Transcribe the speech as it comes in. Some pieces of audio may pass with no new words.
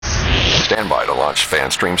Stand by to launch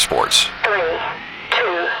FanStream Sports. 3,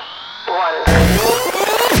 2, 1.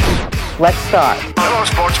 Let's start. Hello,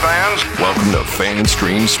 sports fans. Welcome to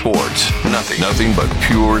FanStream Sports. Nothing but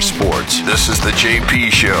pure sports. This is the JP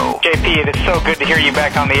Show. JP, it's so good to hear you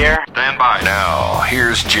back on the air. Stand by. Now,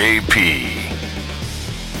 here's JP.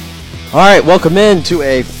 All right, welcome in to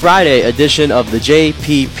a Friday edition of the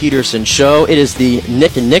J.P. Peterson Show. It is the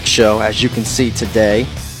Nick and Nick Show, as you can see today,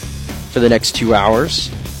 for the next 2 hours.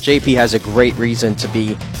 JP has a great reason to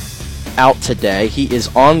be out today. He is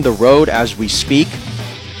on the road as we speak,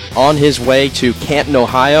 on his way to Canton,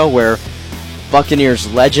 Ohio, where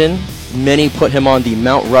Buccaneers legend, many put him on the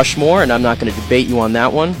Mount Rushmore, and I'm not going to debate you on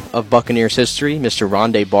that one, of Buccaneers history, Mr.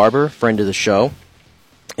 Rondé Barber, friend of the show,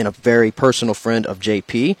 and a very personal friend of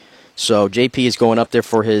JP. So JP is going up there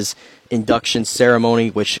for his induction ceremony,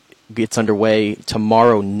 which gets underway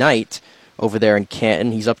tomorrow night over there in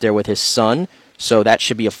Canton. He's up there with his son, so that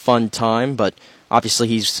should be a fun time. But obviously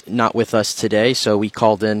he's not with us today, so we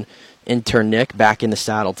called in intern Nick back in the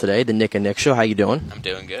saddle today, the Nick and Nick Show. How you doing? I'm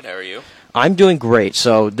doing good. How are you? I'm doing great.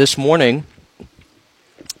 So this morning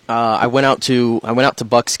I went out to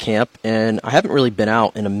Bucs camp, and I haven't really been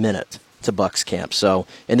out in a minute to Bucs camp. So,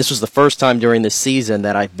 and this was the first time during this season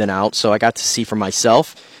that I've been out, so I got to see for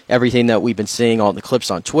myself everything that we've been seeing, all the clips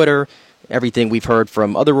on Twitter, everything we've heard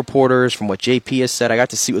from other reporters, from what JP has said. I got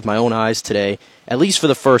to see it with my own eyes today, at least for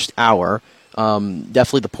the first hour.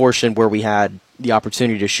 Definitely the portion where we had the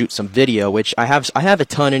opportunity to shoot some video, which I have a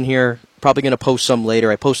ton in here. Probably going to post some later.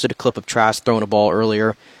 I posted a clip of Trask throwing a ball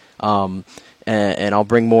earlier, and I'll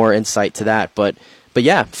bring more insight to that. But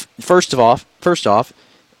yeah, first off,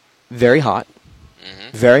 very hot.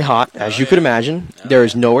 Mm-hmm. Very hot, as you could imagine. There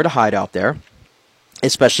is nowhere to hide out there,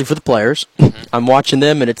 especially for the players. Mm-hmm. I'm watching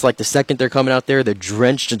them, and it's like the second they're coming out there, they're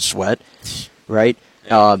drenched in sweat, right?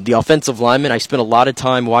 Yeah. The offensive linemen, I spent a lot of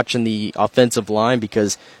time watching the offensive line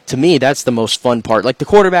because, to me, that's the most fun part. Like, the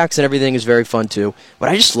quarterbacks and everything is very fun, too, but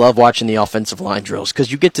I just love watching the offensive line drills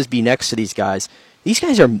because you get to be next to these guys. These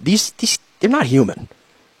guys are, they're not human.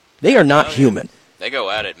 They are not human. They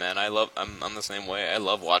go at it, man. I'm the same way. I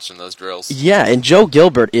love watching those drills. Yeah, and Joe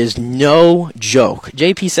Gilbert is no joke.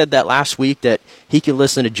 JP said that last week that he could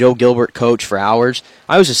listen to Joe Gilbert coach for hours.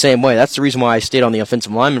 I was the same way. That's the reason why I stayed on the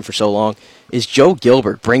offensive lineman for so long, is Joe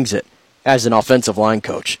Gilbert brings it as an offensive line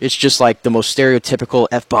coach. It's just like the most stereotypical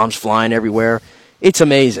F-bombs flying everywhere. It's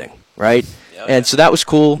amazing, right? Yeah, and so that was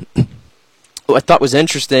cool. What I thought was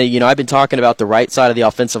interesting, I've been talking about the right side of the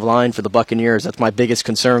offensive line for the Buccaneers. That's my biggest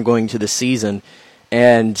concern going into the season.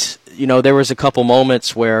 And, there was a couple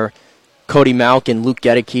moments where Cody Mauch and Luke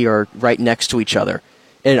Gedeke are right next to each other.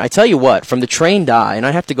 And I tell you what, from the trained eye, and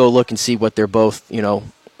I have to go look and see what they're both,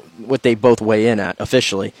 what they both weigh in at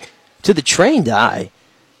officially. To the trained eye,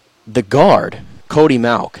 the guard, Cody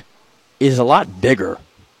Mauch, is a lot bigger.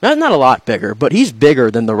 Not a lot bigger, but he's bigger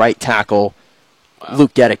than the right tackle,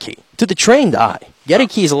 Luke Gedeke. To the trained eye,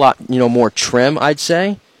 Gedeke is a lot, more trim, I'd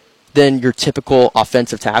say, than your typical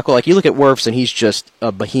offensive tackle. Like, you look at Wirfs, and he's just a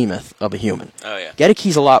behemoth of a human. Oh, yeah.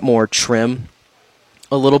 Gedeke's a lot more trim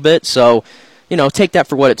a little bit. So, take that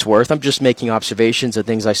for what it's worth. I'm just making observations of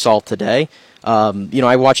things I saw today.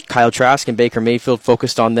 I watched Kyle Trask and Baker Mayfield,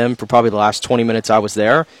 focused on them for probably the last 20 minutes I was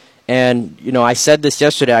there. And, I said this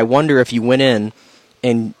yesterday. I wonder if you went in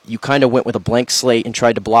and you kind of went with a blank slate and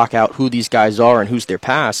tried to block out who these guys are and who's their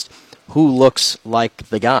past, who looks like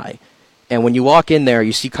the guy. And when you walk in there,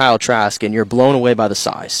 you see Kyle Trask, and you're blown away by the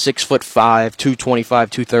size. 6'5", 225,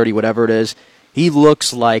 230, whatever it is. He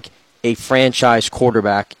looks like a franchise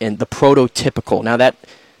quarterback and the prototypical. Now, that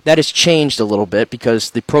has changed a little bit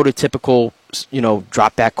because the prototypical,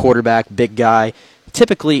 drop back quarterback, big guy,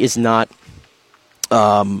 typically is not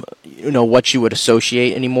what you would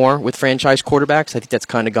associate anymore with franchise quarterbacks. I think that's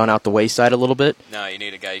kind of gone out the wayside a little bit. No, you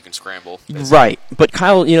need a guy you can scramble. Right. But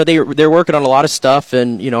Kyle, they're working on a lot of stuff,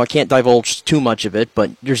 and, I can't divulge too much of it,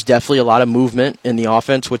 but there's definitely a lot of movement in the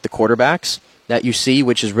offense with the quarterbacks that you see,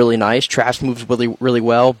 which is really nice. Trask moves really, really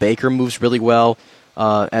well. Baker moves really well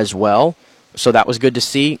as well. So that was good to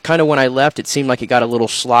see. Kind of when I left, it seemed like it got a little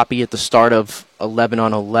sloppy at the start of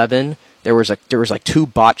 11-on-11. There was like 2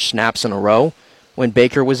 botched snaps in a row when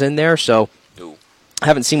Baker was in there, so I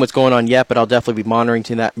haven't seen what's going on yet, but I'll definitely be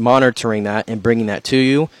monitoring that and bringing that to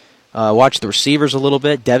you. Watch the receivers a little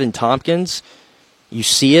bit. Devin Tompkins, you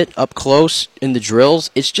see it up close in the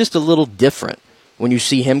drills. It's just a little different when you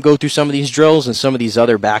see him go through some of these drills and some of these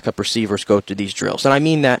other backup receivers go through these drills, and I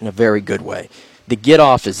mean that in a very good way. The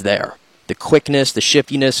get-off is there. The quickness, the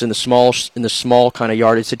shiftiness in the small kind of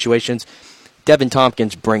yardage situations, Devin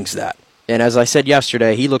Tompkins brings that. And as I said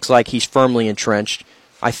yesterday, he looks like he's firmly entrenched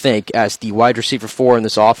I think, as the wide receiver 4 in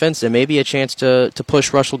this offense, and maybe a chance to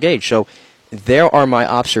push Russell Gage. So there are my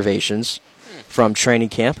observations from training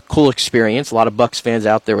camp. Cool experience. A lot of Bucs fans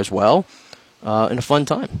out there as well, and a fun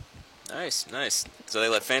time. Nice. So they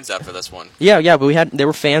let fans out for this one. Yeah, but there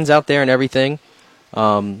were fans out there and everything,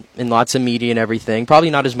 and lots of media and everything. Probably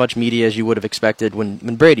not as much media as you would have expected when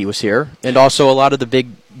Brady was here. And also a lot of the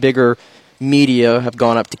bigger media have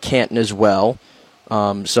gone up to Canton as well.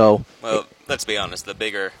 Well, let's be honest. The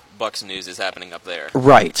bigger Bucs news is happening up there.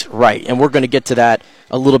 Right. And we're going to get to that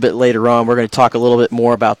a little bit later on. We're going to talk a little bit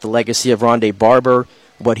more about the legacy of Rondé Barber,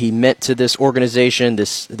 what he meant to this organization,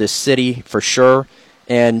 this city for sure,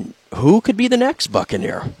 and who could be the next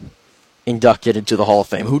Buccaneer inducted into the Hall of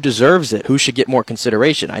Fame? Who deserves it? Who should get more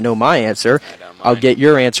consideration? I know my answer. I'll get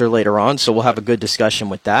your answer later on, so we'll have a good discussion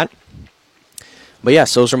with that. But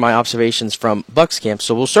yes, those are my observations from Bucs camp.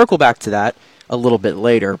 So we'll circle back to that a little bit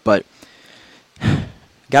later, but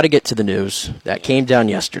got to get to the news that came down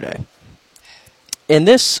yesterday. And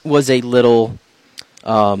this was a little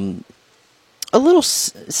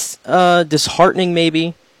disheartening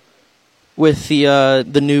maybe with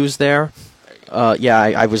the news there.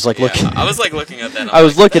 I was like looking. I was like looking at that. I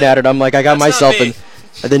was looking at it. I'm like, I got myself in.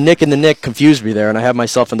 The Nick and the Nick confused me there, and I had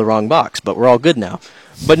myself in the wrong box. But we're all good now.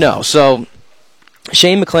 But no, so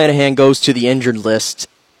Shane McClanahan goes to the injured list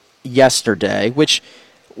yesterday, which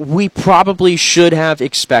we probably should have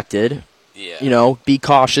expected. Yeah. Be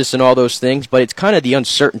cautious and all those things. But it's kind of the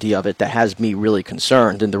uncertainty of it that has me really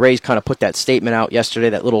concerned. And the Rays kind of put that statement out yesterday,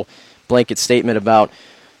 that little blanket statement about,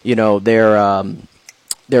 they're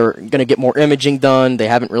going to get more imaging done. They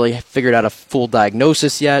haven't really figured out a full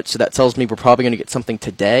diagnosis yet, so that tells me we're probably going to get something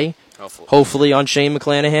today, hopefully on Shane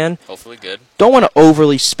McClanahan. Hopefully good. Don't want to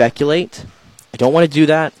overly speculate. I don't want to do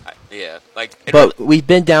that. But we've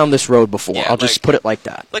been down this road before. I'll just put it like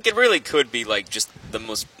that. It really could be just the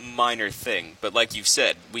most minor thing, but like you've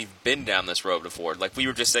said, we've been down this road before. Like we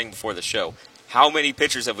were just saying before the show, how many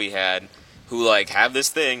pitchers have we had who have this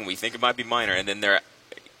thing, we think it might be minor, and then they're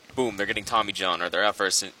getting Tommy John, or they're out for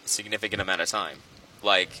a significant amount of time.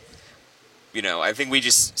 I think we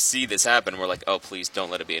just see this happen, and we're like, oh, please don't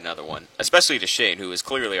let it be another one. Especially to Shane, who is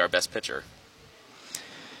clearly our best pitcher.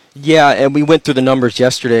 Yeah, and we went through the numbers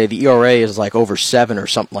yesterday. The ERA is over 7 or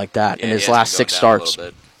something like that in his last 6 starts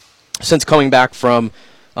since coming back from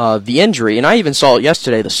the injury. And I even saw it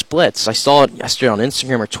yesterday, the splits. I saw it yesterday on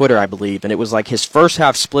Instagram or Twitter, I believe, and it was his first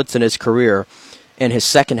half splits in his career and his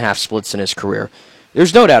second half splits in his career.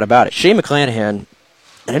 There's no doubt about it. Shane McClanahan,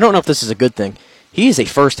 and I don't know if this is a good thing, he is a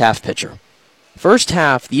first-half pitcher. First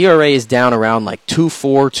half, the ERA is down around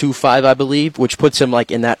 2.4, 2.5, I believe, which puts him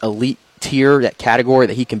in that elite tier, that category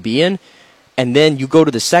that he can be in. And then you go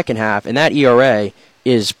to the second half, and that ERA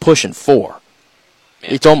is pushing 4. Man.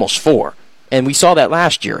 It's almost 4. And we saw that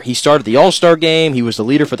last year. He started the All-Star game. He was the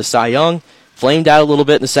leader for the Cy Young. Flamed out a little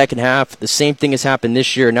bit in the second half. The same thing has happened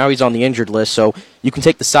this year. Now he's on the injured list, so you can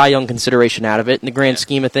take the Cy Young consideration out of it. In the grand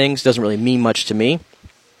scheme of things, doesn't really mean much to me.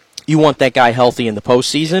 You want that guy healthy in the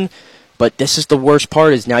postseason, but this is the worst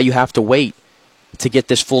part, is now you have to wait to get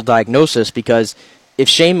this full diagnosis, because if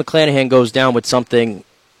Shane McClanahan goes down with something,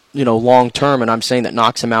 long-term, and I'm saying that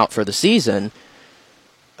knocks him out for the season,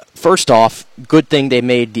 first off, good thing they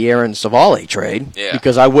made the Aaron Savale trade,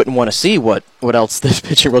 because I wouldn't want to see what else this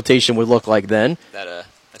pitching rotation would look like then. That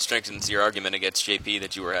strengthens your argument against JP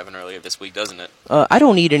that you were having earlier this week, doesn't it? I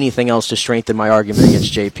don't need anything else to strengthen my argument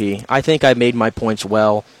against JP. I think I made my points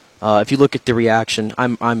well. If you look at the reaction,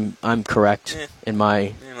 I'm correct in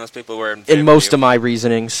my most people were in most of my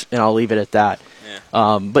reasonings, and I'll leave it at that.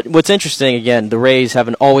 Yeah. But what's interesting, again, the Rays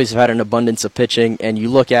haven't always had an abundance of pitching, and you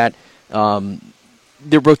look at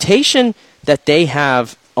the rotation that they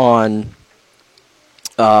have on,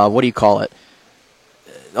 on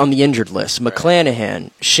the injured list. Right. McClanahan,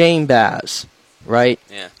 Shane Baz, right?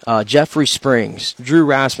 Yeah. Jeffrey Springs, Drew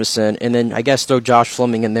Rasmussen, and then I guess throw Josh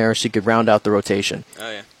Fleming in there so you could round out the rotation.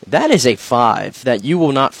 Oh, yeah. That is a 5 that you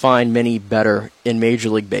will not find many better in Major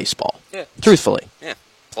League Baseball. Yeah. Truthfully. Yeah.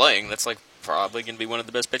 Playing, that's probably going to be one of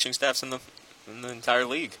the best pitching staffs in the entire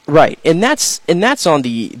league. Right, and that's on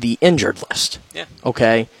the injured list. Yeah.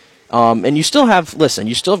 Okay. And you still have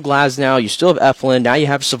Glasnow, you still have Eflin, now you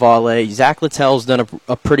have Savale. Zach Littell's done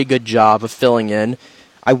a pretty good job of filling in.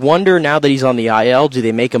 I wonder, now that he's on the IL, do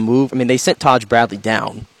they make a move? I mean, they sent Taj Bradley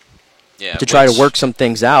down to try to work some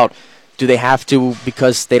things out. Do they have to,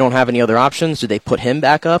 because they don't have any other options? Do they put him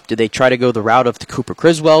back up? Do they try to go the route of the Cooper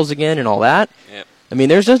Criswells again and all that? Yep. I mean,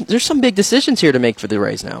 there's some big decisions here to make for the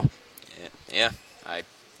Rays now. Yeah. I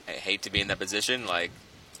hate to be in that position.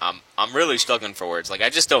 I'm really struggling for words.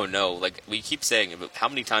 I just don't know. We keep saying it, but how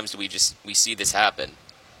many times do we see this happen?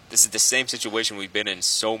 this is the same situation we've been in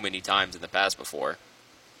so many times in the past before.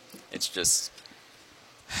 It's just,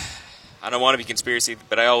 I don't want to be conspiracy,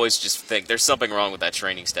 but I always just think there's something wrong with that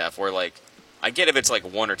training staff where, like, I get if it's like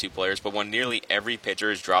one or two players, but when nearly every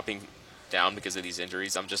pitcher is dropping down because of these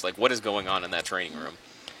injuries, I'm just like, what is going on in that training room?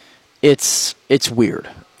 It's weird.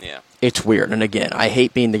 Yeah. It's weird. And again, I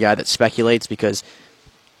hate being the guy that speculates because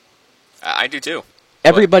I do too.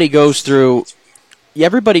 Everybody goes through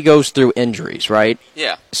injuries, right?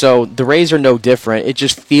 Yeah. So the Rays are no different. It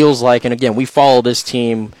just feels like, and again, we follow this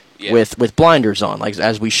team with blinders on, like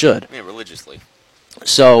as we should. Yeah, religiously.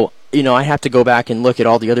 So, I have to go back and look at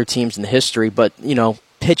all the other teams in the history, but,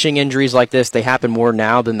 pitching injuries like this, they happen more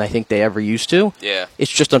now than I think they ever used to. Yeah.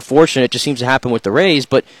 It's just unfortunate. It just seems to happen with the Rays.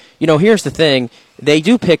 But, here's the thing. They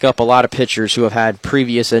do pick up a lot of pitchers who have had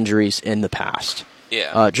previous injuries in the past.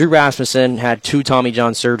 Yeah. Drew Rasmussen had 2 Tommy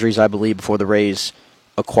John surgeries, I believe, before the Rays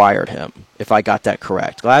acquired him, if I got that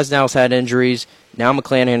correct. Glasnow's had injuries. Now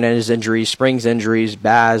McClanahan has injuries, Springs injuries,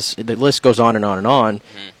 Baz. The list goes on and on and on.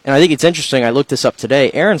 Mm-hmm. And I think it's interesting. I looked this up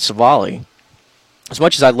today. Aaron Savali, as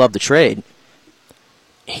much as I love the trade,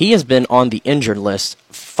 he has been on the injured list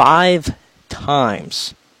 5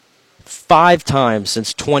 times. 5 times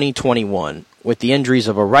since 2021 with the injuries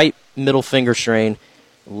of a right middle finger strain,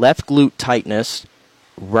 left glute tightness,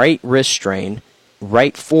 right wrist strain,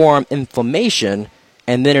 right forearm inflammation,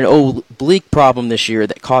 and then an oblique problem this year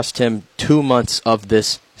that cost him 2 months of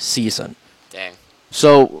this season. Dang.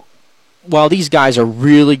 So while these guys are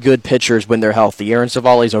really good pitchers when they're healthy, Aaron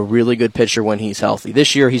Savali's a really good pitcher when he's healthy.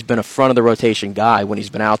 This year he's been a front-of-the-rotation guy when he's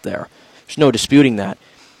been out there. There's no disputing that.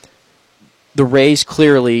 The Rays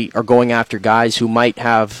clearly are going after guys who might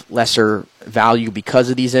have lesser value because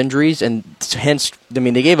of these injuries, and hence,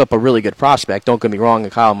 they gave up a really good prospect, don't get me wrong, in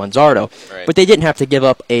Kyle Manzardo, right. But they didn't have to give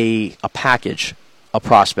up a package of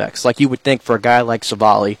prospects, like you would think for a guy like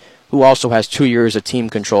Savali, who also has 2 years of team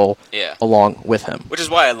control along with him. Which is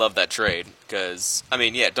why I love that trade, because,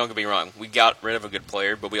 don't get me wrong, we got rid of a good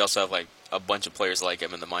player, but we also have, a bunch of players like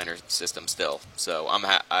him in the minor system still. So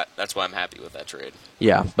that's why I'm happy with that trade.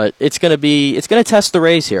 Yeah, but it's going to test the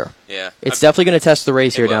Rays here. Yeah. It's definitely going to test the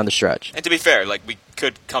Rays here down the stretch. And to be fair, we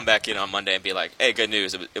could come back in on Monday and be like, hey, good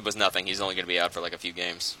news, it was nothing. He's only going to be out for a few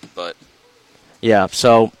games. But yeah,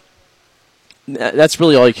 so that's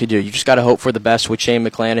really all you can do. You just got to hope for the best with Shane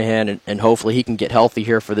McClanahan, and hopefully he can get healthy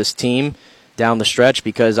here for this team down the stretch,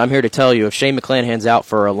 because I'm here to tell you, if Shane McClanahan's out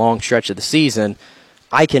for a long stretch of the season,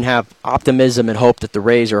 I can have optimism and hope that the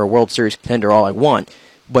Rays are a World Series contender all I want,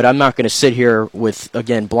 but I'm not going to sit here with,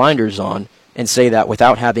 again, blinders on and say that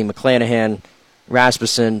without having McClanahan,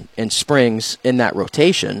 Rasmussen, and Springs in that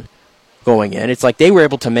rotation going in. It's like they were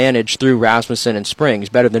able to manage through Rasmussen and Springs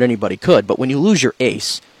better than anybody could, but when you lose your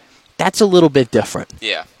ace, that's a little bit different.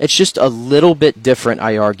 Yeah. It's just a little bit different,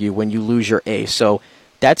 I argue, when you lose your ace. So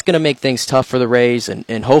that's going to make things tough for the Rays,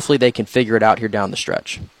 and hopefully they can figure it out here down the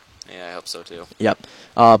stretch. Yeah, I hope so too. Yep.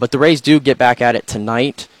 But the Rays do get back at it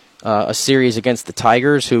tonight, a series against the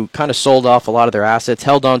Tigers, who kind of sold off a lot of their assets,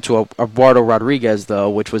 held on to Eduardo Rodriguez, though,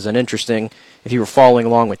 which was an interesting, if you were following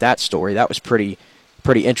along with that story, that was pretty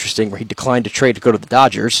interesting, where he declined to trade to go to the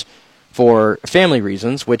Dodgers for family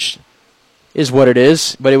reasons, which is what it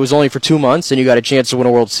is, but it was only for 2 months, and you got a chance to win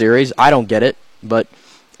a World Series. I don't get it, but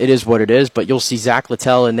it is what it is. But you'll see Zach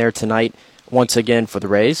Littell in there tonight once again for the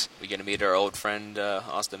Rays. We going to meet our old friend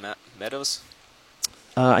Austin Meadows?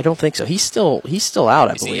 I don't think so. He's still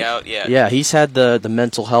out, I believe. Is he out? Yeah. Yeah, he's had the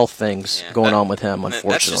mental health things going on with him,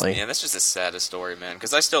 unfortunately. That's just the saddest story, man,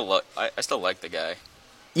 because I still like the guy.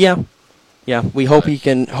 Yeah. We hope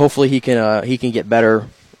hopefully he can get better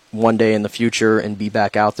one day in the future and be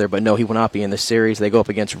back out there. But no, he will not be in this series. They go up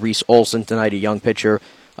against Reese Olson tonight, a young pitcher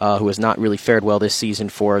who has not really fared well this season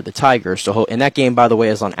for the Tigers. So, and that game, by the way,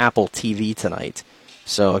 is on Apple TV tonight.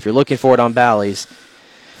 So if you're looking for it on Bally's,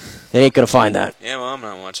 they ain't going to find that. Yeah, well, I'm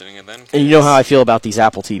not watching it then. And you know how I feel about these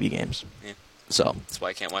Apple TV games. Yeah. So that's why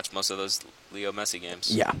I can't watch most of those Leo Messi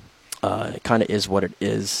games. Yeah. It kind of is what it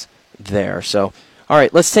is there. So, all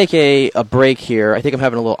right, let's take a break here. I think I'm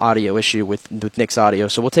having a little audio issue with Nick's audio,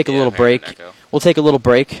 so we'll take a little break. We'll take a little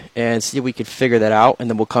break and see if we can figure that out, and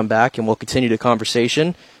then we'll come back and we'll continue the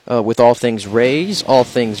conversation with all things Rays, all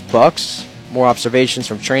things Bucs, more observations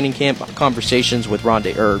from training camp, conversations with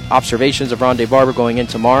observations of Rondé Barber going in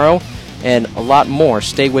tomorrow, and a lot more.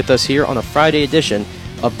 Stay with us here on a Friday edition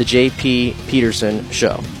of the J.P. Peterson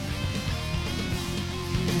Show.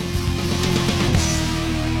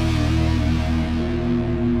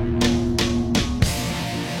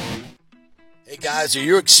 Guys, are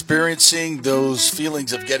you experiencing those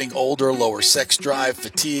feelings of getting older, lower sex drive,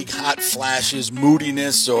 fatigue, hot flashes,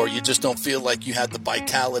 moodiness, or you just don't feel like you had the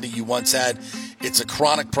vitality you once had? It's a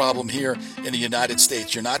chronic problem here in the United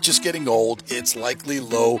States. You're not just getting old, it's likely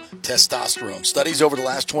low testosterone. Studies over the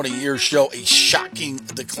last 20 years show a shocking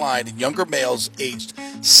decline in younger males aged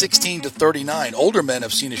 16 to 39. Older men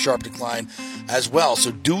have seen a sharp decline as well,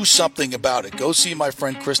 so do something about it. Go see my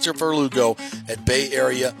friend Christopher Lugo at Bay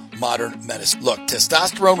Area Modern Medicine. Look,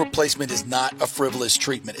 testosterone replacement is not a frivolous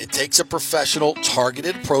treatment. It takes a professional,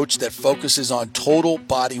 targeted approach that focuses on total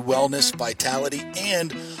body wellness, vitality,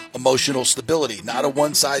 and emotional stability, not a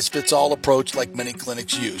one-size-fits-all approach like many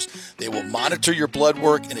clinics use. They will monitor your blood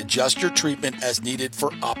work and adjust your treatment as needed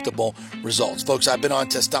for optimal results. Folks, I've been on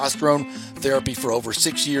testosterone therapy for over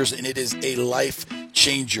 6 years, and it is a life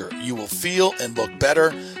changer. You will feel and look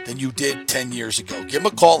better than you did 10 years ago. Give them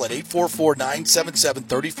a call at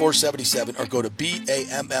 844-977-3477 or go to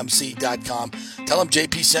BAMMC.com. Tell them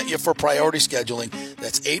JP sent you for priority scheduling.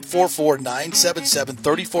 That's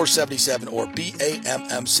 844-977-3477 or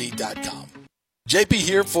BAMMC.com. JP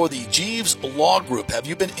here for the Jeeves Law Group. Have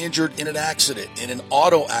you been injured in an accident, in an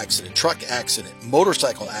auto accident, truck accident,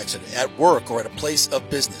 motorcycle accident, at work, or at a place of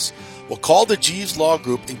business? Well, call the Jeeves Law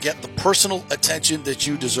Group and get the personal attention that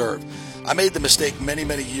you deserve. I made the mistake many,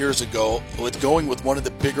 many years ago with going with one of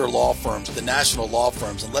the bigger law firms, the national law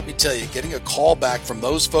firms. And let me tell you, getting a call back from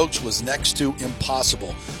those folks was next to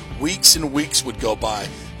impossible. Weeks and weeks would go by,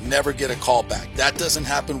 never get a call back. That doesn't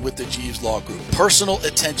happen with the Jeeves Law Group. Personal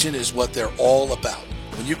attention is what they're all about.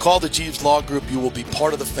 When you call the Jeeves Law Group, you will be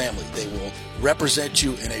part of the family. They will represent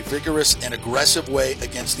you in a vigorous and aggressive way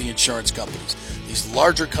against the insurance companies. These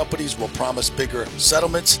larger companies will promise bigger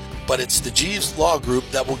settlements, but it's the Jeeves Law Group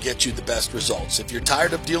that will get you the best results. If you're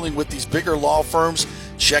tired of dealing with these bigger law firms,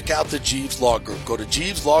 check out the Jeeves Law Group. Go to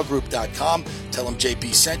JeevesLawGroup.com, tell them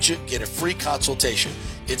JP sent you, get a free consultation.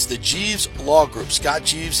 It's the Jeeves Law Group. Scott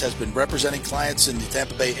Jeeves has been representing clients in the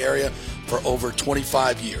Tampa Bay area for over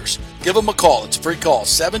 25 years. Give them a call. It's a free call,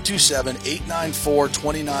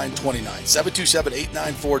 727-894-2929,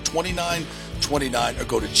 727-894-2929, or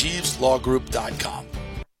go to JeevesLawGroup.com.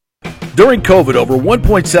 During COVID, over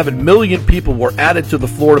 1.7 million people were added to the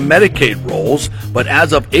Florida Medicaid rolls, but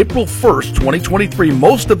as of April 1st, 2023,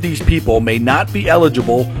 most of these people may not be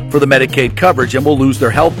eligible for the Medicaid coverage and will lose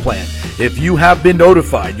their health plan. If you have been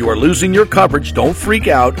notified you are losing your coverage, don't freak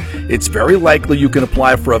out. It's very likely you can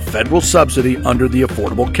apply for a federal subsidy under the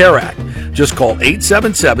Affordable Care Act. Just call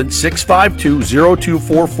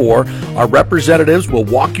 877-652-0244. Our representatives will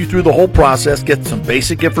walk you through the whole process, get some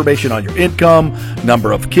basic information on your income,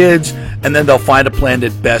 number of kids, and then they'll find a plan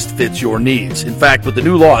that best fits your needs. In fact, with the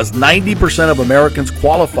new laws, 90% of Americans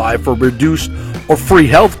qualify for reduced or free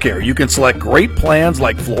health care. You can select great plans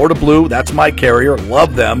like Florida Blue, that's my carrier,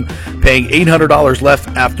 love them, paying $800 less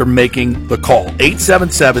after making the call.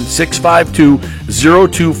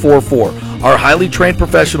 877-652-0244. Our highly trained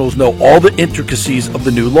professionals know all the intricacies of the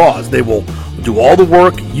new laws. They will do all the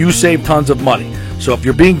work, you save tons of money. So if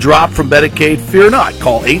you're being dropped from Medicaid, fear not.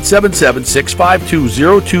 Call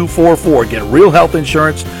 877-652-0244. Get real health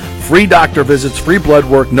insurance, free doctor visits, free blood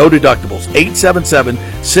work, no deductibles.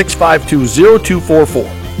 877-652-0244.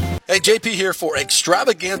 Hey, JP here for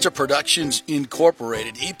Extravaganza Productions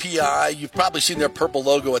Incorporated, EPI. You've probably seen their purple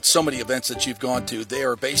logo at so many events that you've gone to. They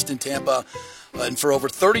are based in Tampa. And for over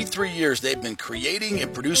 33 years, they've been creating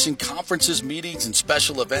and producing conferences, meetings, and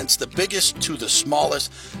special events, the biggest to the smallest.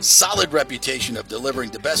 Solid reputation of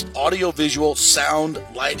delivering the best audio-visual, sound,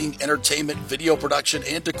 lighting, entertainment, video production,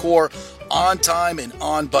 and decor on time and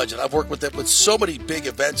on budget. I've worked with them with so many big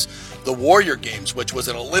events. The Warrior Games, which was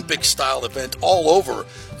an Olympic-style event all over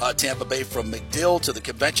Tampa Bay, from McDill to the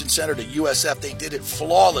Convention Center to USF. They did it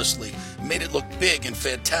flawlessly, made it look big and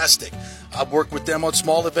fantastic. I've worked with them on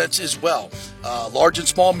small events as well, large and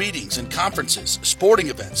small meetings and conferences, sporting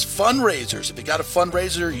events, fundraisers. If you got a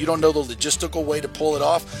fundraiser, you don't know the logistical way to pull it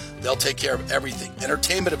off, they'll take care of everything.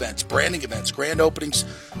 Entertainment events, branding events, grand openings,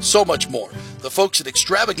 so much more. The folks at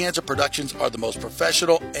Extravaganza Productions are the most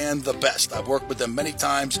professional and the best. I've worked with them many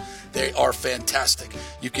times. They are fantastic.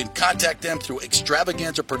 You can contact them through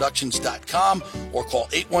extravaganzaproductions.com or call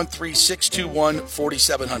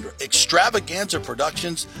 813-621-4700. Extravaganza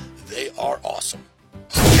Productions, they are awesome.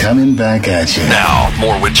 Coming back at you. Now,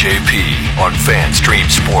 more with JP on FanStream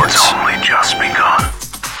Sports. It's only just begun.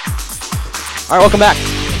 All right, welcome back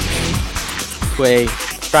to a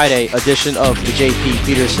Friday edition of the JP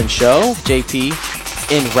Peterson Show. JP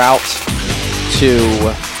en route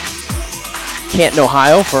to Canton,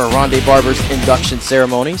 Ohio for Rondé Barber's induction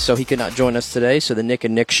ceremony, so he could not join us today. So the Nick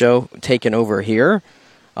and Nick Show taken over here.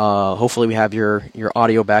 Hopefully we have your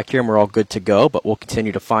audio back here and we're all good to go, but we'll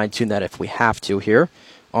continue to fine-tune that if we have to here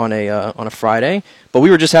on a Friday. But we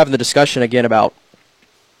were just having the discussion again about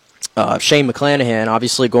Shane McClanahan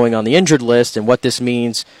obviously going on the injured list and what this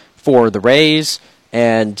means for the Rays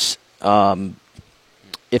and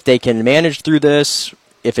if they can manage through this,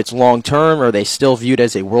 if it's long-term, are they still viewed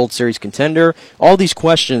as a World Series contender? All these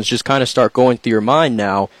questions just kind of start going through your mind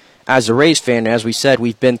now as a Rays fan. As we said,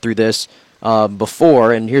 we've been through this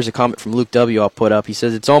before, and here's a comment from Luke W. I'll put up. He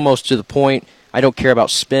says, it's almost to the point I don't care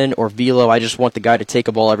about spin or velo. I just want the guy to take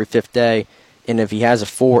a ball every fifth day, and if he has a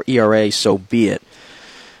 4 ERA, so be it.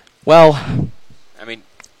 Well, I mean,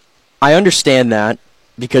 I understand that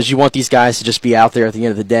because you want these guys to just be out there at the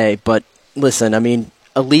end of the day, but listen, I mean,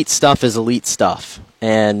 elite stuff is elite stuff,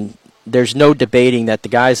 and there's no debating that the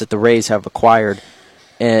guys that the Rays have acquired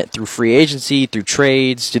through free agency, through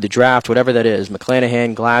trades, through the draft, whatever that is,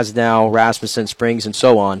 McClanahan, Glasnow, Rasmussen, Springs, and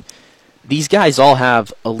so on, these guys all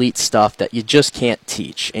have elite stuff that you just can't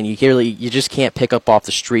teach, and you just can't pick up off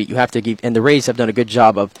the street. You have to give, and the Rays have done a good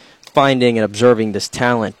job of finding and observing this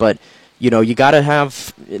talent, but you know, you got to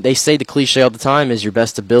have, they say the cliche all the time is your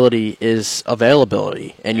best ability is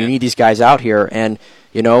availability, and you need these guys out here, and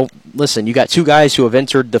you know, listen, you got 2 guys who have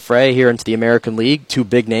entered the fray here into the American League, 2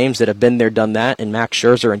 big names that have been there, done that, and Max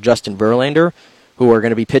Scherzer and Justin Verlander, who are going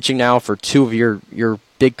to be pitching now for 2 of your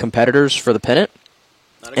big competitors for the pennant.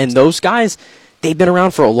 And those guys, they've been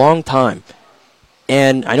around for a long time.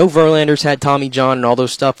 And I know Verlander's had Tommy John and all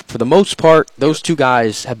those stuff. For the most part, those 2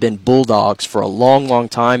 guys have been bulldogs for a long, long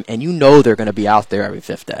time, and you know they're going to be out there every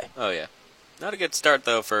fifth day. Oh, yeah. Not a good start,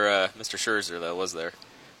 though, for Mr. Scherzer, though, was there?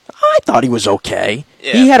 I thought he was okay.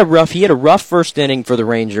 Yeah. He had a rough first inning for the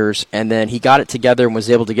Rangers, and then he got it together and was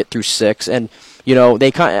able to get through 6. And you know,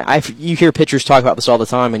 you hear pitchers talk about this all the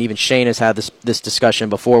time, and even Shane has had this discussion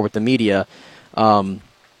before with the media.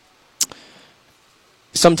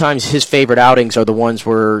 Sometimes his favorite outings are the ones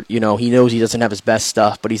where, you know, he knows he doesn't have his best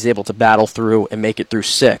stuff, but he's able to battle through and make it through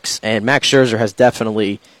 6. And Max Scherzer has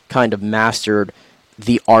definitely kind of mastered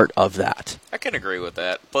the art of that. I can agree with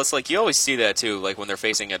that. Plus, like, you always see that, too, like, when they're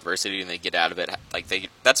facing adversity and they get out of it, like,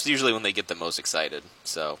 that's usually when they get the most excited.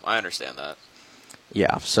 So, I understand that.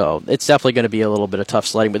 Yeah, so it's definitely going to be a little bit of tough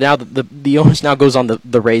sledding. But now the onus now goes on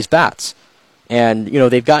the Rays bats. And, you know,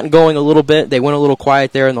 they've gotten going a little bit. They went a little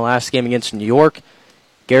quiet there in the last game against New York.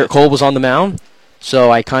 Garrett Cole was on the mound, so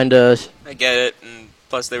I get it, and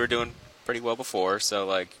plus they were doing pretty well before, so,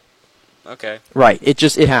 like, okay. Right, it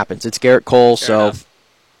happens. It's Garrett Cole,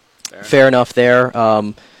 fair enough there.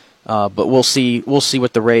 But we'll see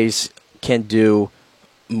what the Rays can do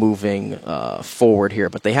moving forward here.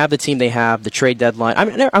 But they have the team they have, the trade deadline. I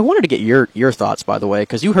mean, I wanted to get your thoughts, by the way,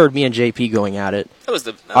 because you heard me and JP going at it. That was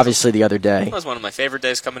the other day. That was one of my favorite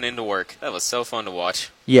days coming into work. That was so fun to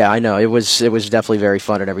watch. Yeah, I know. It was definitely very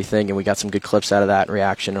fun and everything, and we got some good clips out of that and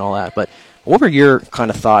reaction and all that. But what were your kind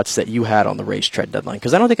of thoughts that you had on the Rays trade deadline?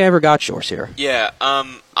 Because I don't think I ever got yours here. Yeah,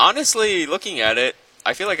 honestly, looking at it,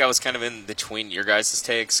 I feel like I was kind of in between your guys'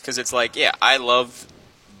 takes, because it's like, yeah, I love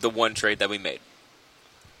the one trade that we made.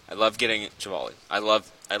 I love getting Chavali. I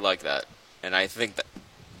like that. And I think that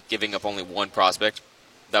giving up only one prospect,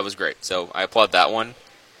 that was great. So I applaud that one.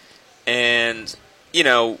 And, you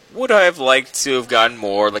know, would I have liked to have gotten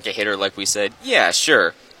more, like a hitter, like we said? Yeah,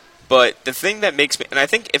 sure. But the thing that makes me, and I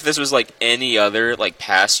think if this was like any other, like,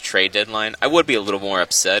 past trade deadline, I would be a little more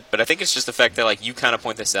upset. But I think it's just the fact that, like, you kind of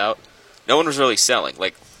point this out. No one was really selling.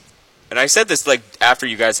 Like, and I said this, like, after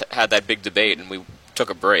you guys had that big debate and we took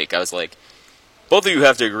a break. I was like, both of you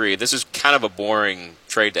have to agree, this is kind of a boring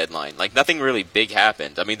trade deadline. Like, nothing really big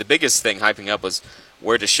happened. I mean, the biggest thing hyping up was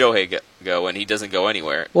where does Shohei go, and he doesn't go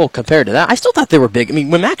anywhere. Well, compared to that, I still thought they were big. I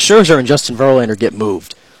mean, when Max Scherzer and Justin Verlander get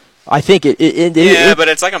moved, I think but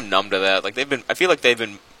it's like I'm numb to that. Like, I feel like they've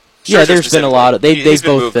been. Yeah, there's been a lot of they've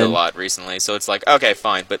both moved a lot recently, so it's like, okay,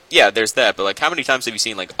 fine, but yeah, there's that. But like, how many times have you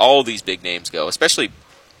seen like all these big names go, especially,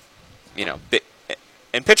 you know,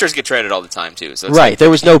 and pitchers get traded all the time too. So it's right, like, there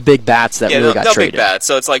was no big bats that really got traded. No big bats.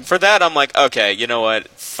 So it's like for that, I'm like, okay, you know what,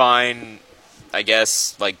 fine, I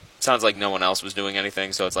guess. Like, sounds like no one else was doing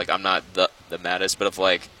anything, so it's like I'm not the maddest. But if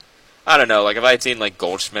like, I don't know, like if I had seen like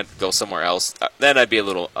Goldschmidt go somewhere else, then I'd be a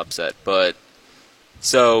little upset. But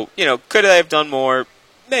so, you know, could I have done more?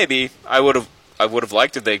 Maybe. I would have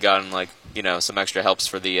liked if they'd gotten, like, you know, some extra helps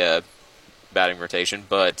for the batting rotation,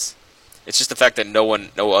 but it's just the fact that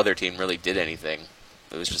no other team really did anything.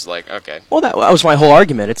 It was just like, okay. Well, that was my whole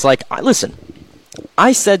argument. It's like, listen,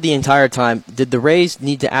 I said the entire time, did the Rays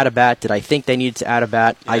need to add a bat? Did I think they needed to add a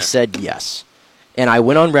bat? Yeah. I said yes. And I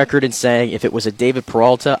went on record in saying if it was a David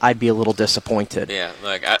Peralta, I'd be a little disappointed. Yeah,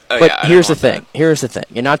 but here's the thing. Here's the thing.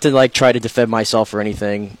 And not to like try to defend myself or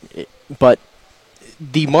anything, but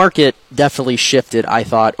the market definitely shifted, I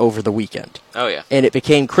thought, over the weekend. Oh, yeah. And it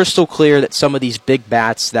became crystal clear that some of these big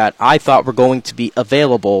bats that I thought were going to be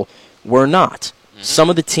available were not. Mm-hmm. Some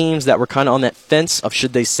of the teams that were kind of on that fence of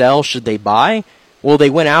should they sell, should they buy, well, they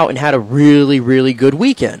went out and had a really, really good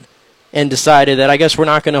weekend and decided that I guess we're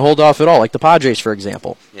not going to hold off at all, like the Padres, for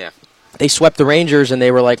example. Yeah. They swept the Rangers, and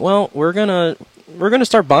they were like, well, we're gonna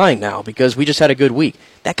start buying now because we just had a good week.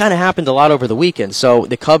 That kind of happened a lot over the weekend. So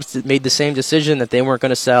the Cubs made the same decision that they weren't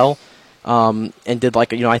going to sell and did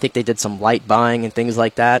I think they did some light buying and things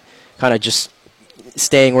like that, kind of just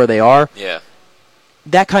staying where they are. Yeah.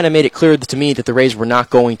 That kind of made it clear to me that the Rays were not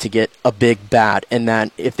going to get a big bat, and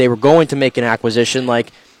that if they were going to make an acquisition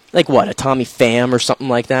like what, a Tommy Pham or something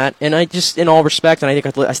like that. And I just, in all respect, and I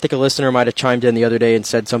think a listener might have chimed in the other day and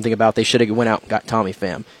said something about they should have went out and got Tommy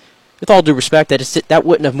Pham. With all due respect, that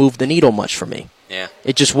wouldn't have moved the needle much for me. Yeah.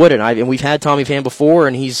 It just wouldn't. And we've had Tommy Pham before,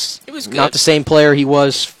 and he's not the same player he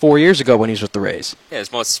was 4 years ago when he was with the Rays. Yeah,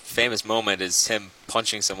 his most famous moment is him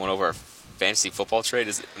punching someone over a fantasy football trade.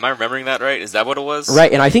 Am I remembering that right? Is that what it was?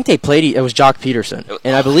 Right, and I think they played. It was Jock Peterson,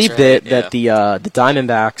 and I believe that the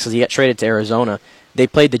Diamondbacks, as he got traded to Arizona, they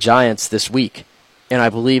played the Giants this week, and I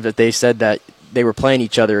believe that they said that they were playing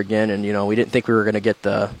each other again, and we didn't think we were going to get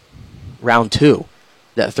the round 2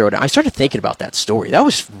 that throwdown. I started thinking about that story. That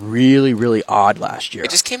was really, really odd last year.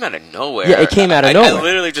 It just came out of nowhere. Yeah, it came out of nowhere. I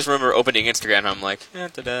literally just remember opening Instagram, and I'm like,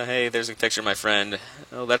 hey, there's a picture of my friend.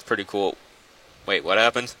 Oh, that's pretty cool. Wait, what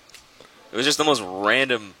happened? It was just the most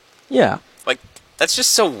random. Yeah. Like, that's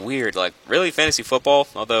just so weird. Like, really, fantasy football?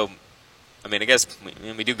 Although, I mean, I guess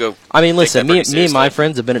we do go. I mean, listen, me and my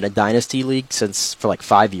friends have been in a dynasty league for like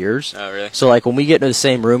 5 years. Oh, really? So, like, when we get into the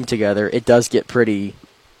same room together, it does get pretty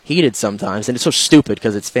heated sometimes, and it's so stupid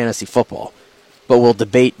because it's fantasy football. But we'll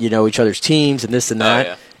debate, each other's teams and this and that,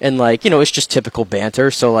 yeah. And like, it's just typical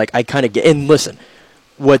banter. So, like, I kind of get. And listen,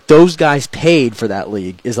 what those guys paid for that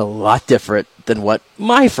league is a lot different than what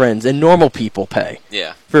my friends and normal people pay.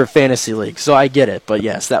 Yeah. For a fantasy league. So I get it. But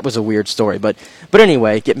yes, that was a weird story. But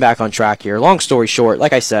anyway, getting back on track here. Long story short,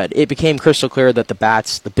 like I said, it became crystal clear that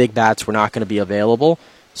the big bats were not going to be available.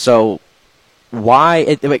 So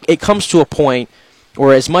it comes to a point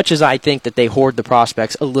where, as much as I think that they hoard the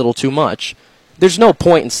prospects a little too much, there's no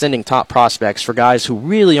point in sending top prospects for guys who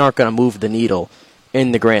really aren't going to move the needle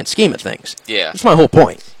in the grand scheme of things. Yeah. That's my whole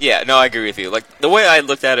point. Yeah, no, I agree with you. Like, the way I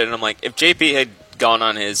looked at it, and I'm like, if JP had gone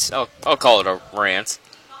on his, I'll call it a rant,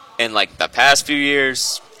 in, like, the past few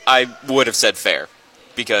years, I would have said fair.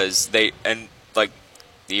 Because the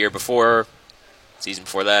year before, season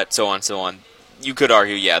before that, so on, you could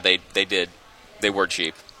argue, yeah, they were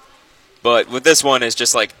cheap. But with this one, it's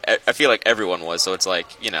just like, I feel like everyone was, so it's like,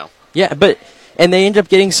 Yeah, and they end up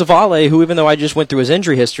getting Savale, who, even though I just went through his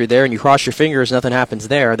injury history there, and you cross your fingers, nothing happens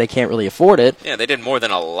there, they can't really afford it. Yeah, they did more than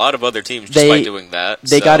a lot of other teams just by doing that.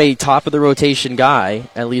 They got a top-of-the-rotation guy,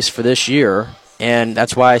 at least for this year, and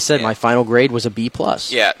that's why I said my final grade was a B+.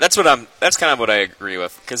 Yeah, that's kind of what I agree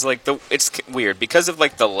with. Because, like, it's weird. Because of,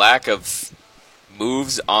 like, the lack of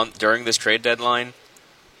moves during this trade deadline,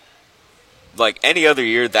 like, any other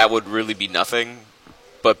year, that would really be nothing.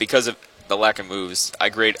 But because of the lack of moves,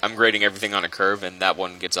 I'm grading everything on a curve, and that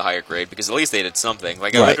one gets a higher grade because at least they did something.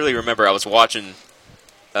 Like, I literally remember I was watching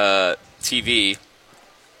TV,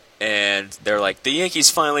 and they're like, the Yankees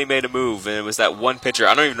finally made a move, and it was that one pitcher.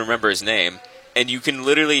 I don't even remember his name, and you can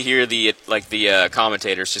literally hear the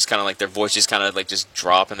commentators just kind of like their voice just kind of like just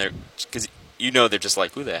drop, and because they're just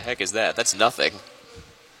like, who the heck is that? That's nothing.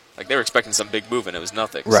 Like, they were expecting some big move, and it was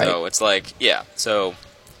nothing. Right. So it's like, yeah. So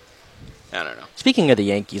I don't know. Speaking of the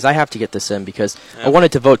Yankees, I have to get this in because I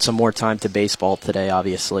wanted to devote some more time to baseball today,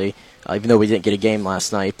 obviously, even though we didn't get a game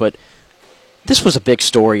last night. But this was a big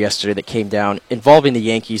story yesterday that came down involving the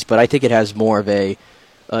Yankees, but I think it has more of an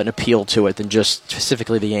appeal to it than just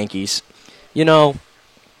specifically the Yankees. I'll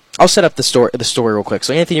set up the story real quick.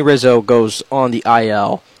 So Anthony Rizzo goes on the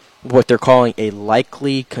IL, what they're calling a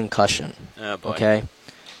likely concussion. Oh, boy. Okay?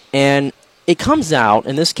 And it comes out,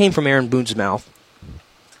 and this came from Aaron Boone's mouth,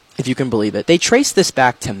 if you can believe it. They traced this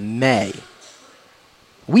back to May.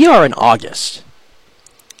 We are in August.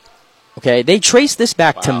 Okay, they traced this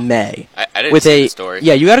back to May. I didn't see the story.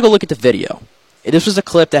 Yeah, you got to go look at the video. This was a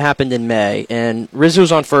clip that happened in May, and Rizzo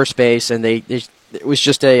was on first base, and it was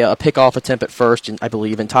just a pickoff attempt at first, I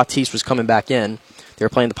believe, and Tatis was coming back in. They were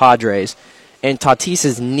playing the Padres, and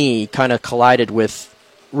Tatis's knee kind of collided with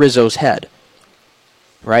Rizzo's head.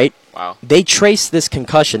 Right? Wow. They traced this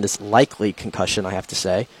concussion, this likely concussion, I have to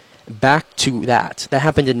say, back to that. That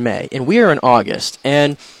happened in May, and we are in August.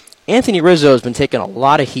 And Anthony Rizzo has been taking a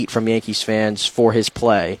lot of heat from Yankees fans for his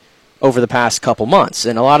play over the past couple months,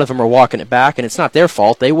 and a lot of them are walking it back, and it's not their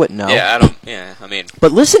fault. They wouldn't know.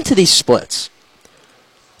 But listen to these splits.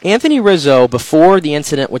 Anthony Rizzo, before the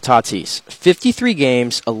incident with Tatis, 53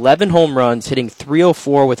 games, 11 home runs, hitting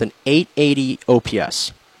 .304 with an .880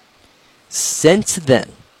 OPS. Since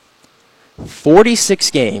then, 46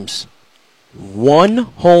 games, 1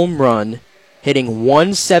 home run, hitting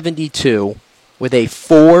 .172 with a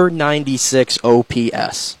 .496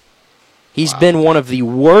 OPS. He's been one of the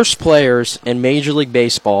worst players in Major League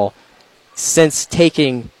Baseball since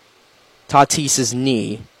taking Tatis's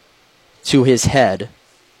knee to his head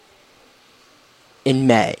in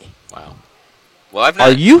May. Wow. Well, I've not.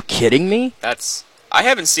 Are you kidding me? I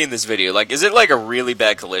haven't seen this video. Like, is it like a really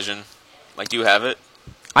bad collision? Like, do you have it?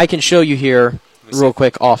 I can show you here real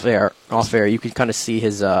quick off air. Off air, you can kind of see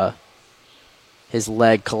his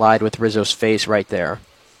leg collide with Rizzo's face right there.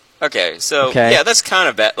 Okay, so yeah, that's kind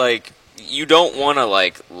of bad. Like, you don't want to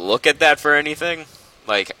like look at that for anything.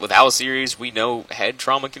 Like with how serious we know head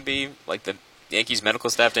trauma can be. Like the Yankees medical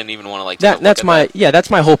staff didn't even want to like. That's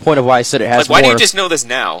my whole point of why I said it has. Like, why do you just know this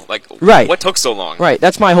now? Like, right. What took so long? Right.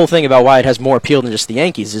 That's my whole thing about why it has more appeal than just the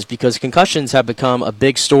Yankees is because concussions have become a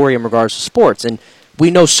big story in regards to sports, and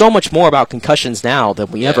we know so much more about concussions now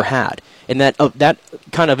than we ever had. And that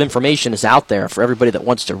kind of information is out there for everybody that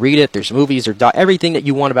wants to read it. There's movies or everything that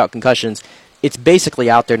you want about concussions. It's basically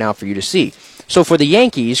out there now for you to see. So for the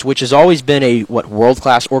Yankees, which has always been a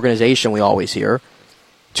world-class organization, we always hear,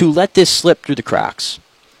 to let this slip through the cracks,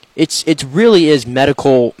 it really is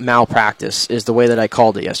medical malpractice, is the way that I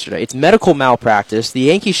called it yesterday. It's medical malpractice. The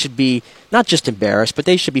Yankees should be not just embarrassed, but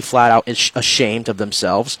they should be flat out ashamed of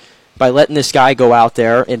themselves by letting this guy go out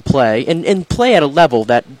there and play, and play at a level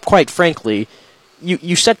that, quite frankly,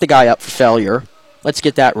 you set the guy up for failure. Let's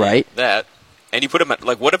get that right. And you put him at,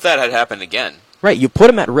 like, what if that had happened again? Right, you put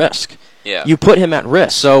him at risk. Yeah. You put him at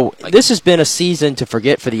risk. So this has been a season to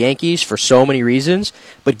forget for the Yankees for so many reasons,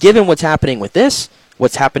 but given what's happening with this,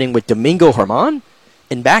 what's happening with Domingo Germán,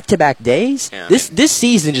 in back-to-back days, this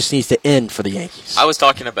season just needs to end for the Yankees. I was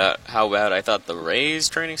talking about how bad I thought the Rays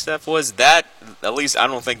training staff was. That, at least, I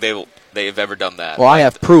don't think they've ever done that. Well, I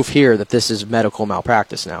have proof here that this is medical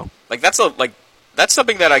malpractice now. Like that's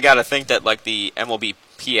something that I gotta think that like the MLB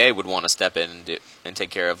PA would want to step in and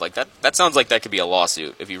take care of. Like that sounds like that could be a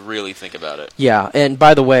lawsuit if you really think about it. Yeah, and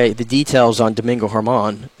by the way, the details on Domingo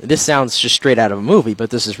Germán, this sounds just straight out of a movie, but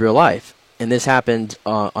this is real life, and this happened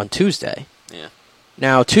on Tuesday. Yeah.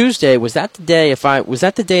 Now Tuesday, was that the day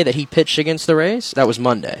that he pitched against the Rays? That was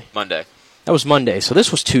Monday. That was Monday. So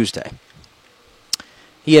this was Tuesday.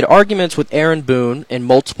 He had arguments with Aaron Boone and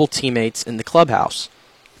multiple teammates in the clubhouse,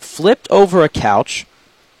 flipped over a couch,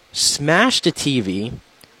 smashed a TV,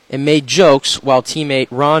 and made jokes while teammate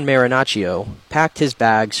Ron Marinaccio packed his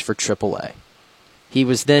bags for AAA. He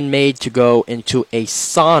was then made to go into a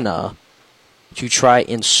sauna to try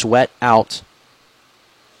and sweat out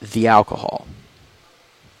the alcohol.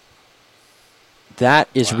 That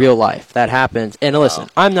is real life. That happened. And listen,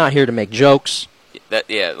 I'm not here to make jokes.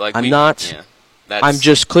 I'm not. Yeah, I'm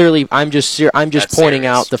just pointing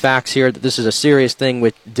out the facts here that this is a serious thing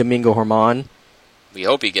with Domingo Germán. We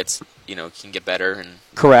hope he gets, can get better and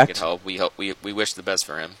correct. Get help. We wish the best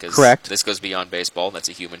for him because this goes beyond baseball. That's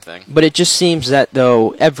a human thing. But it just seems that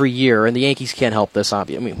though every year, and the Yankees can't help this.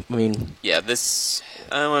 Obviously, I mean,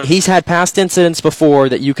 he's had past incidents before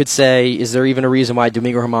that you could say, is there even a reason why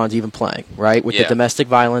Domingo Germán's even playing, right? With the domestic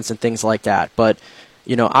violence and things like that. But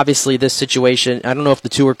obviously this situation, I don't know if the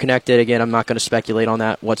two are connected. Again, I'm not going to speculate on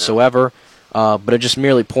that whatsoever. But just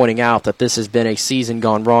merely pointing out that this has been a season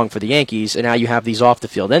gone wrong for the Yankees, and now you have these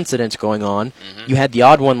off-the-field incidents going on. Mm-hmm. You had the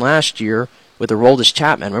odd one last year with Aroldis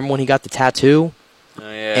Chapman. Remember when he got the tattoo? Oh,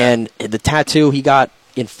 yeah. And the tattoo, he got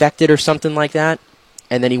infected or something like that,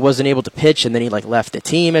 and then he wasn't able to pitch, and then he left the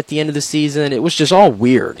team at the end of the season. It was just all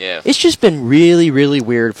weird. Yeah. It's just been really, really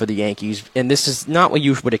weird for the Yankees, and this is not what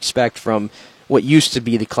you would expect from what used to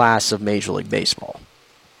be the class of Major League Baseball.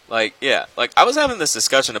 I was having this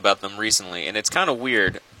discussion about them recently, and it's kind of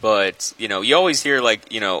weird, but, you always hear,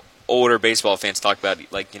 older baseball fans talk about,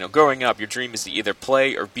 growing up, your dream is to either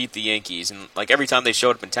play or beat the Yankees, and, every time they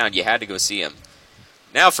showed up in town, you had to go see them.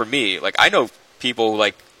 Now, for me, I know people,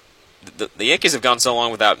 the Yankees have gone so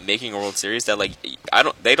long without making a World Series that,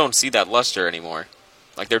 they don't see that luster anymore.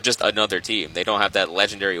 They're just another team. They don't have that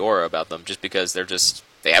legendary aura about them just because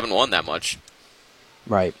they haven't won that much.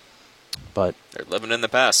 Right. But they're living in the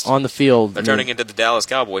past. On the field, they're turning into the Dallas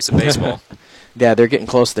Cowboys of baseball. Yeah, they're getting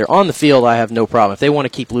close there. On the field, I have no problem. If they want to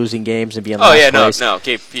keep losing games and be in last place. No,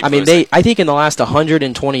 keep I mean, losing. I think in the last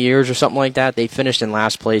 120 years or something like that, they finished in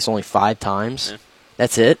last place only 5 times. Yeah.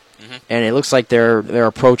 That's it. Mm-hmm. And it looks like they're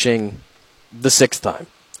approaching the 6th time.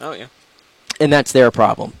 Oh, yeah. And that's their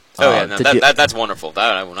problem. That's wonderful.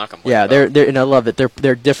 That I will not complain. Yeah, about. and I love it.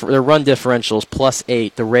 Their run differential is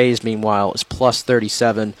 +8. The Rays, meanwhile, is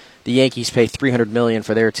 +37. The Yankees pay $300 million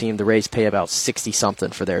for their team. The Rays pay about 60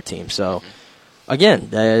 something for their team. So, again,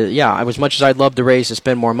 as much as I'd love the Rays to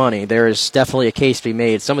spend more money, there is definitely a case to be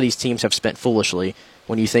made. Some of these teams have spent foolishly.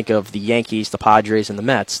 When you think of the Yankees, the Padres, and the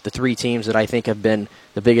Mets, the 3 teams that I think have been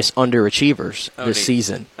the biggest underachievers this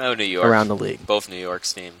season New York. around the league. Both New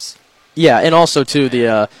York's teams. Yeah, and also too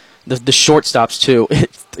the shortstops too.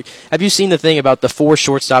 Have you seen the thing about the 4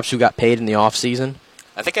 shortstops who got paid in the offseason?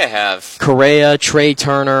 I think I have. Correa, Trey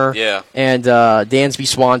Turner, Yeah. and Dansby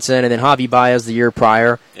Swanson, and then Javi Baez the year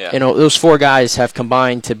prior. Yeah. You know, those 4 guys have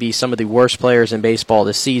combined to be some of the worst players in baseball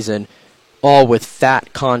this season, all with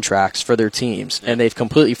fat contracts for their teams, and they've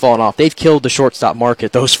completely fallen off. They've killed the shortstop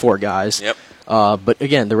market, those 4 guys. Yep. But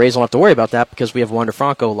again, the Rays don't have to worry about that because we have Wander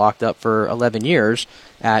Franco locked up for 11 years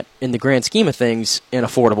at, in the grand scheme of things, an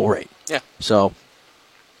affordable rate. Yeah. So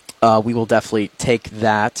we will definitely take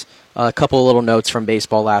that. A couple of little notes from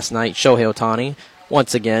baseball last night. Shohei Ohtani,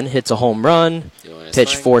 once again, hits a home run,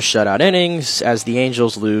 pitched 4 shutout innings as the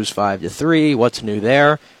Angels lose 5-3. What's new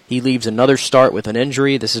there? He leaves another start with an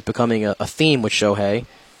injury. This is becoming a theme with Shohei.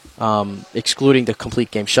 Excluding the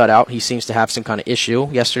complete game shutout, he seems to have some kind of issue.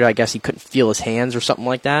 Yesterday, I guess he couldn't feel his hands or something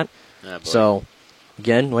like that. So,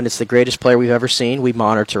 again, when it's the greatest player we've ever seen, we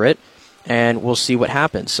monitor it, and we'll see what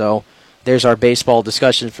happens. So, there's our baseball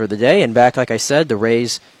discussion for the day. And back, like I said, the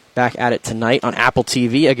Rays back at it tonight on Apple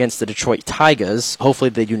TV against the Detroit Tigers. Hopefully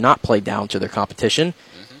they do not play down to their competition,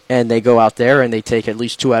 and they go out there and they take at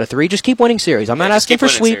least 2 out of 3. Just keep winning series. I'm not asking for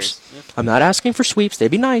sweeps. I'm not asking for sweeps.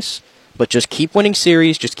 They'd be nice. But just keep winning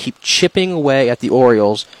series. Just keep chipping away at the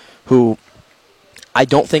Orioles, who I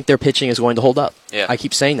don't think their pitching is going to hold up. Yeah. I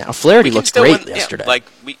keep saying that. Flaherty looked great yesterday.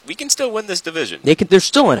 We can still win this division. They're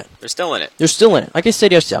still in it. They're still in it. They're still in it. Like I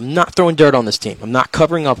said yesterday, I'm not throwing dirt on this team. I'm not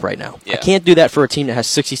covering up right now. Yeah. I can't do that for a team that has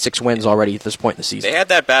 66 wins already at this point in the season. They had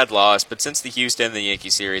that bad loss, but since the Houston and the Yankee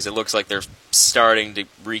series, it looks like they're starting to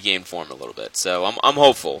regain form a little bit. So I'm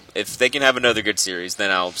hopeful. If they can have another good series,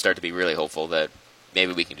 then I'll start to be really hopeful that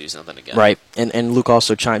maybe we can do something again. Right. And Luke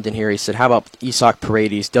also chimed in here. He said, how about Isak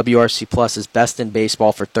Paredes? WRC Plus is best in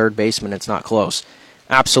baseball for third baseman. It's not close.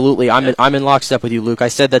 Absolutely. I'm in lockstep with you, Luke. I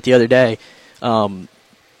said that the other day. The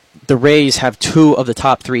Rays have 2 of the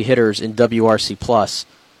top 3 hitters in WRC Plus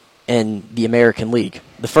in the American League.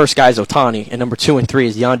 The first guy is Ohtani, and number 2 and 3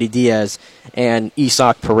 is Yandy Diaz and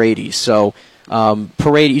Isak Paredes. So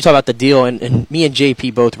Paredes, you talk about the deal, and me and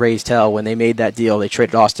JP both raised hell when they made that deal. They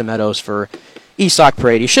traded Austin Meadows for Isak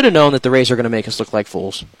Paredes. Should have known that the Rays are going to make us look like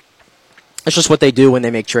fools. That's just what they do when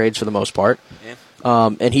they make trades for the most part. Yeah.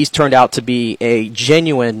 And he's turned out to be a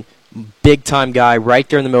genuine big-time guy right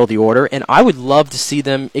there in the middle of the order, and I would love to see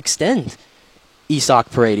them extend Isak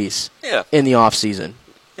Paredes in the offseason.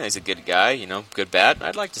 Yeah, he's a good guy, good bat.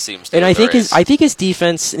 I'd like to see him stay. And I think his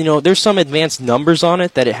defense, there's some advanced numbers on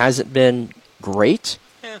it that it hasn't been great.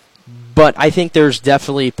 Yeah. But I think there's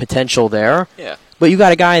definitely potential there. Yeah. But you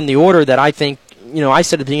got a guy in the order that I think, I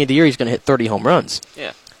said at the beginning of the year he's going to hit 30 home runs.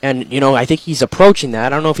 Yeah. And, I think he's approaching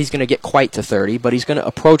that. I don't know if he's going to get quite to 30, but he's going to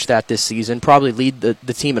approach that this season, probably lead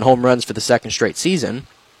the team in home runs for the second straight season.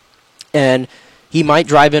 And he might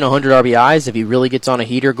drive in 100 RBIs if he really gets on a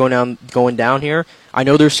heater going down here. I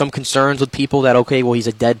know there's some concerns with people that, okay, well, he's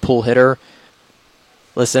a dead pull hitter.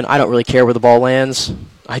 Listen, I don't really care where the ball lands.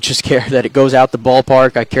 I just care that it goes out the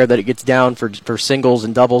ballpark. I care that it gets down for singles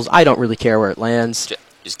and doubles. I don't really care where it lands.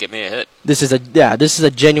 Just give me a hit. This is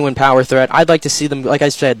a genuine power threat. I'd like to see them, like I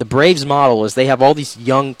said, the Braves model is they have all these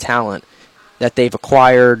young talent that they've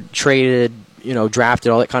acquired, traded,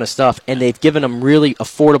 drafted, all that kind of stuff, and they've given them really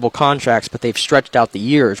affordable contracts, but they've stretched out the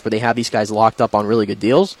years where they have these guys locked up on really good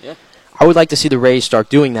deals. Yeah. I would like to see the Rays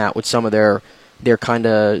start doing that with some of their kind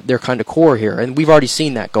of core here, and we've already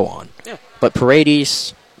seen that go on. Yeah. But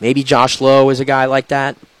Paredes, maybe Josh Lowe is a guy like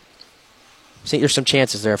that. I think there's some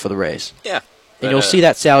chances there for the Rays. Yeah. And you'll see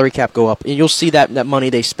that salary cap go up, and you'll see that money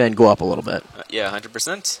they spend go up a little bit. Yeah,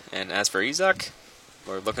 100%. And as for Isak,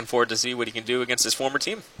 we're looking forward to see what he can do against his former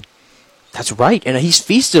team. That's right, and he's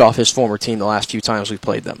feasted off his former team the last few times we've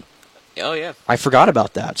played them. Oh, yeah. I forgot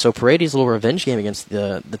about that. So Paredes' a little revenge game against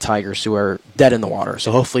the Tigers, who are dead in the water.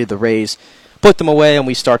 So hopefully the Rays put them away, and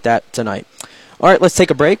we start that tonight. All right, let's take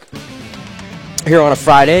a break here on a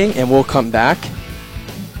Friday, and we'll come back.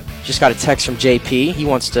 Just got a text from JP. He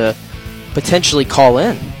wants to potentially call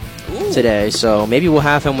in today. So maybe we'll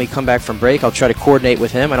have him when we come back from break. I'll try to coordinate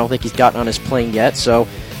with him. I don't think he's gotten on his plane yet, so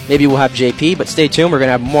maybe we'll have JP. But stay tuned. We're going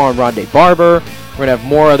to have more on Rondé Barber. We're going to have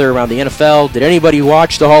more other around the NFL. Did anybody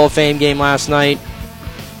watch the Hall of Fame game last night?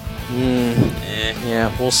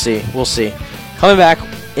 Yeah, we'll see. We'll see. Coming back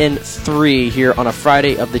in 3 here on a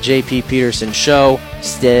Friday of the JP Peterson Show.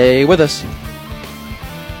 Stay with us.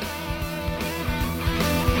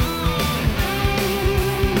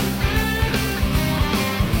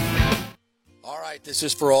 This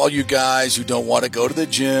is for all you guys who don't want to go to the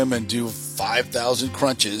gym and do 5,000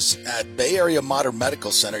 crunches. At Bay Area Modern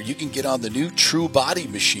Medical Center, you can get on the new True Body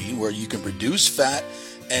machine where you can reduce fat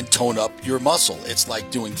and tone up your muscle. It's like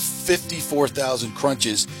doing 54,000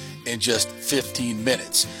 crunches in just 15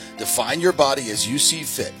 minutes. Define your body as you see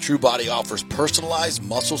fit. True Body offers personalized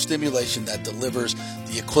muscle stimulation that delivers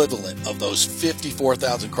the equivalent of those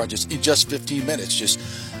 54,000 crunches in just 15 minutes. Just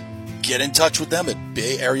get in touch with them at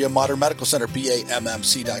Bay Area Modern Medical Center,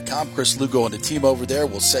 BAMMC.com. Chris Lugo and the team over there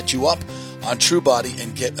will set you up on True Body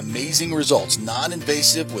and get amazing results.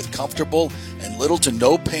 Non-invasive with comfortable and little to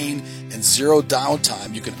no pain and zero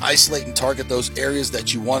downtime. You can isolate and target those areas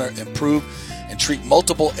that you want to improve and treat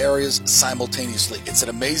multiple areas simultaneously. It's an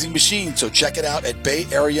amazing machine, so check it out at Bay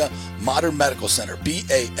Area Modern Medical Center,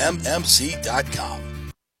 BAMMC.com.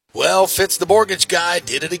 Well, Fitz the mortgage guy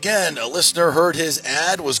did it again. A listener heard his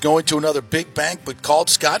ad, was going to another big bank, but called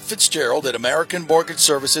Scott Fitzgerald at American Mortgage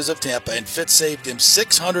Services of Tampa, and Fitz saved him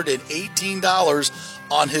 $618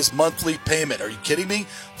 on his monthly payment. Are you kidding me?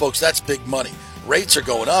 Folks, that's big money. Rates are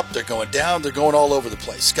going up, they're going down, they're going all over the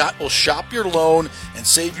place. Scott will shop your loan and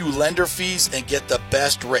save you lender fees and get the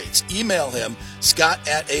best rates. Email him,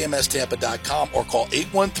 scott@amstampa.com, or call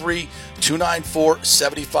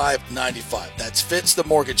 813-294-7595. That's Fitz the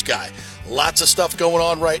mortgage guy. Lots of stuff going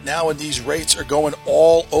on right now, and these rates are going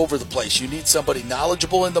all over the place. You need somebody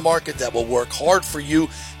knowledgeable in the market that will work hard for you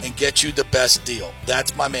and get you the best deal.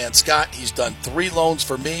 That's my man Scott. He's done 3 loans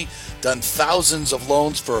for me, done thousands of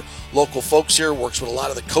loans for local folks here, works with a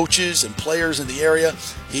lot of the coaches and players in the area.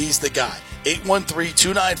 He's the guy.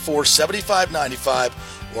 813-294-7595,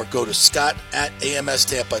 or go to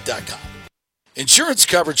scott@amstampa.com. Insurance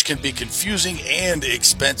coverage can be confusing and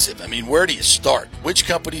expensive. I mean, where do you start? Which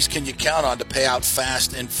companies can you count on to pay out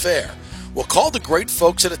fast and fair? Well, call the great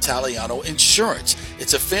folks at Italiano Insurance.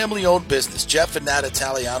 It's a family-owned business. Jeff and Nat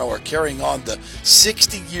Italiano are carrying on the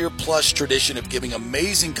 60-year-plus tradition of giving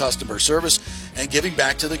amazing customer service and giving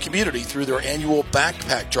back to the community through their annual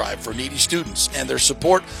backpack drive for needy students and their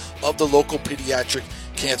support of the local pediatric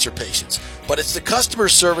cancer patients. But it's the customer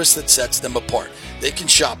service that sets them apart. They can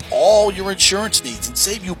shop all your insurance needs and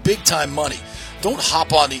save you big-time money. Don't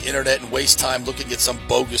hop on the internet and waste time looking at some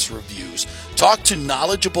bogus reviews. Talk to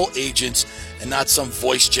knowledgeable agents and not some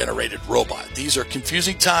voice-generated robot. These are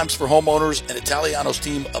confusing times for homeowners, and Italiano's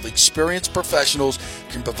team of experienced professionals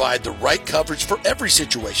can provide the right coverage for every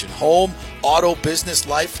situation: home, auto, business,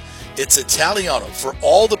 life. It's Italiano for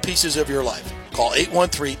all the pieces of your life. Call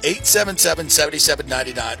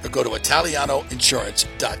 813-877-7799 or go to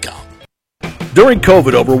italianoinsurance.com. During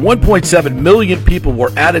COVID, over 1.7 million people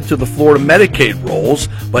were added to the Florida Medicaid rolls,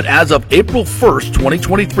 but as of April 1st,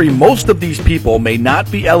 2023, most of these people may not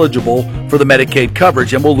be eligible for the Medicaid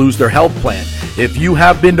coverage and will lose their health plan. If you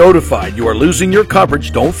have been notified you are losing your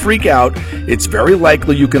coverage, don't freak out. It's very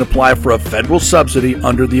likely you can apply for a federal subsidy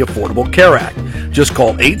under the Affordable Care Act. Just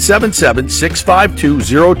call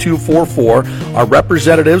 877-652-0244. Our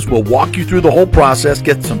representatives will walk you through the whole process,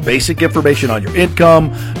 get some basic information on your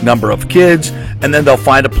income, number of kids, and then they'll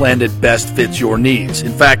find a plan that best fits your needs.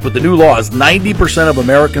 In fact, with the new laws, 90% of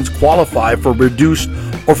Americans qualify for reduced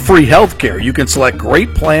or free health care. You can select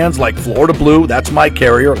great plans like Florida Blue, that's my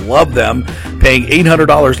carrier, love them, paying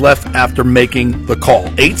 $800 less after making the call.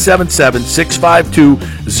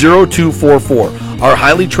 877-652-0244. Our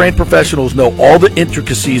highly trained professionals know all the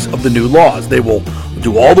intricacies of the new laws. They will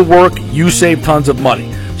do all the work. You save tons of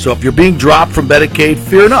money. So if you're being dropped from Medicaid,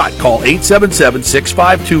 fear not. Call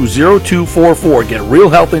 877-652-0244. Get real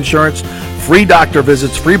health insurance, free doctor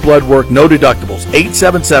visits, free blood work, no deductibles.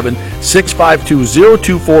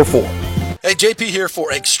 877-652-0244. Hey, JP here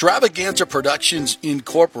for Extravaganza Productions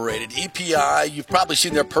Incorporated, EPI. You've probably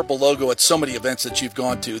seen their purple logo at so many events that you've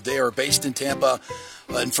gone to. They are based in Tampa,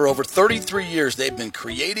 And for over 33 years, they've been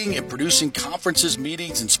creating and producing conferences,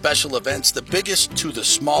 meetings, and special events, the biggest to the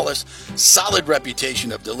smallest. Solid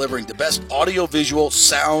reputation of delivering the best audio-visual,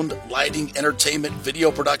 sound, lighting, entertainment,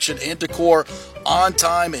 video production, and decor on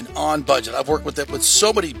time and on budget. I've worked with them with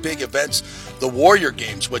so many big events. The Warrior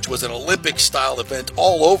Games, which was an Olympic-style event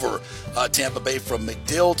all over Tampa Bay, from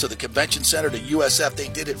McDill to the Convention Center to USF. They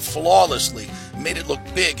did it flawlessly, made it look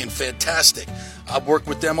big and fantastic. I've worked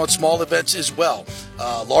with them on small events as well,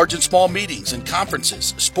 large and small meetings and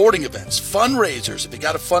conferences, sporting events, fundraisers. If you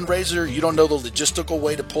got a fundraiser, you don't know the logistical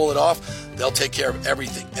way to pull it off, they'll take care of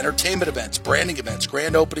everything. Entertainment events, branding events,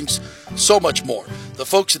 grand openings, so much more. The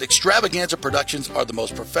folks at Extravaganza Productions are the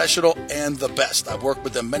most professional and the best. I've worked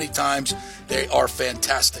with them many times. They are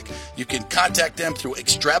fantastic. You can contact them through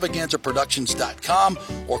extravaganzaproductions.com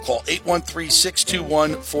or call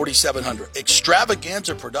 813-621-4700.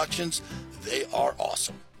 Extravaganza Productions, they are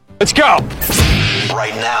awesome. Let's go!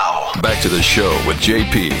 Right now. Back to the show with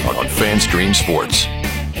JP on FanStream Sports.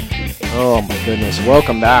 Oh my goodness.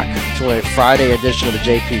 Welcome back to a Friday edition of the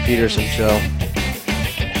JP Peterson Show.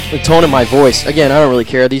 The tone of my voice. Again, I don't really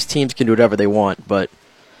care. These teams can do whatever they want, but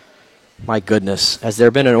my goodness. Has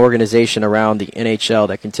there been an organization around the NHL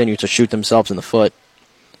that continues to shoot themselves in the foot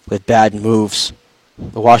with bad moves?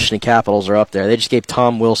 The Washington Capitals are up there. They just gave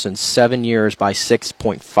Tom Wilson 7 years by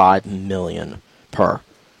 $6.5 million per.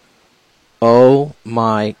 Oh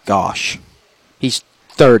my gosh. He's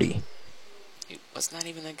 30. He was not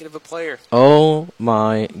even that good of a player. Oh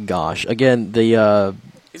my gosh. Again,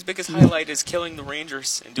 His biggest highlight is killing the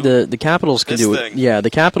Rangers and doing the Capitals can do it. thing. Yeah, the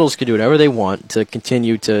Capitals can do whatever they want to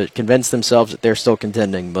continue to convince themselves that they're still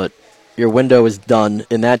contending, but your window is done,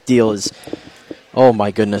 and that deal is, oh my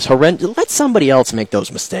goodness, horrendous. Let somebody else make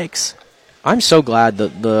those mistakes. I'm so glad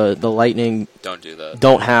that the Lightning don't do that.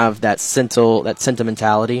 Don't have that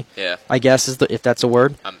sentimentality. Yeah. I guess if that's a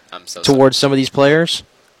word. I'm so towards sorry. some of these players.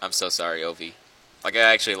 I'm so sorry, Ovi. Like, I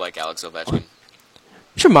actually like Alex Ovechkin.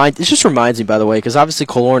 It just reminds me, by the way, because obviously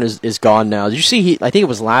Killorn is gone now. Did you see? I think it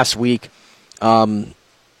was last week. I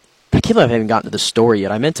can't believe I haven't gotten to the story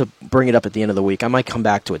yet. I meant to bring it up at the end of the week. I might come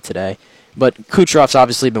back to it today. But Kucherov's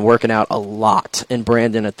obviously been working out a lot in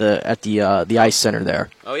Brandon at the ice center there.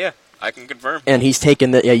 Oh yeah, I can confirm. And he's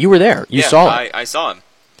taken the. Yeah, you were there. You saw it. I saw him.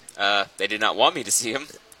 They did not want me to see him,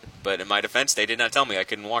 but in my defense, they did not tell me I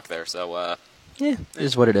couldn't walk there. So. Yeah, it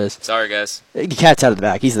is what it is. Sorry, guys. The cat's out of the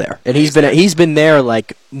bag. He's there, and he's been there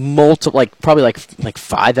like probably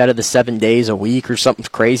 5 out of the 7 days a week or something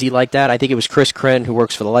crazy like that. I think it was Chris Krenn, who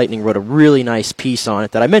works for the Lightning, wrote a really nice piece on it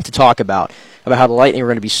that I meant to talk about how the Lightning are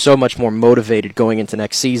going to be so much more motivated going into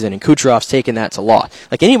next season, and Kucherov's taken that to law.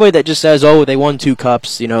 Like anybody that just says, "Oh, they won 2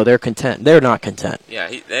 cups," they're content. They're not content. Yeah,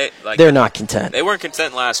 they're not content. They weren't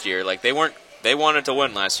content last year. Like they wanted to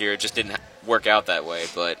win last year. It just didn't work out that way,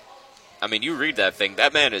 but. I mean, you read that thing.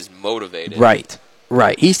 That man is motivated. Right.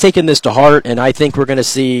 He's taken this to heart, and I think we're going to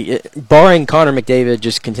see, barring Connor McDavid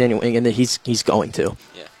just continuing, and he's going to.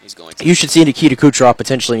 Yeah, he's going to. You should see Nikita Kucherov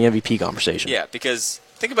potentially in the MVP conversation. Yeah, because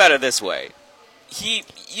think about it this way.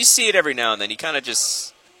 You see it every now and then. He kind of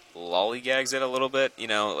just lollygags it a little bit.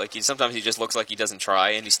 Sometimes he just looks like he doesn't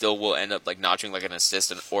try, and he still will end up notching like an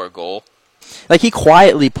assist or a goal. Like, he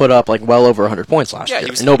quietly put up, well over 100 points last year,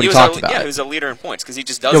 and nobody talked about it. Yeah, he was a leader in points, because he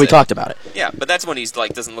just does Nobody talked about it. Yeah, but that's when he's,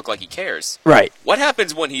 doesn't look like he cares. Right. What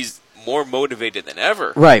happens when he's more motivated than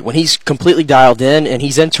ever? Right, when he's completely dialed in, and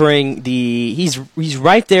he's entering he's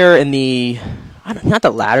right there in the, not the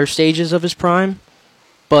latter stages of his prime,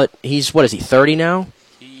 but he's, 30 now?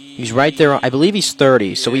 He's right there, I believe he's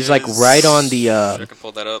 30, so he's, right on the, I can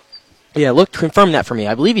pull that up. Yeah, confirm that for me.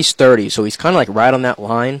 I believe he's 30, so he's kind of, right on that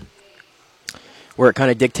line, where it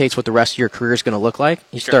kind of dictates what the rest of your career is going to look like.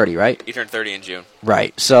 He's 30, right? He turned 30 in June.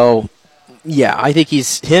 Right. So, yeah, I think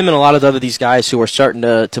him and a lot of these guys who are starting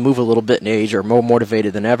to move a little bit in age are more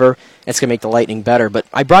motivated than ever. It's going to make the Lightning better. But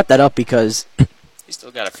I brought that up because he's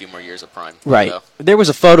still got a few more years of prime. Right. So. There was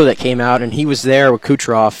a photo that came out, and he was there with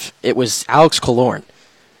Kucherov. It was Alex Killorn.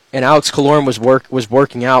 And Alex Killorn was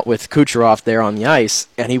working out with Kucherov there on the ice,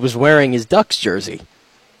 and he was wearing his Ducks jersey.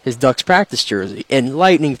 His Ducks practice jersey, and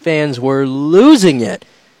Lightning fans were losing it,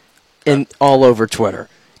 all over Twitter.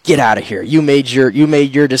 Get out of here! You made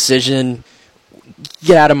your decision.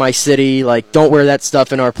 Get out of my city! Don't wear that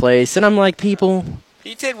stuff in our place. And I'm like, people.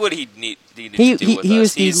 He did what he needed to do with us. He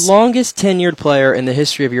was the longest tenured player in the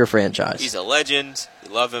history of your franchise. He's a legend.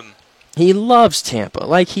 You love him. He loves Tampa,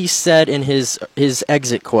 like he said in his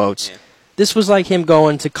exit quotes. Yeah. This was like him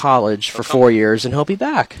going to college for 4 years, and he'll be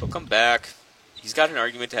back. He'll come back. He's got an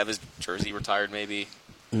argument to have his jersey retired, maybe.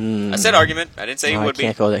 I said argument. I didn't say he would be.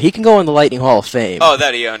 Can't go there. He can go in the Lightning Hall of Fame. Oh,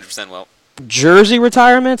 that he 100% will. jersey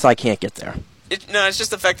retirements, I can't get there. No, it's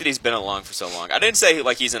just the fact that he's been along for so long. I didn't say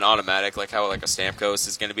like he's an automatic, like how like a Stamkos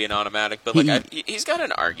is going to be an automatic, but like he's got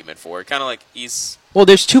an argument for it. Kind of like he's. Well,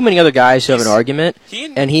 there's too many other guys who have an argument,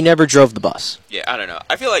 and he never drove the bus. Yeah, I don't know.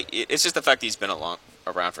 I feel like it's just the fact that he's been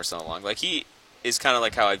around for so long. Like he is kind of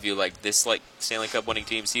like how I view like this like Stanley Cup winning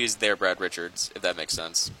teams. He was their Brad Richards, if that makes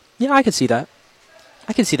sense. Yeah, I could see that.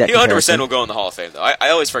 I can see that. He 100% will go in the Hall of Fame, though. I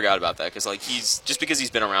always forgot about that because, like, just because he's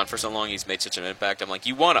been around for so long, he's made such an impact. I'm like,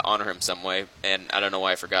 you want to honor him some way, and I don't know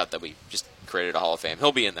why I forgot that we just created a Hall of Fame.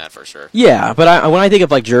 He'll be in that for sure. Yeah, but when I think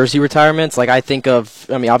of like jersey retirements, like I think of,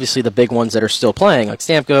 I mean, obviously the big ones that are still playing, like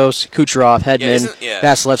Stamkos, Kucherov, Hedman,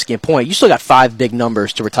 Vasilevsky, and Point. You still got 5 big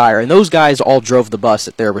numbers to retire, and those guys all drove the bus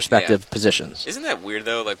at their respective positions. Isn't that weird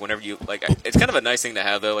though? Like whenever you like, it's kind of a nice thing to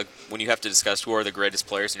have though. Like when you have to discuss who are the greatest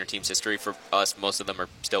players in your team's history. For us, most of them are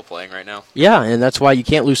still playing right now. Yeah, and that's why you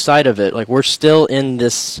can't lose sight of it. Like we're still in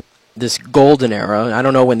this golden era. I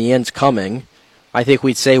don't know when the end's coming. I think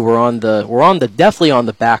we'd say we're definitely on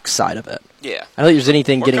the back side of it. Yeah. I don't think there's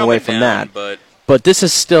anything getting away from that. But this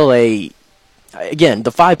is still again,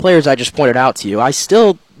 the 5 players I just pointed out to you, I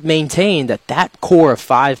still maintain that core of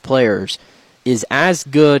 5 players is as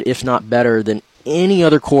good, if not better, than any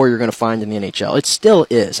other core you're going to find in the NHL. It still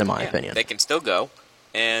is, in my opinion. They can still go.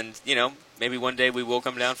 And, maybe one day we will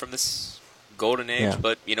come down from this golden age. Yeah.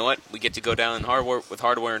 But you know what? We get to go down with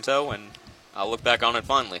hardware in tow, and I'll look back on it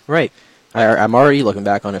fondly. Right. I'm already looking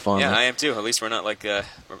back on it fondly. Yeah, I am too. At least we're not like I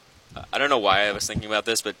don't know why I was thinking about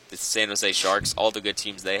this, but the San Jose Sharks, all the good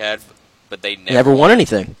teams they had, but they never won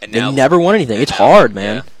anything. They never won anything. It's hard,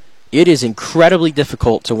 man. Yeah. It is incredibly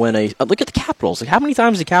difficult to win look at the Capitals. Like, how many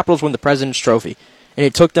times did the Capitals win the President's Trophy? And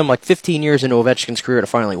it took them like 15 years into Ovechkin's career to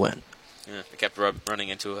finally win. Yeah, they kept running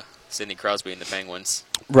into Sidney Crosby and the Penguins.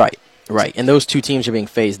 Right. And those 2 teams are being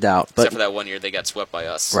phased out. Except for that one year they got swept by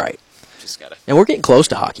us. Right. Gotta. And we're getting close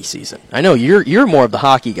to hockey season. I know you're more of the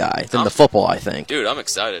hockey guy than the football, I think. Dude, I'm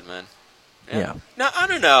excited, man. Yeah. No, I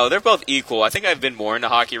don't know. They're both equal. I think I've been more into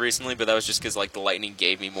hockey recently, but that was just because like the Lightning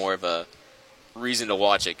gave me more of a reason to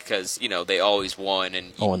watch it because they always won.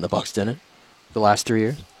 And the Bucs didn't the last 3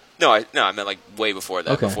 years. No, I meant like way before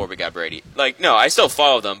that. Okay. Before we got Brady. Like, no, I still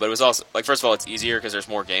followed them, but it was also like first of all, it's easier because there's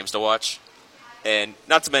more games to watch, and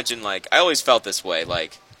not to mention like I always felt this way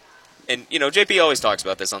like. And, JP always talks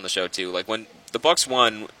about this on the show, too. Like, when the Bucs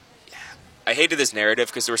won, I hated this narrative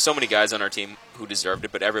because there were so many guys on our team who deserved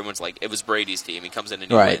it, but everyone's like, it was Brady's team. He comes in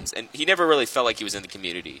and he wins. And he never really felt like he was in the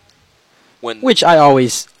community. Which I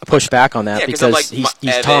always push back on that because like, he's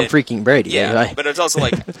Tom freaking Brady. Yeah, right? But it's also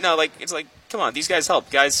like, no, like, it's like, come on, these guys help.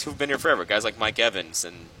 Guys who've been here forever. Guys like Mike Evans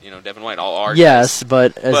and, Devin White, all are yes,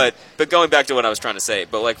 guys. But going back to what I was trying to say,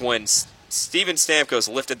 but like when Steven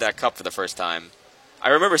Stamkos lifted that cup for the first time, I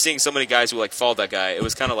remember seeing so many guys who like followed that guy. It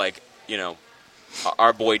was kind of like,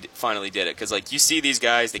 our boy finally did it. Because like you see these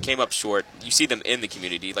guys, they came up short. You see them in the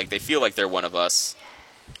community, like they feel like they're one of us,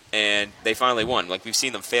 and they finally won. Like we've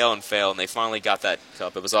seen them fail, and they finally got that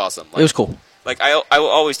cup. It was awesome. Like, it was cool. Like I will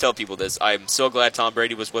always tell people this. I'm so glad Tom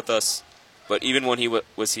Brady was with us, but even when he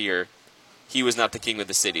was here, he was not the king of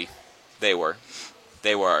the city. They were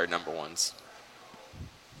our number ones.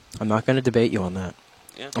 I'm not going to debate you on that.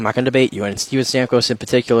 Yeah. I'm not going to debate you. And Steven Stamkos in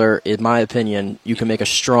particular, in my opinion, you can make a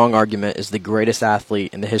strong argument is the greatest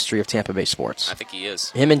athlete in the history of Tampa Bay sports. I think he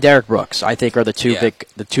is. Him and Derek Brooks, I think, are the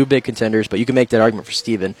two big contenders, but you can make that argument for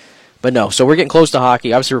Steven. But no, so we're getting close to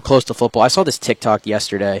hockey. Obviously, we're close to football. I saw this TikTok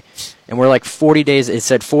yesterday, and we're like 40 days. It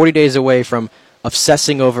said 40 days away from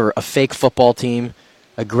obsessing over a fake football team,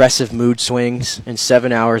 aggressive mood swings, and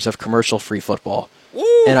 7 hours of commercial-free football.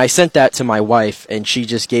 Woo! And I sent that to my wife, and she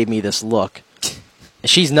just gave me this look.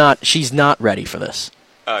 She's not ready for this.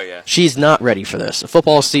 Oh, yeah. She's not ready for this.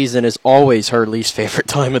 Football season is always her least favorite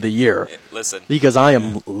time of the year. Yeah, listen. Because I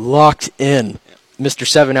am locked in. Mr.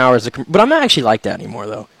 7 hours. But I'm not actually like that anymore,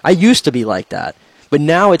 though. I used to be like that. But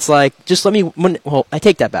now it's like, just let me... Well, I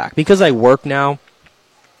take that back. Because I work now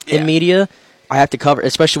in media, I have to cover...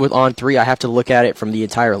 Especially with On 3, I have to look at it from the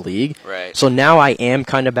entire league. Right. So now I am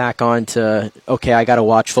kind of back on to, okay, I got to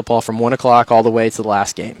watch football from 1 o'clock all the way to the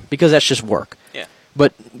last game. Because that's just work. Yeah.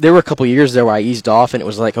 But there were a couple of years there where I eased off, and it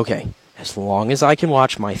was like, okay, as long as I can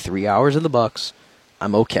watch my 3 hours of the Bucs,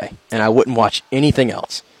 I'm okay. And I wouldn't watch anything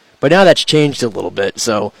else. But now that's changed a little bit,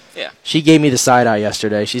 so she gave me the side eye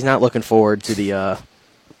yesterday. She's not looking forward to the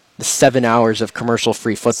 7 hours of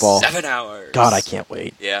commercial-free football. 7 hours. God, I can't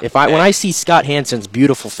wait. Yeah. When I see Scott Hansen's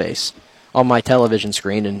beautiful face on my television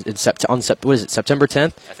screen what is it, September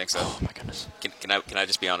 10th? I think so. Oh my goodness. Can I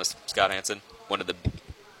just be honest? Scott Hansen, one of the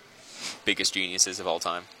biggest geniuses of all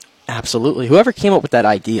time. Absolutely. Whoever came up with that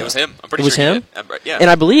idea. It was him. I'm pretty it was sure him? he did. Yeah. And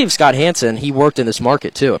I believe Scott Hansen, he worked in this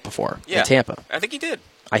market, too, before, in Tampa. I think he did.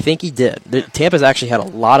 I think he did. Tampa's actually had a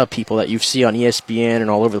lot of people that you see on ESPN and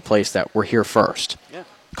all over the place that were here first. Yeah.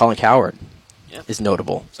 Colin Cowherd is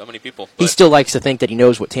notable. So many people. He still likes to think that he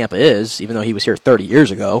knows what Tampa is, even though he was here 30 years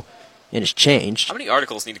ago, and it's changed. How many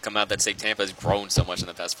articles need to come out that say Tampa has grown so much in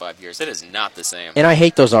the past 5 years? It is not the same. And I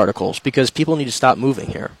hate those articles because people need to stop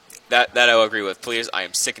moving here. That I will agree with. Please, I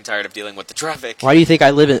am sick and tired of dealing with the traffic. Why do you think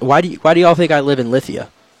I live in? Why do y'all think I live in Lithia?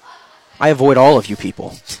 I avoid all of you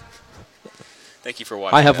people. Thank you for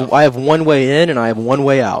watching. I have one way in and I have one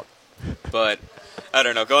way out. But I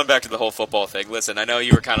don't know. Going back to the whole football thing. Listen, I know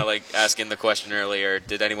you were kind of like asking the question earlier.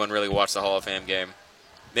 Did anyone really watch the Hall of Fame game?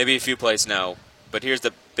 Maybe a few plays, no. But here's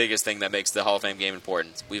the biggest thing that makes the Hall of Fame game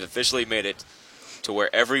important. We've officially made it to where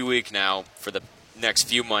every week now, for the next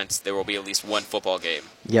few months, there will be at least one football game.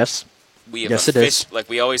 Yes. Yes, it is. Like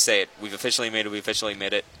we always say it, we've officially made it. We officially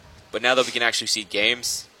made it. But now that we can actually see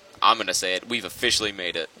games, I'm going to say it. We've officially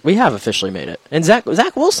made it. We have officially made it. And Zach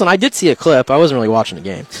Wilson, I did see a clip. I wasn't really watching the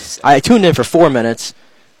game. I tuned in for 4 minutes.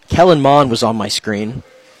 Kellen Mond was on my screen.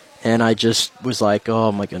 And I just was like,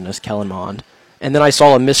 oh, my goodness, Kellen Mond. And then I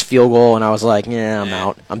saw a missed field goal, and I was like, yeah, I'm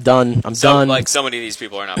out. I'm done. I'm done. Like, so many of these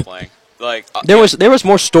people are not playing. Like there was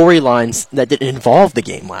more storylines that didn't involve the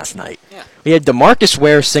game last night. Yeah. We had DeMarcus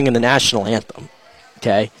Ware singing the national anthem.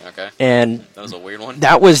 Okay. And that was a weird one.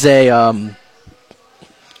 That was a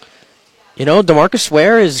DeMarcus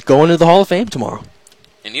Ware is going to the Hall of Fame tomorrow.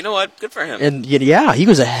 And you know what? Good for him. And yeah, he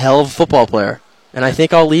was a hell of a football player. And I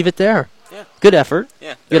think I'll leave it there. Yeah. Good effort.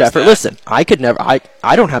 Yeah. Good effort. That. Listen, I could never.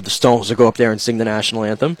 I don't have the stones to go up there and sing the national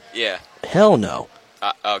anthem. Yeah. Hell no.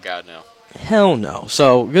 Oh God, no. Hell no.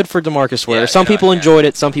 So good for DeMarcus Ware. Some people enjoyed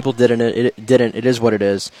it. Some people didn't. It didn't. It is what it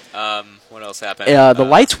is. What else happened? The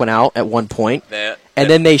lights went out at one point, and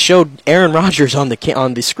then they showed Aaron Rodgers on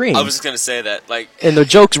the screen. I was just gonna say that, like, and the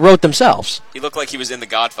jokes wrote themselves. He looked like he was in The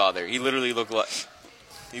Godfather. He literally looked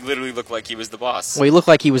like he was the boss. Well, he looked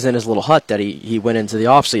like he was in his little hut that he went into the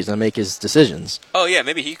offseason to make his decisions. Oh, yeah,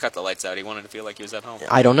 maybe he cut the lights out. He wanted to feel like he was at home.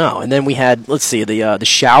 I don't know. And then we had, let's see, the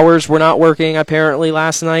showers were not working, apparently,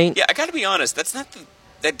 last night. Yeah, I got to be honest.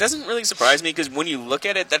 That doesn't really surprise me because when you look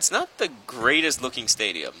at it, that's not the greatest-looking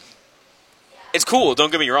stadium. It's cool,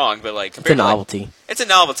 don't get me wrong, but, like... It's a novelty. It's a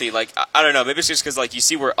novelty. Like, I don't know. Maybe it's just because, like, you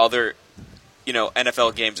see where other...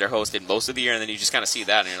 NFL games are hosted most of the year, and then you just kind of see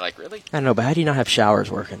that, and you're like, really? I don't know, but how do you not have showers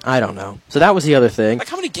working? I don't know. So that was the other thing. Like,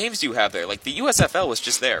 how many games do you have there? Like, the USFL was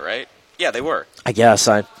just there, right? Yeah, they were. I guess.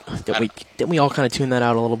 Didn't we all kind of tune that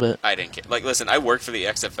out a little bit? I didn't care. Like, listen, I worked for the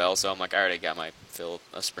XFL, so I'm like, I already got my fill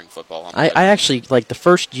of spring football. I actually, like, the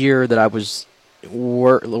first year that I was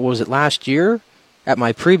it last year? At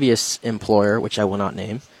my previous employer, which I will not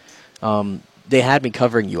name, they had me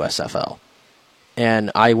covering USFL.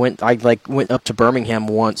 And I went up to Birmingham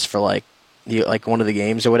once for one of the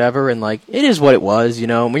games or whatever, and like it is what it was,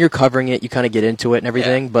 when you're covering it, you kind of get into it and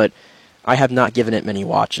everything. Yeah. But I have not given it many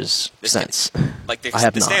watches since. Like the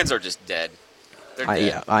stands are just dead. They're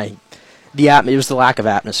dead. It was the lack of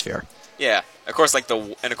atmosphere. Yeah, of course.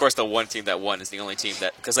 The one team that won is the only team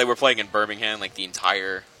that because they were playing in Birmingham like the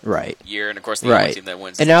entire year, and of course the only team that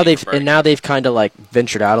wins. And now they've kind of like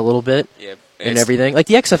ventured out a little bit. Yeah. And everything. Like,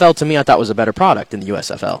 the XFL, to me, I thought was a better product than the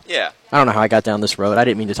USFL. Yeah. I don't know how I got down this road. I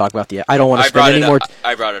didn't mean to talk about I don't want to spend any more...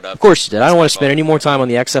 I brought it up. Of course you did. I don't want to spend any more time on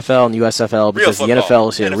the XFL and the USFL because the NFL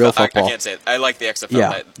is here. Real football. I can't say it. I like the XFL.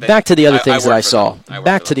 Yeah. Back to the other things that I saw.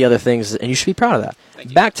 Back to the other things, and you should be proud of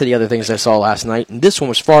that. Back to the other things I saw last night, and this one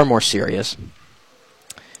was far more serious.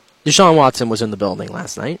 Deshaun Watson was in the building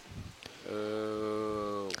last night.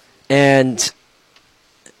 Oh. And...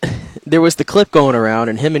 there was the clip going around,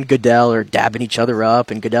 and him and Goodell are dabbing each other up,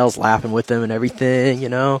 and Goodell's laughing with them and everything,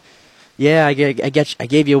 Yeah, I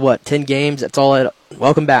gave you, 10 games? That's all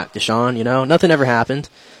welcome back, Deshaun, Nothing ever happened.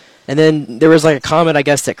 And then there was, like, a comment, I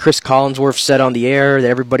guess, that Chris Collinsworth said on the air that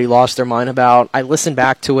everybody lost their mind about. I listened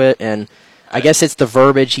back to it, and I guess it's the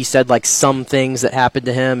verbiage. He said, like, some things that happened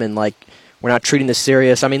to him, and, like, we're not treating this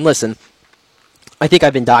serious. I mean, listen. I think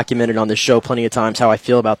I've been documented on this show plenty of times how I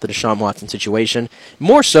feel about the Deshaun Watson situation.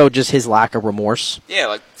 More so just his lack of remorse. Yeah,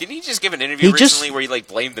 like, didn't he just give an interview recently where he, like,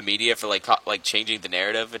 blamed the media for, like changing the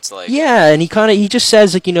narrative? It's like... Yeah, and he just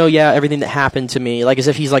says, like, everything that happened to me, like, as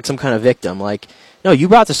if he's, like, some kind of victim. Like, no, you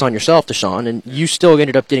brought this on yourself, Deshaun, and you still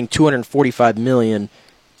ended up getting $245 million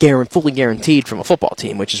fully guaranteed from a football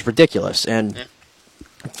team, which is ridiculous. And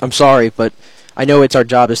I'm sorry, but... I know it's our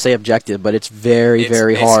job to stay objective, but it's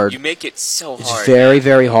very hard. You make it so hard. It's very,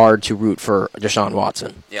 very hard to root for Deshaun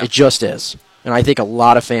Watson. Yeah. It just is. And I think a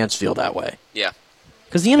lot of fans feel that way. Yeah.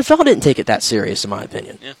 Because the NFL didn't take it that serious, in my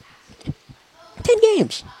opinion. Yeah. 10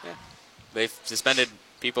 games. Yeah. They've suspended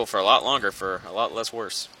people for a lot longer for a lot less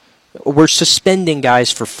worse. We're suspending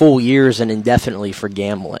guys for full years and indefinitely for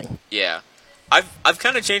gambling. Yeah. I've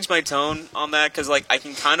kind of changed my tone on that because, like, I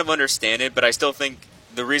can kind of understand it, but I still think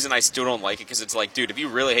the reason I still don't like it because it's like, dude, if you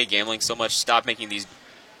really hate gambling so much, stop making these,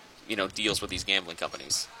 deals with these gambling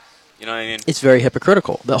companies. You know what I mean? It's very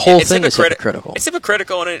hypocritical. The whole thing is hypocritical. It's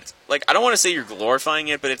hypocritical, and it's like, I don't want to say you're glorifying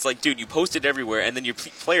it, but it's like, dude, you post it everywhere, and then your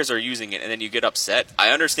players are using it, and then you get upset. I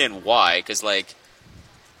understand why, because like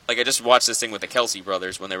I just watched this thing with the Kelsey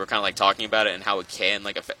brothers when they were kind of like talking about it and how it can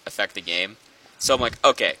like affect the game. So I'm like,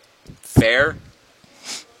 okay, fair,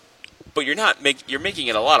 but you're making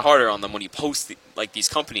it a lot harder on them when you post these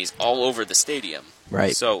companies all over the stadium.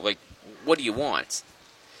 Right. So like, what do you want?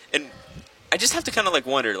 And I just have to kind of like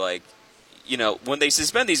wonder, like, when they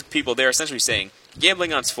suspend these people, they're essentially saying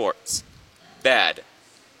gambling on sports, bad.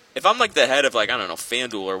 If I'm like the head of, like, I don't know,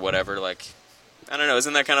 FanDuel or whatever, like, I don't know,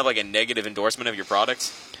 isn't that kind of like a negative endorsement of your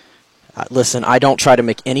product? Listen, I don't try to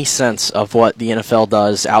make any sense of what the NFL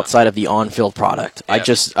does outside of the on-field product. Yeah.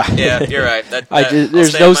 Yeah, you're right.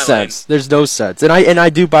 There's no sense. There's no sense. And I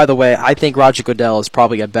do, by the way, I think Roger Goodell is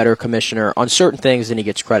probably a better commissioner on certain things than he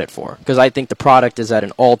gets credit for. Because I think the product is at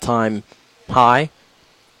an all-time high.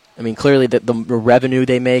 I mean, clearly the revenue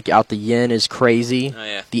they make out the yen is crazy. Oh,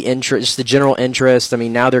 yeah. The interest, the general interest. I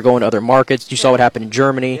mean, now they're going to other markets. You saw what happened in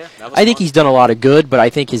Germany. Yeah, I think he's done a lot of good, but I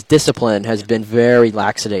think his discipline has been very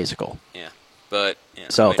lackadaisical. Yeah, but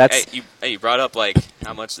so that's. Hey, you brought up like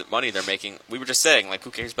how much money they're making. We were just saying, like,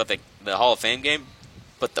 who cares about the Hall of Fame game?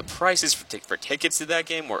 But the prices for tickets to that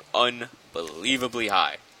game were unbelievably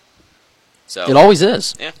high. So it always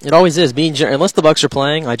is. Yeah. It always is. Unless the Bucs are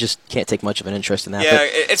playing, I just can't take much of an interest in that. Yeah,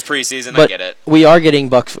 it's preseason. But I get it. We are getting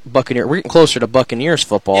Buccaneer. We're getting closer to Buccaneers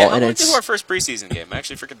football, Yeah, and we'll it's do our first preseason game. I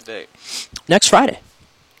actually forget the date. Next Friday.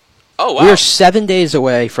 Oh wow! We are 7 days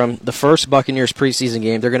away from the first Buccaneers preseason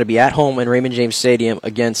game. They're going to be at home in Raymond James Stadium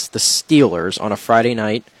against the Steelers on a Friday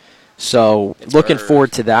night. So looking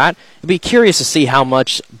forward to that. I'd be curious to see how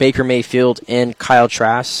much Baker Mayfield and Kyle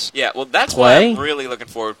Trask that's play. why I'm really looking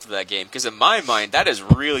forward to that game because in my mind that is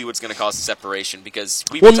really what's going to cause the separation because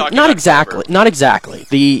we've been talking not about exactly. Not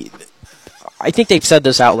exactly. I think they've said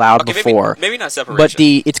this out loud before. Maybe not separation. But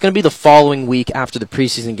it's going to be the following week after the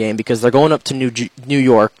preseason game because they're going up to New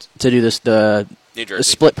York to do the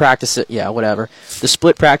split practice. Yeah, whatever. The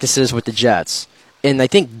split practices with the Jets. And I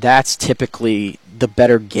think that's typically the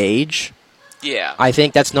better gauge. Yeah. I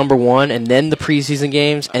think that's number one, and then the preseason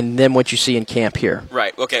games, and then what you see in camp here.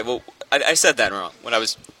 Right. Okay, well, I said that wrong. What I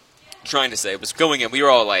was trying to say was going in, we were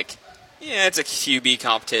all like, yeah, it's a QB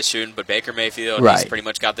competition, but Baker Mayfield, he's pretty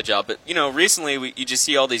much got the job. But, recently you just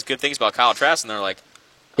see all these good things about Kyle Trask, and they're like,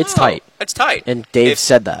 it's tight. It's tight. And Dave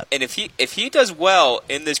said that. And if he does well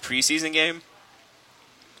in this preseason game,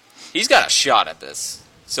 he's got a shot at this.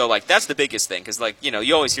 So, like, that's the biggest thing, because, like,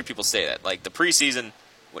 you always hear people say that. Like, the preseason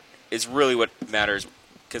is really what matters,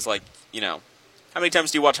 because, like, how many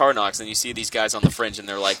times do you watch Hard Knocks and you see these guys on the fringe and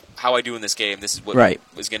they're like, how I do in this game, this is what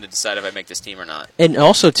was going to decide if I make this team or not. And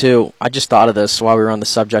also, too, I just thought of this while we were on the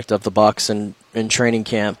subject of the Bucs and training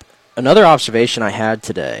camp. Another observation I had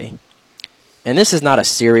today, and this is not a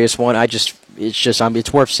serious one,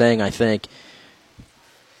 it's worth saying, I think.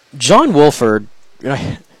 John Wolford,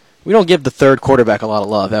 we don't give the third quarterback a lot of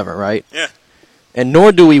love ever, right? Yeah. And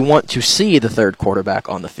nor do we want to see the third quarterback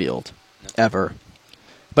on the field, ever.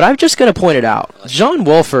 But I'm just going to point it out. John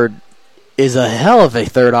Wolford is a hell of a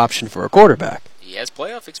third option for a quarterback. He has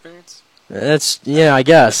playoff experience. I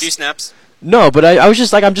guess. A few snaps. No, but I was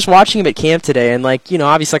just like, I'm just watching him at camp today, and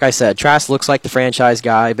obviously, like I said, Trask looks like the franchise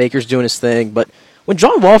guy. Baker's doing his thing, but when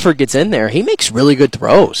John Wolford gets in there, he makes really good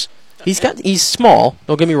throws. He's small.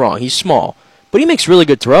 Don't get me wrong, he's small. But he makes really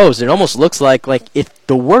good throws. It almost looks like if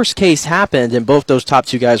the worst case happened and both those top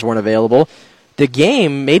two guys weren't available, the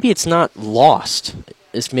game, maybe it's not lost.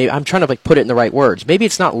 I'm trying to put it in the right words. Maybe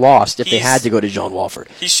it's not lost if they had to go to John Wolford.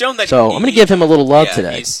 He's shown that. So I'm going to give him a little love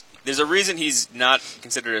today. There's a reason he's not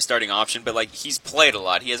considered a starting option, but he's played a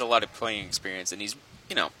lot. He has a lot of playing experience, and he's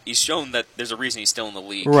shown that there's a reason he's still in the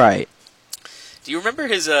league. Right. Do you remember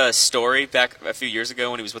his story back a few years ago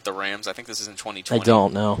when he was with the Rams? I think this is in 2020. I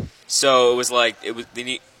don't know. So it was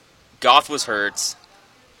Goff was hurt.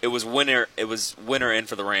 It was winter in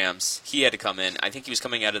for the Rams. He had to come in. I think he was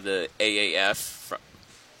coming out of the AAF.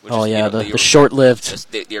 The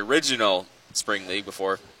short-lived, the original spring league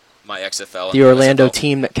before my XFL. The Orlando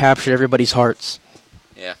team that captured everybody's hearts.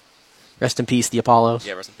 Yeah. Rest in peace, the Apollos.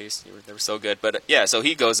 Yeah, rest in peace. They were so good. But so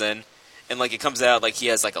he goes in. and like it comes out like he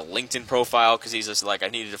has like a LinkedIn profile because he's just like, I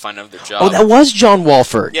needed to find another job. Oh, that was John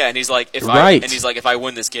Walford. Yeah, and he's like, if I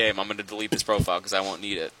win this game, I'm going to delete this profile because I won't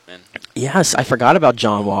need it. And yes, I forgot about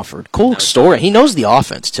John Walford. Cool story. He knows the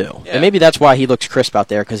offense too, and maybe that's why he looks crisp out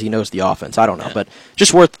there because he knows the offense. I don't know, but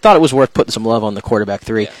just thought it was worth putting some love on the quarterback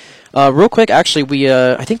 3. Yeah. Real quick, actually,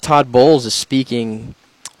 I think Todd Bowles is speaking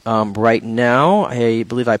right now. I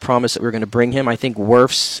believe I promised that we were going to bring him. I think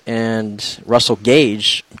Wirfs and Russell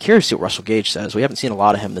Gage. I'm curious to see what Russell Gage says. We haven't seen a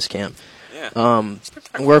lot of him this camp. Yeah.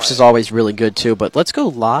 Wirfs is always really good too. But let's go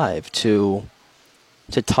live to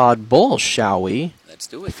Todd Bowles, shall we? Let's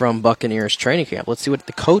do it. From Buccaneers training camp. Let's see what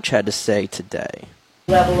the coach had to say today.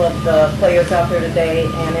 Level of the players out there today,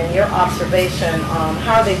 and in your observation,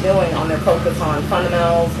 how are they doing on their focus on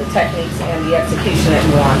fundamentals, the techniques, and the execution that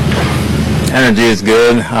you want? Energy is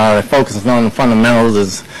good. The focus on the fundamentals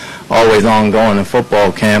is always ongoing in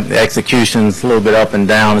football camp. The execution's a little bit up and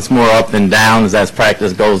down. It's more up and down as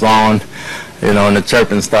practice goes on. You know, and the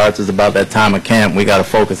chirping starts is about that time of camp. We got to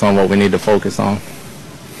focus on what we need to focus on.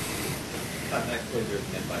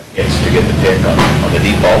 Yes, to get the pick on the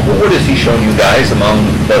deep ball. What has he shown you guys among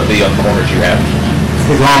the young corners you have?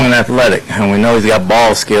 He's long and athletic, and we know he's got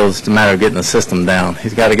ball skills. It's a matter of getting the system down.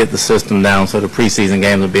 He's got to get the system down, so the preseason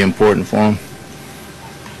games will be important for him.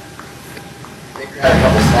 Baker had a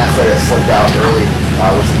couple snaps that slipped out early.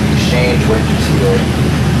 Was the exchange? What did you see there?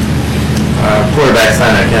 Quarterback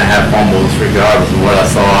center can't have fumbles regardless of what I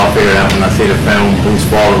saw. I'll figure it out when I see the film whose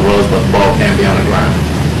ball it was, but the ball can't be on the ground.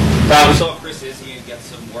 We saw Chris Izzy get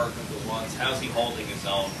some work with the ones. How's he holding his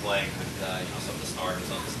own, playing with some of the starters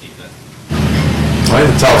on this defense? Well,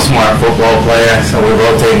 he's a tough, smart football player, so we're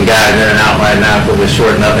rotating guys in and out right now because we're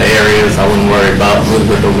short in other areas. I wouldn't worry about who's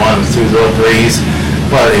with the 1s, 2s, or 3s.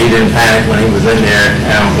 But he didn't panic when he was in there,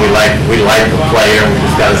 and we like the player. We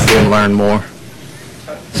just got to see him learn more.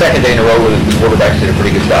 Second day in a row, the quarterbacks did a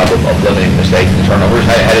pretty good job of limiting mistakes and turnovers.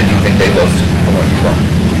 How did you think they looked from where you're from?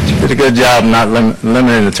 Did a good job not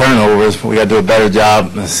limiting the turnovers. We got to do a better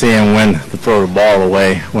job of seeing when to throw the ball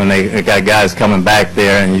away. When they got guys coming back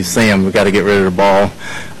there and you see them, we got to get rid of the ball.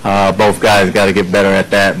 Both guys got to get better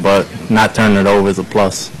at that, but not turning it over is a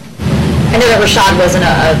plus. I know that Rashad wasn't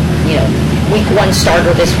a week 1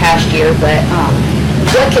 starter this past year, but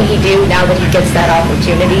what can he do now that he gets that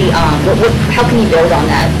opportunity? How can he build on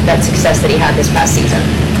that success that he had this past season?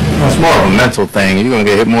 Well, it's more of a mental thing. You're going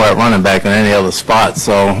to get hit more at running back than any other spot,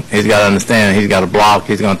 so he's got to understand he's got to block.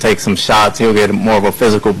 He's going to take some shots. He'll get more of a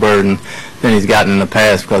physical burden than he's gotten in the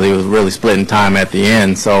past because he was really splitting time at the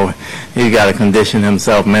end. So he's got to condition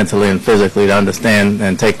himself mentally and physically to understand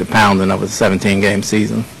and take the pounding of a 17-game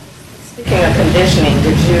season. Speaking of conditioning,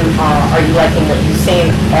 are you liking what you've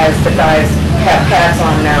seen as the guys have pads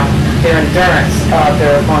on now? Their endurance,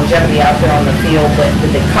 their longevity out there on the field, but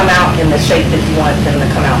did they come out in the shape that you wanted them to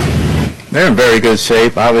come out? They're in very good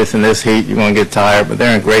shape. Obviously, in this heat, you're going to get tired, but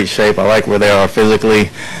they're in great shape. I like where they are physically.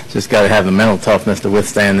 Just got to have the mental toughness to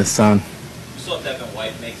withstand this sun. You saw Devin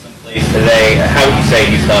White make some plays today. How would you say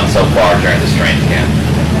he's done so far during this training camp?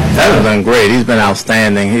 Devin's been great. He's been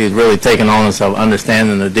outstanding. He's really taken on himself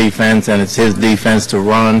understanding the defense, and it's his defense to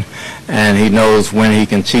run, and he knows when he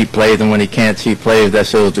can cheat plays and when he can't cheat plays. That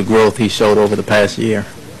shows the growth he showed over the past year.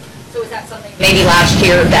 So is that something maybe last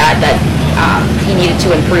year that he needed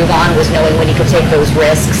to improve on, was knowing when he could take those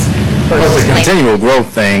risks? Well, it's a continual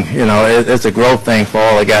growth thing. You know, it's a growth thing for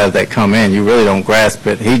all the guys that come in. You really don't grasp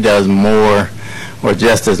it. He does more or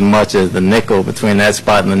just as much as the nickel. Between that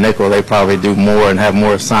spot and the nickel, they probably do more and have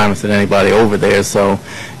more assignments than anybody over there. So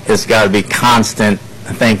it's got to be constant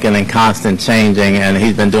thinking and constant changing, and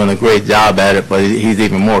he's been doing a great job at it, but he's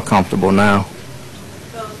even more comfortable now.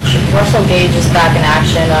 Russell Gage is back in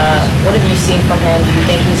action. What have you seen from him? Do you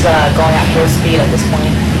think he's going at full speed at this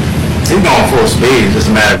point? He's going full speed. It's just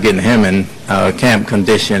a matter of getting him in camp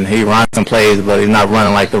condition. He runs some plays, but he's not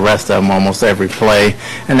running like the rest of them almost every play.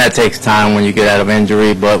 And that takes time when you get out of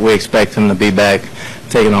injury, but we expect him to be back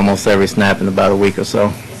taking almost every snap in about a week or so.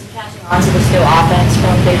 Is he catching on to this new offense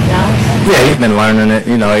from Big Now? Yeah, he's been learning it.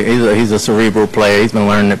 You know, he's a cerebral player. He's been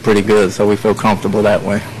learning it pretty good, so we feel comfortable that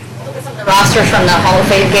way. The roster from the Hall of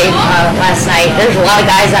Fame game last night, there's a lot of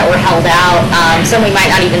guys that were held out. Some we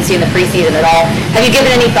might not even see in the preseason at all. Have you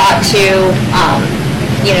given any thought to,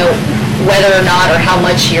 whether or not or how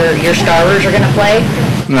much your starters are going to play?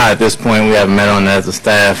 Not at this point. We haven't met on that as a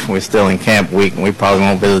staff. We're still in camp week, and we probably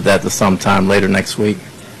won't visit that till sometime later next week.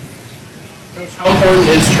 How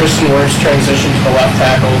important is Tristan Wirfs' transition to the left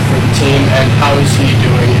tackle for the team, and how is he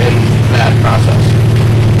doing in that process?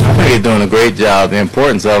 I think he's doing a great job. The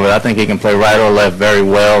importance of it, I think he can play right or left very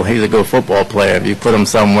well. He's a good football player. If you put him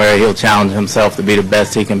somewhere, he'll challenge himself to be the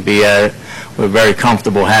best he can be at it. we're very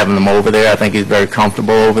comfortable having him over there. I think he's very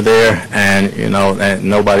comfortable over there, and and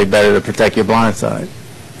nobody better to protect your blind side.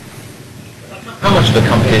 How much of a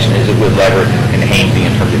competition is it with Leverett and Hainsey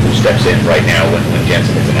in terms of who steps in right now when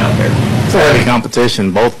Jensen isn't out there? It's a heavy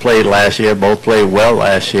competition. Both played last year. Both played well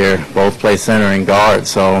last year. Both play center and guard.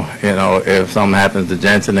 So, if something happens to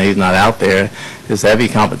Jensen and he's not out there, it's heavy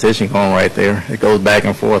competition going right there. It goes back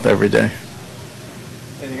and forth every day.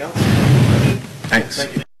 Anything else? Thanks.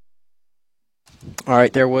 Thank you. All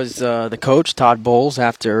right, there was the coach, Todd Bowles,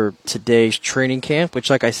 after today's training camp, which,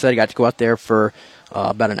 like I said, I got to go out there for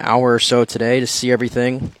about an hour or so today to see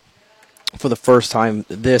everything for the first time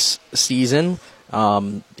this season.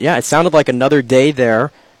 It sounded like another day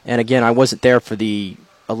there. And, again, I wasn't there for the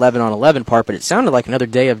 11-on-11 part, but it sounded like another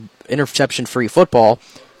day of interception-free football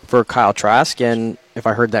for Kyle Trask, and if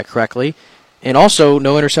I heard that correctly. And also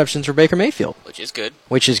no interceptions for Baker Mayfield. Which is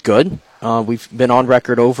good. We've been on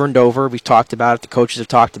record over and over. We've talked about it. The coaches have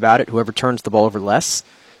talked about it. Whoever turns the ball over less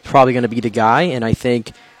is probably going to be the guy. And I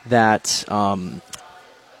think that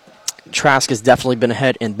Trask has definitely been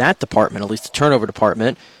ahead in that department, at least the turnover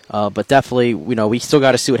department. But definitely, we still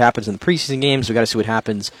got to see what happens in the preseason games. We got to see what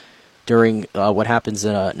happens during what happens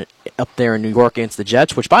up there in New York against the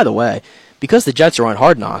Jets, which, by the way, because the Jets are on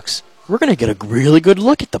Hard Knocks, we're going to get a really good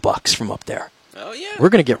look at the Bucs from up there. Oh, yeah. We're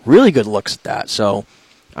going to get really good looks at that. So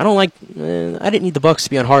I don't like I didn't need the Bucs to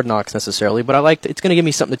be on Hard Knocks necessarily, but it's going to give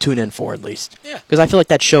me something to tune in for at least. Yeah. Because I feel like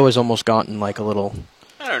that show has almost gotten like a little...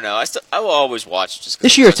 I don't know. I will always watch just 'cause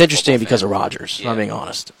This year it's interesting because of Rodgers, Yeah. I'm being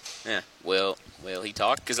honest. Yeah. Will he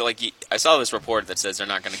talk? Because I saw this report that says they're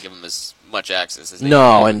not going to give him as much access as they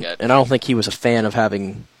No, usually and get. I don't think he was a fan of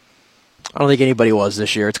having... I don't think anybody was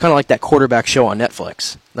this year. It's kind of like that quarterback show on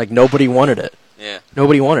Netflix. Like, nobody wanted it. Yeah.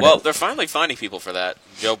 Nobody wanted it. Well, they're finally finding people for that.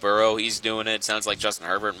 Joe Burrow, he's doing it. Sounds like Justin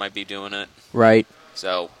Herbert might be doing it. Right.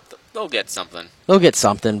 So they'll get something. They'll get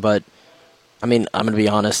something, but, I mean, I'm going to be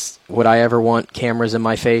honest. Would I ever want cameras in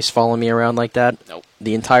my face following me around like that? Nope.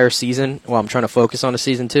 The entire season, while I'm trying to focus on a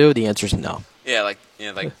season 2, the answer is no. Yeah, like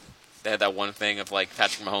they had that one thing of like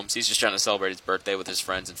Patrick Mahomes. He's just trying to celebrate his birthday with his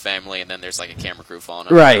friends and family, and then there's like a camera crew following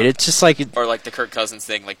him. Right. It's just like... Or like the Kirk Cousins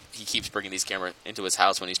thing. Like he keeps bringing these cameras into his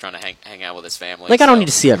house when he's trying to hang out with his family. Like, I don't need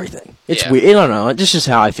to see everything. It's Yeah. weird. I don't know. It's just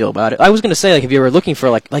how I feel about it. I was going to say, like, if you were looking for,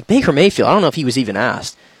 like Baker Mayfield, I don't know if he was even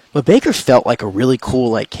asked, but Baker felt like a really cool,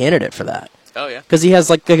 like, candidate for that. Oh, yeah. Because he has,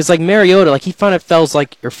 like, it's like Mariota. Like, he kind of feels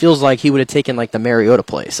like he would have taken, like, the Mariota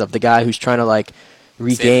place of the guy who's trying to, like,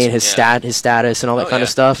 regain his status and all that kind of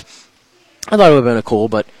stuff. I thought it would have been cool,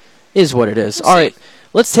 but it is what it is. All right,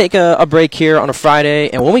 let's take a break here on a Friday,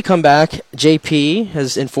 and when we come back, JP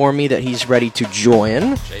has informed me that he's ready to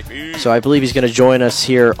join. JP. So I believe he's going to join us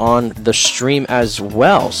here on the stream as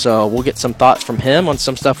well. So we'll get some thoughts from him on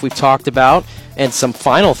some stuff we've talked about and some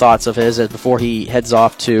final thoughts of his before he heads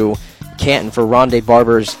off to Canton for Rondé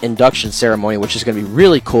Barber's induction ceremony, which is going to be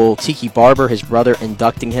really cool. Tiki Barber, his brother,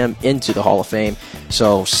 inducting him into the Hall of Fame.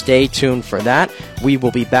 So stay tuned for that. We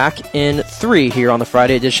will be back in 3 here on the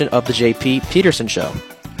Friday edition of the JP Peterson Show.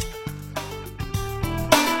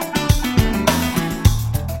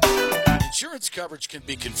 Insurance coverage can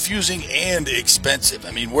be confusing and expensive.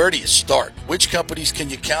 I mean, where do you start? Which companies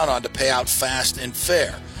can you count on to pay out fast and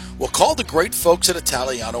fair? Well, call the great folks at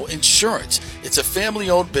Italiano Insurance. It's a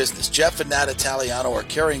family-owned business. Jeff and Nat Italiano are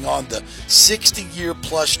carrying on the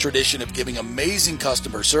 60-year-plus tradition of giving amazing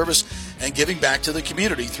customer service and giving back to the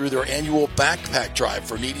community through their annual backpack drive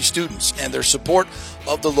for needy students and their support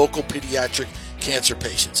of the local pediatric cancer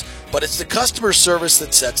patients. But it's the customer service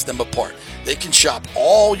that sets them apart. They can shop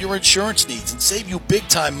all your insurance needs and save you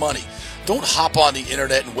big-time money. Don't hop on the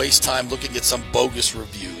internet and waste time looking at some bogus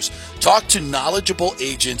reviews. Talk to knowledgeable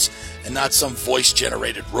agents and not some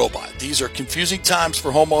voice-generated robot. These are confusing times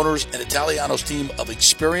for homeowners, and Italiano's team of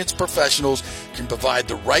experienced professionals can provide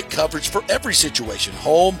the right coverage for every situation: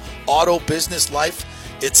 home, auto, business, life.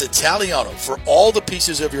 It's Italiano for all the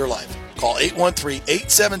pieces of your life. Call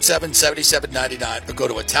 813-877-7799 or go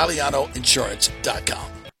to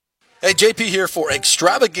ItalianoInsurance.com. Hey, JP here for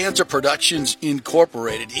Extravaganza Productions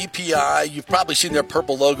Incorporated, EPI. You've probably seen their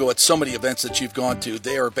purple logo at so many events that you've gone to.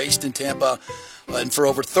 They are based in Tampa, and for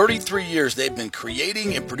over 33 years, they've been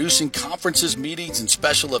creating and producing conferences, meetings, and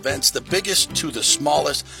special events, the biggest to the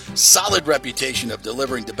smallest. Solid reputation of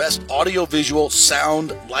delivering the best audio-visual,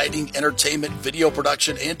 sound, lighting, entertainment, video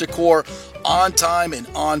production, and decor on time and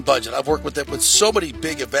on budget. I've worked with them with so many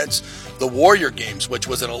big events. The Warrior Games, which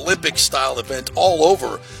was an Olympic-style event all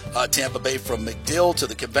over Tampa Bay, from McDill to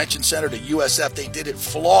the Convention Center to USF. They did it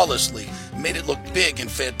flawlessly, made it look big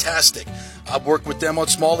and fantastic. I've worked with them on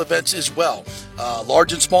small events as well.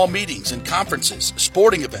 Large and small meetings and conferences,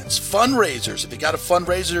 sporting events, fundraisers. If you got a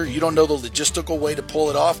fundraiser, you don't know the logistical way to pull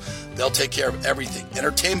it off, they'll take care of everything.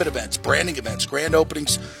 Entertainment events, branding events, grand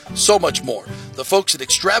openings, so much more. The folks at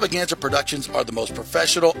Extravaganza Productions are the most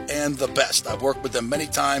professional and the best. I've worked with them many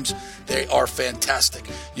times. They are fantastic.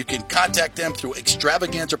 You can contact them through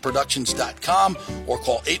extravaganzaproductions.com or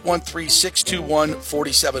call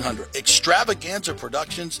 813-621-4700. Extravaganza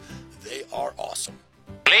Productions, they are awesome.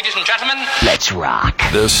 Ladies and gentlemen, let's rock.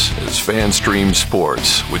 This is FanStream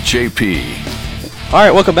Sports with JP. All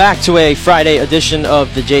right, welcome back to a Friday edition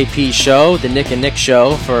of the JP Show, the Nick and Nick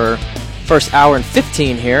Show, for first hour and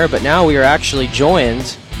 15 here. But now we are actually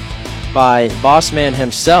joined by boss man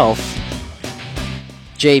himself,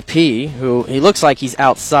 JP, who he looks like he's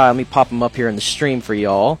outside. Let me pop him up here in the stream for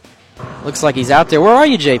y'all. Looks like he's out there. Where are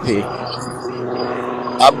you, JP?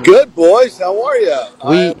 I'm good, boys. How are you?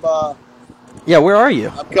 Yeah, where are you?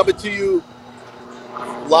 I'm coming to you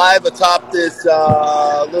live atop this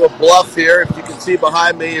little bluff here. If you can see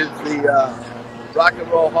behind me is the Rock and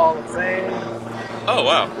Roll Hall of Fame. Oh,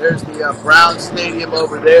 wow. There's the Brown Stadium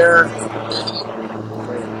over there.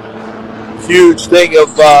 Huge thing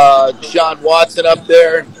of Sean Watson up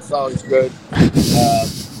there. It's always good.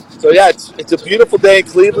 So, yeah, it's a beautiful day in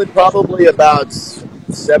Cleveland, probably about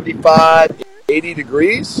 75, 80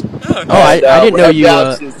 degrees. I didn't know you...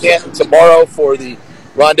 We're to Canton tomorrow for the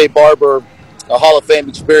Rondé Barber Hall of Fame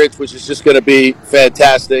experience, which is just going to be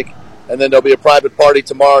fantastic. And then there'll be a private party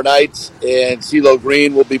tomorrow night, and CeeLo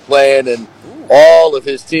Green will be playing, and all of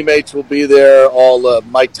his teammates will be there.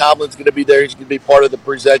 Mike Tomlin's going to be there. He's going to be part of the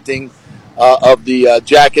presenting of the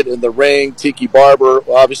jacket and the ring. Tiki Barber,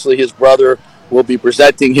 obviously his brother, will be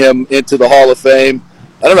presenting him into the Hall of Fame.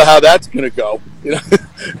 I don't know how that's going to go. You know,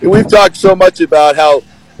 we've talked so much about how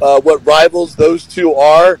what rivals those two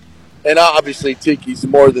are, and obviously Tiki's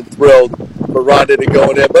more than thrilled for Rondé to go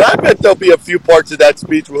in there. But I bet there'll be a few parts of that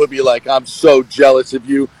speech where he'll be like, "I'm so jealous of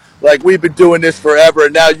you. Like, we've been doing this forever,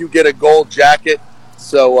 and now you get a gold jacket."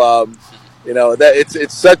 So, you know, that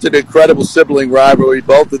it's such an incredible sibling rivalry.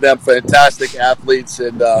 Both of them fantastic athletes,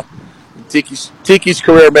 and Tiki's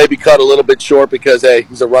career may be cut a little bit short because, hey,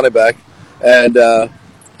 he's a running back. And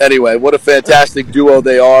anyway, what a fantastic duo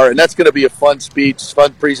they are. And that's going to be a fun speech,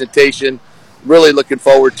 fun presentation. Really looking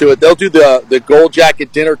forward to it. They'll do the Gold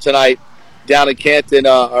Jacket dinner tonight down in Canton.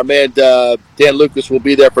 Our man Dan Lucas will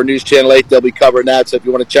be there for News Channel 8. They'll be covering that. So if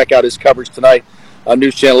you want to check out his coverage tonight on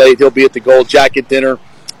News Channel 8, he'll be at the Gold Jacket dinner.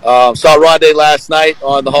 Saw Rondé last night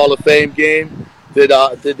on the Hall of Fame game. Did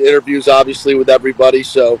interviews, obviously, with everybody.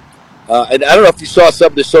 So, and I don't know if you saw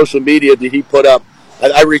some of the social media that he put up.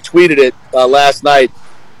 I retweeted it last night.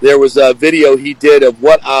 There was a video he did of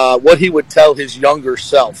what he would tell his younger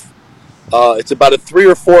self. It's about a 3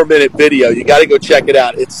 or 4 minute video. You got to go check it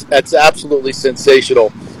out. It's absolutely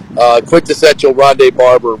sensational. Quintessential Rondé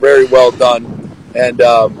Barber, very well done and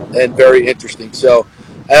very interesting. So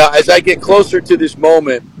as I get closer to this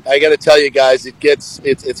moment, I got to tell you guys,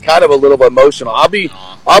 it's kind of a little emotional.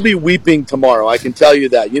 I'll be weeping tomorrow. I can tell you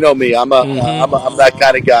that. You know me. I'm that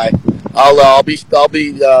kind of guy. I'll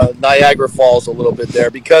be Niagara Falls a little bit there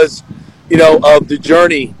because, you know, of the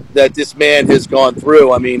journey that this man has gone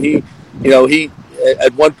through. I mean, he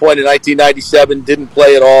at one point in 1997 didn't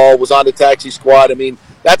play at all, was on the taxi squad. I mean,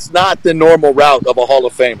 that's not the normal route of a Hall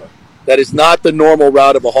of Famer. That is not the normal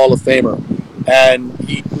route of a Hall of Famer. And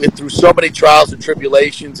he went through so many trials and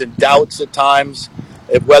tribulations and doubts at times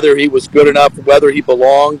of whether he was good enough, whether he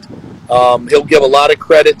belonged. He'll give a lot of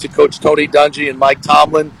credit to Coach Tony Dungy and Mike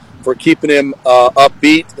Tomlin for keeping him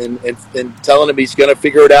upbeat and telling him he's going to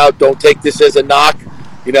figure it out. Don't take this as a knock,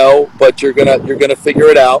 you know, but you're gonna figure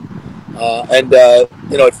it out.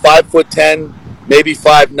 You know, at 5'10", maybe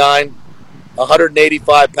 5'9",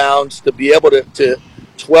 185 pounds, to be able to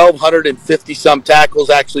 1,250 some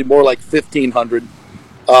tackles, actually more like 1,500.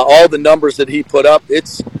 All the numbers that he put up,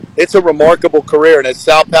 it's a remarkable career. And as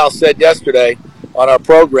Sal Powell said yesterday on our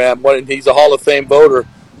program, when he's a Hall of Fame voter,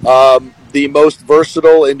 the most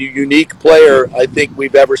versatile and unique player I think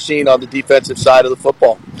we've ever seen on the defensive side of the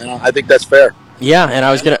football. I think that's fair. Yeah, and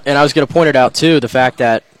I was gonna point it out too, the fact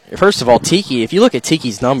that, first of all, Tiki, if you look at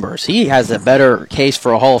Tiki's numbers, he has a better case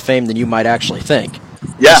for a Hall of Fame than you might actually think.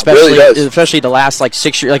 Yeah, especially, really does. Especially the last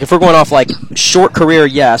 6 years. Like, if we're going off short career,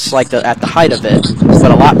 yes, at the height of it,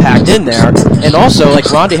 but a lot packed in there. And also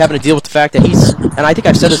Rondé having to deal with the fact that and I think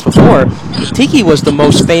I've said this before, Tiki was the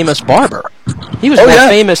most famous barber. He was more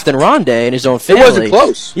famous than Rondé in his own family. It wasn't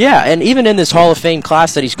close. Yeah, and even in this Hall of Fame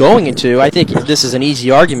class that he's going into, I think this is an easy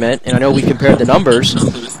argument, and I know we compared the numbers.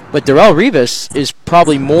 But Darrelle Revis is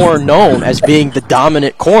probably more known as being the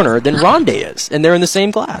dominant corner than Rondé is, and they're in the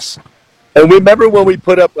same class. And remember when we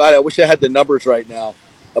put up, I wish I had the numbers right now,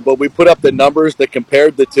 but we put up the numbers that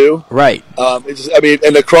compared the two. Right.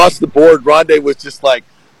 And across the board, Rondé was just like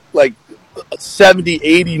 70,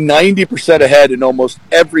 80, 90% ahead in almost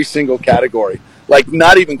every single category. Like,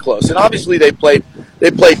 not even close. And obviously they played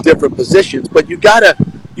different positions, but you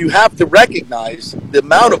have to recognize the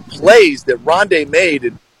amount of plays that Rondé made,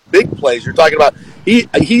 and big plays you're talking about.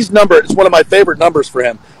 It's one of my favorite numbers for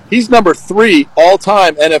him. He's number 3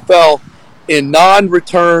 all-time NFL in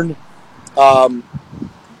non-return, how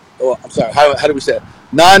do we say it?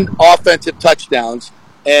 Non-offensive touchdowns,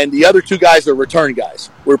 and the other 2 guys are return guys.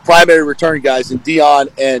 We're primary return guys in Dion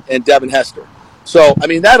and Devin Hester. So,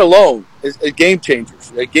 that alone is a game changer.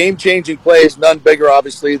 A game-changing plays, none bigger,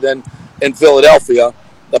 obviously, than in Philadelphia,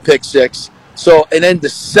 the pick 6. So, and then the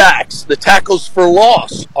sacks, the tackles for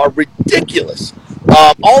loss are ridiculous.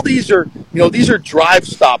 All these are drive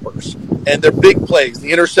stoppers, and they're big plays,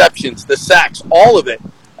 the interceptions, the sacks, all of it.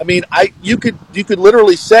 You could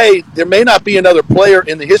literally say there may not be another player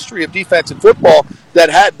in the history of defensive football that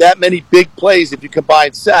had that many big plays if you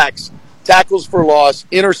combine sacks, tackles for loss,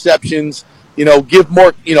 interceptions. Give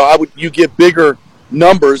more. You give bigger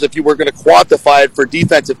numbers if you were going to quantify it for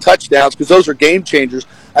defensive touchdowns, because those are game changers.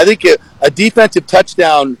 I think a defensive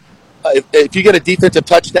touchdown. If you get a defensive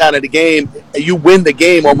touchdown in a game, you win the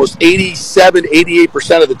game almost 87,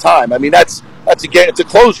 88% of the time. It's a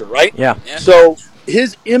closer, right? Yeah. So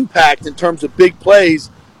his impact in terms of big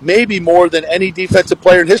plays may be more than any defensive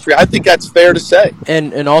player in history. I think that's fair to say.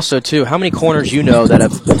 And also, too, how many corners that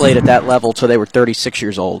have played at that level till they were 36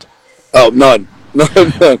 years old? Oh, none.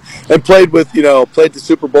 And played the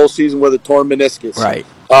Super Bowl season with a torn meniscus. Right.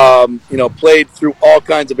 Played through all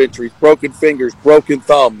kinds of injuries, broken fingers, broken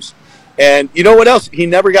thumbs. And you know what else? He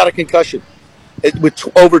never got a concussion. With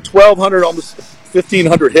over 1,200, almost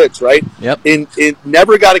 1,500 hits, right? Yep. It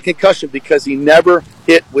never got a concussion because he never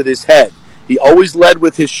hit with his head. He always led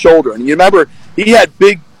with his shoulder. And you remember, he had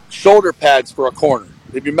big shoulder pads for a corner.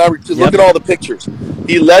 If you remember, look at all the pictures.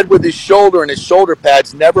 He led with his shoulder, and his shoulder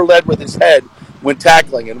pads, never led with his head when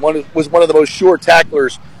tackling. And was one of the most sure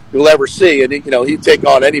tacklers you'll ever see. And, he'd take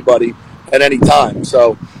on anybody at any time.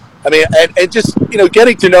 So, and just,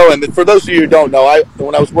 getting to know him. And for those of you who don't know,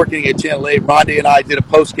 when I was working at Channel 8, Rondé and I did a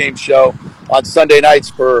post-game show on Sunday nights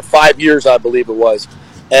for 5 years, I believe it was.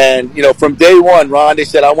 And, from day one, Rondé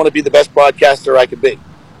said, I want to be the best broadcaster I could be.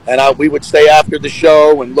 And we would stay after the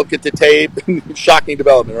show and look at the tape. Shocking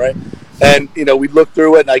development, right? And, we'd look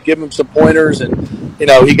through it, and I'd give him some pointers. And,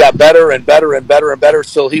 he got better and better and better and better.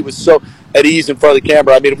 So he was so at ease in front of the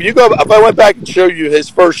camera. If I went back and show you his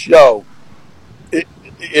first show, it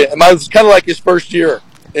was kind of like his first year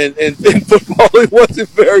in football. It wasn't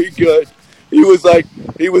very good. He was like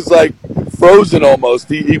frozen almost.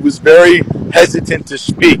 He was very hesitant to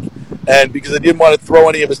speak. And because I didn't want to throw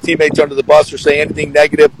any of his teammates under the bus or say anything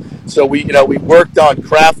negative, so we worked on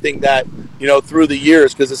crafting that, through the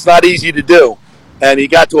years, because it's not easy to do. And he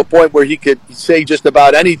got to a point where he could say just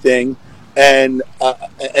about anything, and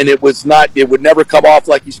it would never come off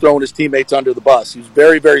like he's throwing his teammates under the bus. He was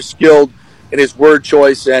very, very skilled in his word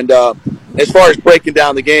choice, and as far as breaking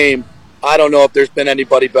down the game, I don't know if there's been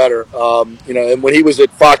anybody better. And when he was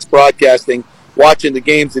at Fox Broadcasting, watching the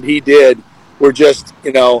games that he did, were just,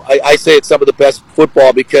 I say it's some of the best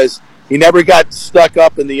football, because he never got stuck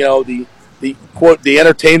up in the quote, the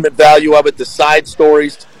entertainment value of it, the side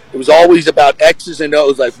stories. It was always about X's and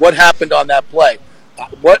O's, like what happened on that play,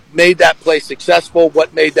 what made that play successful,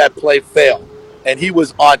 what made that play fail, and he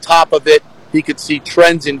was on top of it. He could see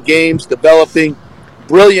trends in games developing.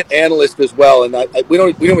 Brilliant analyst as well, and we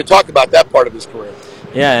don't even talk about that part of his career.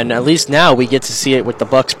 Yeah, and at least now we get to see it with the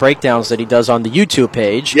Bucs breakdowns that he does on the YouTube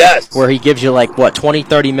page. Yes. Where he gives you 20,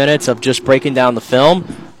 30 minutes of just breaking down the film,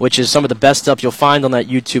 which is some of the best stuff you'll find on that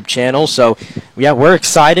YouTube channel. So, yeah, we're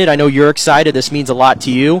excited. I know you're excited. This means a lot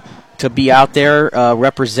to you to be out there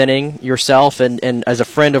representing yourself and as a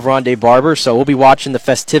friend of Rondé Barber. So we'll be watching the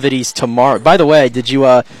festivities tomorrow. By the way, did you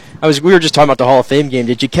we were just talking about the Hall of Fame game.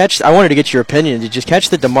 Did you catch, I wanted to get your opinion, did you catch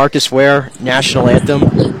the DeMarcus Ware national anthem?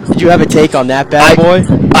 Did you have a take on that bad boy?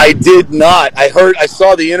 I did not. I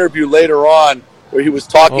saw the interview later on where he was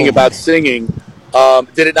talking about singing.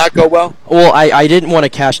 Did it not go well? Well, I didn't want to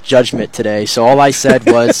cast judgment today, so all I said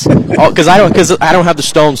was because I don't have the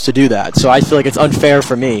stones to do that, so I feel like it's unfair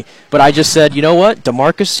for me. But I just said, you know what,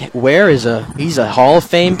 DeMarcus Ware he's a Hall of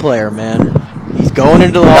Fame player, man. He's going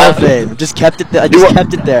into the Hall of Fame. Just kept it. I just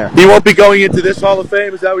kept it there. He won't be going into this Hall of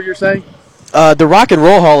Fame. Is that what you're saying? The Rock and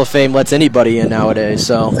Roll Hall of Fame lets anybody in nowadays,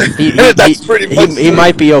 so he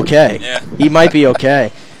might be okay. Yeah. He might be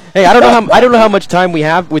okay. Hey, I don't know how much time we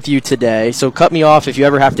have with you today, so cut me off if you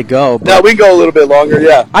ever have to go. No, we can go a little bit longer.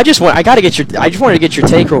 Yeah. I just wanted to get your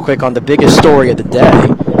take real quick on the biggest story of the day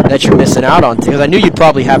that you're missing out on, because I knew you'd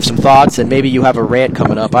probably have some thoughts and maybe you have a rant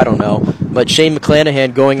coming up. I don't know, but Shane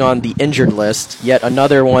McClanahan going on the injured list. Yet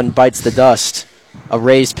another one bites the dust. A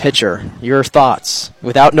Rays pitcher. Your thoughts,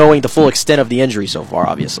 without knowing the full extent of the injury so far,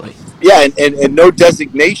 obviously. Yeah, and no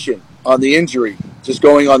designation on the injury, just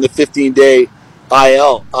going on the 15-day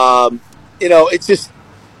IL. It's just,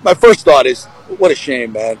 my first thought is, what a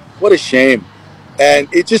shame, man. What a shame. And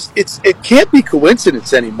it can't be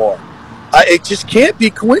coincidence anymore. It just can't be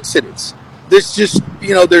coincidence. There's just,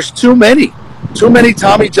 there's too many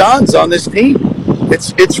Tommy Johns on this team.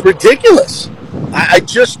 It's ridiculous. I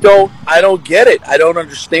don't get it. I don't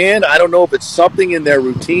understand. I don't know if it's something in their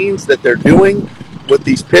routines that they're doing with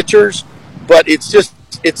these pitchers, but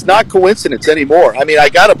it's not coincidence anymore. I mean, I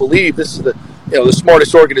got to believe this is the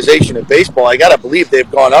smartest organization in baseball. I got to believe they've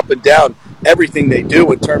gone up and down everything they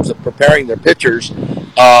do in terms of preparing their pitchers,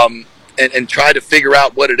 and try to figure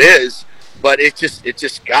out what it is. But it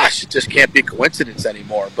just can't be coincidence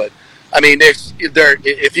anymore. But I mean,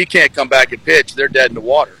 if he can't come back and pitch, they're dead in the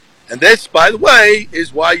water. And this, by the way,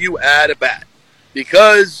 is why you add a bat,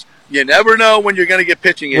 because you never know when you're going to get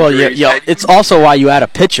pitching injuries. Well, yeah, it's also why you add a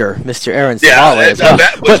pitcher, Mr. Aaron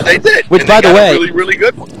Savale. Which they did. Which, by the way, really, really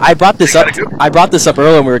good one. I brought this up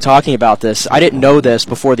earlier when we were talking about this. I didn't know this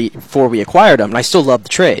before we acquired him, and I still love the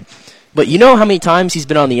trade. But you know how many times he's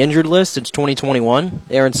been on the injured list since 2021,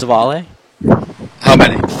 Aaron Savale? How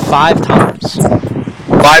many? 5 times.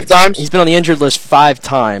 5 times? He's been on the injured list 5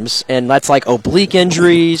 times, and that's like oblique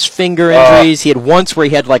injuries, finger injuries. He had once where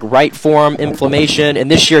he had like right forearm inflammation,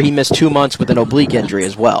 and this year he missed 2 months with an oblique injury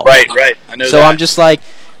as well. Right. I know so that. I'm just like,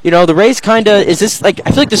 the Rays kind of, I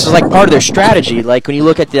feel like this is like part of their strategy. Like when you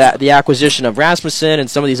look at the acquisition of Rasmussen and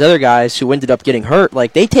some of these other guys who ended up getting hurt,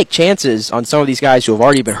 like they take chances on some of these guys who have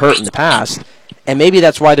already been hurt in the past, and maybe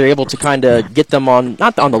that's why they're able to kind of get them on,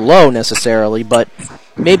 not on the low necessarily, but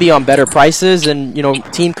maybe on better prices and,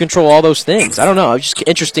 team control, all those things. I don't know. It's just an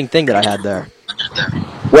interesting thing that I had there.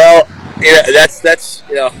 Well, that's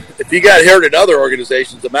if he got hurt in other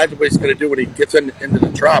organizations, imagine what he's going to do when he gets into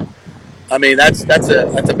the Trop. I mean, that's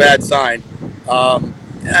a bad sign.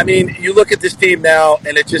 I mean, you look at this team now,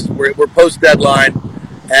 and it's just we're post deadline,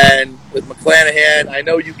 and with McClanahan, I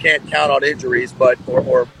know you can't count on injuries, but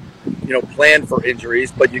or plan for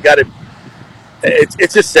injuries, but you got to.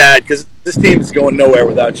 It's just sad because this team is going nowhere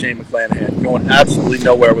without Shane McClanahan. Going absolutely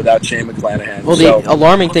nowhere without Shane McClanahan. Well, the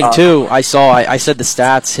alarming thing too, I said the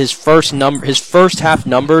stats. His first half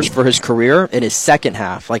numbers for his career, and his second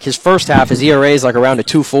half. Like his first half, his ERA is like around a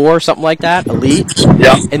 2.4, something like that, elite.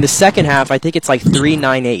 Yeah. In the second half, I think it's like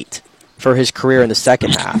 3.98 for his career in the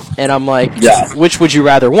second half. And I'm like, which would you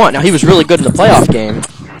rather want? Now he was really good in the playoff game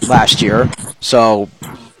last year, so.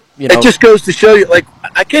 It just goes to show you, like,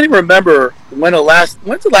 I can't even remember when's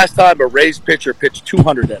the last time a Rays pitcher pitched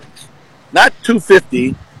 200 innings. Not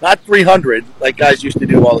 250, not 300, like guys used to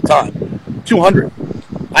do all the time. 200.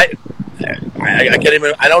 I can't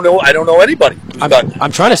even. I don't know anybody.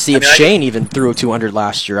 I'm trying to see if Shane even threw 200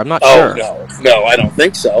 last year. I'm not sure. No, I don't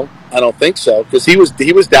think so. Because he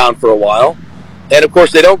was down for a while, and of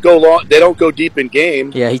course they don't go long. They don't go deep in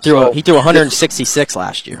game. Yeah, he threw 166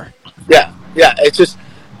 last year. Yeah. It's just.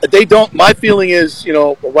 They don't. My feeling is,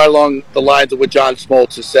 right along the lines of what John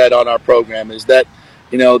Smoltz has said on our program, is that,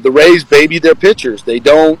 the Rays baby their pitchers. They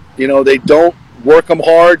don't work them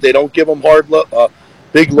hard. They don't give them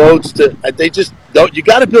big loads to. They just don't. You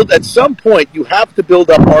got to build. At some point, you have to build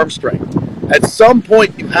up arm strength.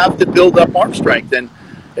 And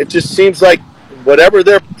it just seems like whatever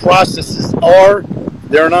their processes are,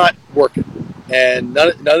 they're not working. And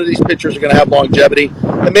none of these pitchers are going to have longevity.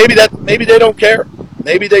 And maybe they don't care.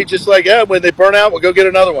 Maybe they just when they burn out, we'll go get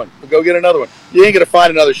another one. You ain't going to find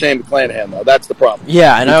another Shane McClanahan, though. That's the problem.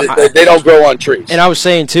 Yeah, and they don't grow on trees. And I was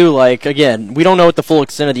saying, too, again, we don't know what the full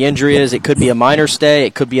extent of the injury is. It could be a minor stay.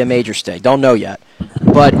 It could be a major stay. Don't know yet.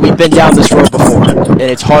 But we've been down this road before, and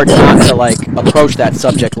it's hard not to, approach that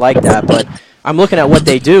subject like that. But I'm looking at what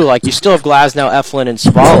they do. You still have Glasnow, Eflin, and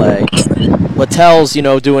Savale. Littell's,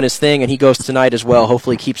 doing his thing, and he goes tonight as well.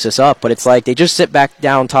 Hopefully keeps us up. But it's they just sit back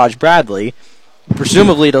down Taj Bradley,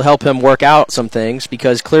 presumably to help him work out some things,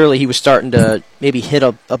 because clearly he was starting to maybe hit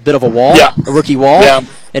a bit of a wall, a rookie wall. Yeah.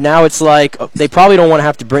 And now it's they probably don't want to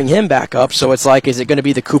have to bring him back up. So it's is it going to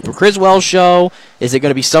be the Cooper Criswell show? Is it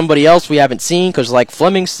going to be somebody else we haven't seen? Because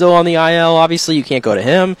Fleming's still on the IL. Obviously, you can't go to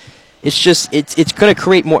him. It's going to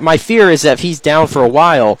create more. My fear is that if he's down for a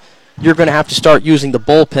while, you're going to have to start using the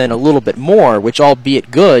bullpen a little bit more, which, albeit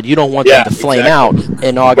good, you don't want them to flame out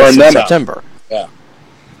in August and September.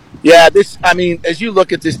 Yeah, as you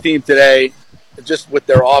look at this team today, just with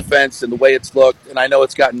their offense and the way it's looked, and I know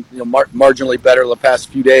it's gotten marginally better the past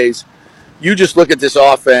few days, you just look at this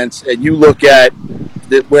offense and you look at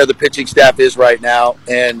where the pitching staff is right now,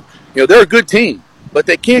 and they're a good team, but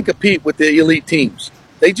they can't compete with the elite teams.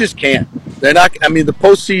 They just can't. They're not. I mean, the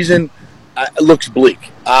postseason looks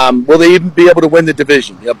bleak. Will they even be able to win the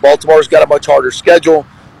division? Baltimore's got a much harder schedule.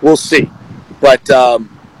 We'll see. But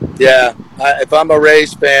if I'm a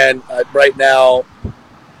Rays fan right now,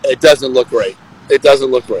 it doesn't look great. It doesn't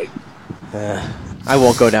look great. I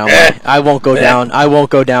won't go down. I won't go down. I won't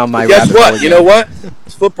go down my. Guess what? You know what?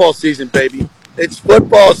 It's football season, baby. It's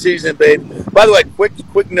football season, baby. By the way,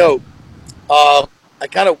 quick note. I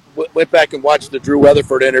kind of went back and watched the Drew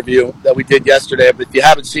Weatherford interview that we did yesterday. But if you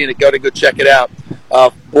haven't seen it, go check it out.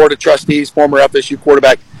 Board of Trustees, former FSU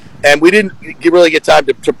quarterback. And we didn't really get time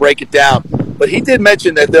to break it down. But he did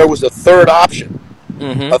mention that there was a third option.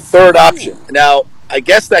 Mm-hmm. A third option. Now, I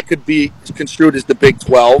guess that could be construed as the Big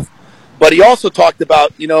 12. But he also talked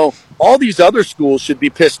about, all these other schools should be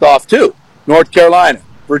pissed off too. North Carolina,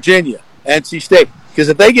 Virginia, NC State. Because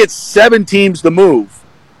if they get 7 teams to move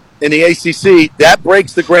in the ACC, that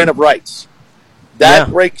breaks the grant of rights. That's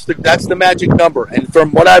the magic number. And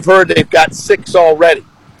from what I've heard, they've got 6 already.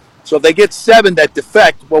 So if they get 7 that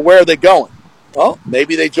defect, well, where are they going? Well,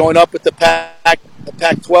 maybe they join up with the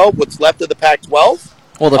Pac-12, what's left of the Pac-12.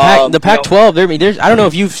 Well, the Pac-12, I don't know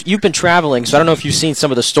if you've been traveling, so I don't know if you've seen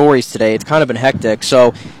some of the stories today. It's kind of been hectic.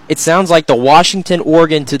 So it sounds like the Washington,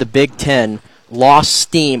 Oregon to the Big Ten lost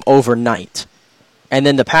steam overnight. And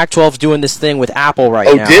then the Pac-12's doing this thing with Apple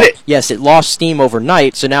right now. Oh, did it? Yes, it lost steam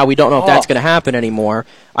overnight, so now we don't know if that's going to happen anymore.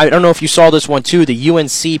 I don't know if you saw this one, too, the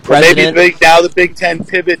UNC president. Maybe now the Big Ten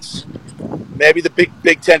pivots. Maybe the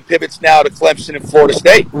Big Ten pivots now to Clemson and Florida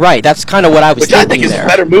State. Right, that's kind of what I was thinking there. Which I think is a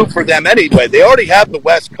better move for them anyway. They already have the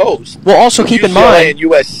West Coast. Well, also keep in mind, and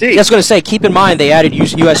USC. I was going to say, keep in mind they added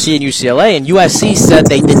USC and UCLA, and USC said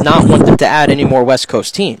they did not want them to add any more West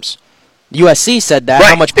Coast teams. USC said that.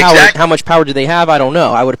 Right, how much power do they have? I don't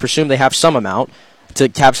know. I would presume they have some amount to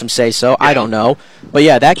have some say-so. Yeah. I don't know. But,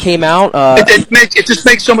 yeah, that came out. It just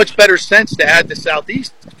makes so much better sense to add the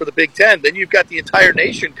Southeast for the Big Ten. Then you've got the entire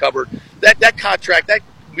nation covered. That contract, that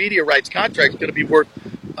media rights contract is going to be worth,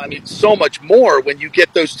 so much more when you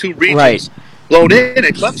get those 2 regions blown in.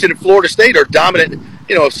 And Clemson and Florida State are dominant.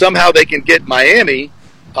 If somehow they can get Miami,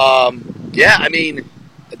 I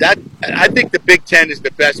think the Big Ten is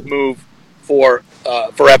the best move for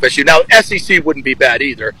FSU. Now, SEC wouldn't be bad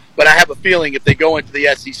either, but I have a feeling if they go into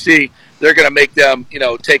the SEC, they're going to make them,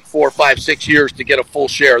 take 4, 5, 6 years to get a full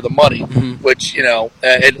share of the money, which,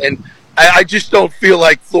 and I just don't feel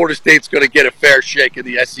like Florida State's going to get a fair shake in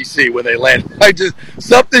the SEC when they land.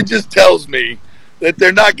 Something just tells me that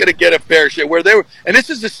they're not going to get a fair share where they were. And this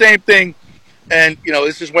is the same thing. And,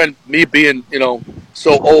 this is when me being,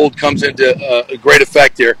 so old comes into a great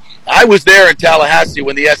effect here. I was there in Tallahassee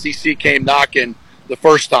when the SEC came knocking the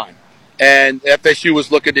first time. And FSU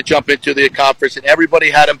was looking to jump into the conference, and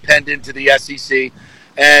everybody had them penned into the SEC.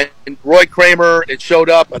 And Roy Kramer, it showed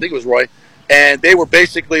up, I think it was Roy, and they were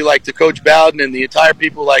basically like to Coach Bowden and the entire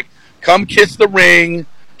people like, come kiss the ring,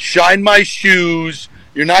 shine my shoes,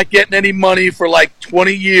 you're not getting any money for like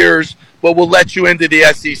 20 years, but we'll let you into the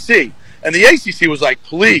SEC. And the ACC was like,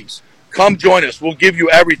 please, come join us. We'll give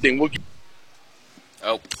you everything.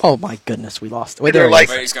 Oh my goodness, we lost. Wait, they're like,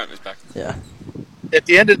 he's back. Yeah. At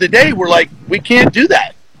the end of the day, we're like, we can't do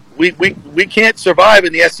that. We can't survive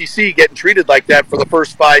in the SEC getting treated like that for the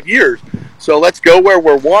first 5 years. So let's go where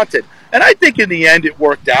we're wanted. And I think in the end it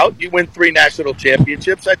worked out. You win 3 national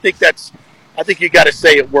championships. I think you got to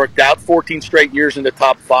say it worked out. 14 straight years in the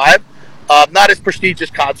top 5. Not as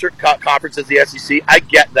prestigious conference as the SEC. I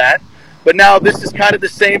get that. But now this is kind of the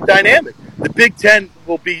same dynamic. The Big Ten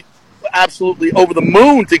will be absolutely over the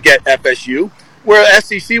moon to get FSU, where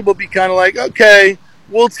SEC will be kind of like, okay,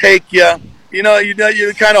 we'll take you.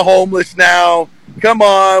 You're kind of homeless now. Come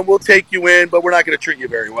on, we'll take you in, but we're not going to treat you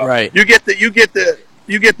very well. Right. You get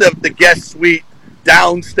the guest suite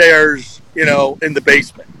downstairs, in the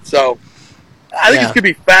basement. So I think it's going to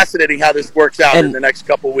be fascinating how this works out in the next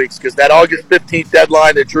couple of weeks, because that August 15th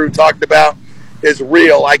deadline that Drew talked about is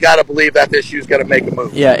real. I got to believe FSU's going to make a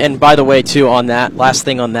move. Yeah, and by the way, too, on that, last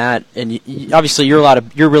thing on that, and obviously you're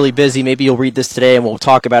really busy. Maybe you'll read this today, and we'll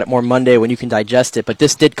talk about it more Monday when you can digest it. But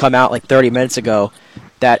this did come out like 30 minutes ago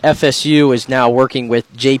that FSU is now working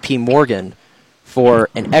with J.P. Morgan for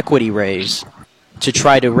an equity raise to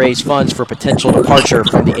try to raise funds for potential departure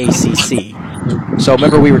from the ACC. So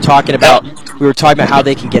remember we were talking about how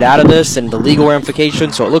they can get out of this and the legal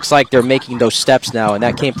ramifications. So it looks like they're making those steps now, and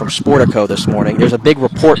that came from Sportico this morning. There's a big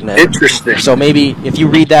report in it. Interesting. So maybe if you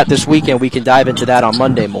read that this weekend, we can dive into that on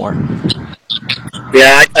Monday more.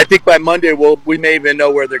 Yeah, I think by Monday we may even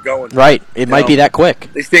know where they're going. Right. It might be that quick.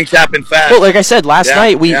 These things happen fast. Well, like I said, last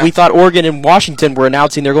night we thought Oregon and Washington were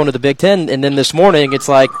announcing they're going to the Big Ten, and then this morning it's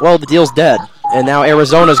like, well, the deal's dead. And now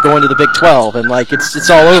Arizona's going to the Big 12, and like it's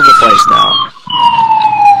all over the place now.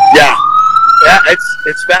 Yeah,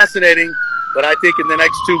 it's fascinating, but I think in the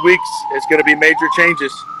next 2 weeks it's going to be major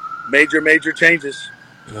changes, major changes.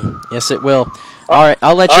 Yes, it will. All right,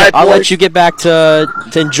 I'll let you get back to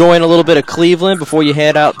enjoying a little bit of Cleveland before you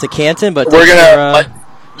head out to Canton. But we're gonna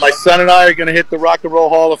my son and I are gonna hit the Rock and Roll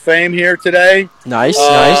Hall of Fame here today. Nice.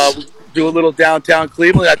 Do a little downtown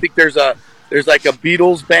Cleveland. I think there's like a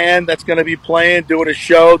Beatles band that's going to be playing, doing a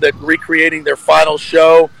show recreating their final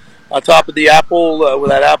show on top of the Apple with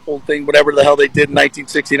that Apple thing, whatever the hell they did in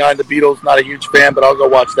 1969. The Beatles. Not a huge fan, but I'll go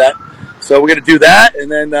watch that. So we're going to do that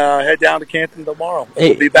and then head down to Canton tomorrow.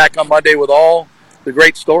 We'll be back on Monday with all the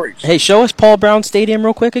great stories. Hey, show us Paul Brown Stadium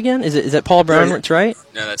real quick again. Is that Paul Brown? That's right.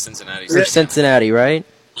 No, that's Cincinnati. Cincinnati, right?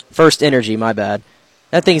 First Energy. My bad.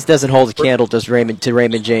 That thing doesn't hold a candle to Raymond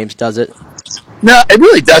James, does it? No, it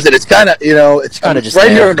really doesn't. It's kind of it's kind of just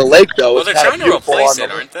right here in the lake, though. Well, they're trying to replace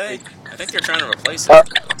it, aren't they? I think they're trying to replace it.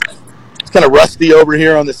 It's kind of rusty over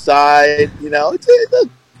here on the side.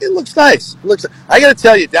 It looks nice. I got to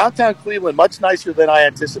tell you, downtown Cleveland much nicer than I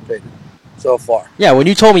anticipated so far. Yeah, when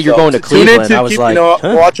you told me you're going to Cleveland, I was like,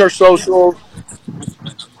 watch our socials.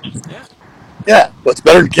 Yeah, but it's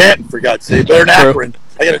better than Canton, for God's sake. Better than Akron.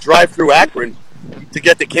 I got to drive through Akron to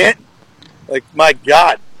get to Canton. Like, my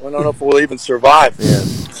God, I don't know if we'll even survive. Yeah.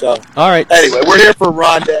 So, all right. Anyway, we're here for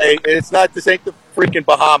Rondé, and it's not. This ain't the freaking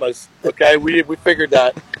Bahamas. Okay, we figured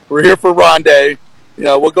that. We're here for Rondé.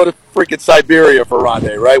 We'll go to freaking Siberia for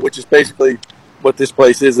Rondé, right? Which is basically what this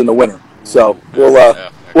place is in the winter. So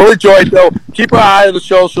we'll enjoy it though. Keep our eye on the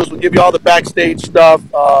socials. We'll give you all the backstage stuff,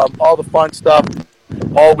 all the fun stuff,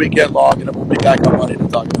 all weekend long, and then we'll be back on Monday to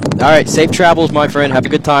talk about it. All right, safe travels, my friend. Have a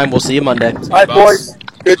good time. We'll see you Monday. All right, boys.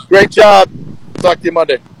 Great job. Talk to you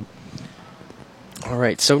Monday. All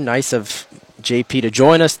right, so nice of JP to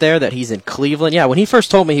join us there, that he's in Cleveland. Yeah, when he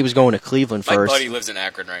first told me he was going to Cleveland My first. buddy lives in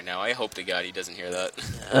Akron right now. I hope to God he doesn't hear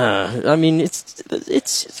that. I mean,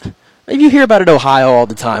 it's you hear about it Ohio all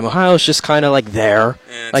the time. Ohio's just kind of like there.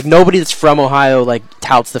 Like nobody that's from Ohio like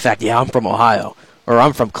touts the fact, yeah, I'm from Ohio or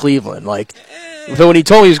I'm from Cleveland. Like, so when he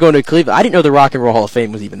told me he was going to Cleveland, I didn't know the Rock and Roll Hall of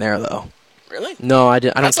Fame was even there though. Really? No, I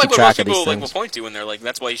didn't. I don't keep track of these things. That's like what most people will point to when they're like,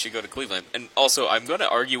 "That's why you should go to Cleveland." And also, I'm going to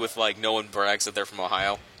argue with like no one brags that they're from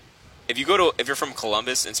Ohio. If you're from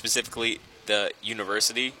Columbus and specifically the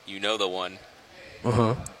university, the one.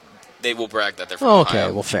 They will brag that they're from Ohio.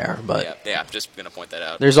 Okay, well, fair, but yeah, I'm just gonna point that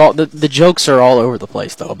out. There's all the jokes are all over the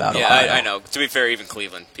place though about Ohio. Yeah, I know. To be fair, even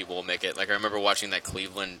Cleveland people will make it. Like I remember watching that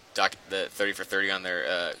Cleveland the 30 for 30 on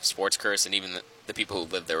their sports curse, and even the people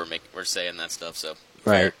who lived there were saying that stuff. So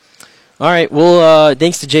right. All right. Well,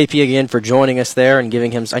 thanks to JP again for joining us there and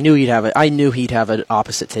giving him. I knew he'd have an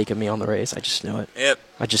opposite take of me on the Rays. I just knew it. Yep.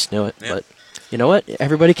 I just knew it. Yep. But you know what?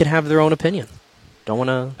 Everybody can have their own opinion. Don't want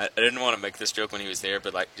to. I didn't want to make this joke when he was there,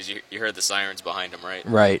 but like, you heard the sirens behind him, right?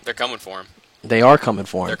 Right. They're coming for him. They are coming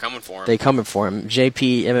for him. They're coming for him. They coming for him.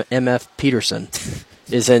 JP MF Peterson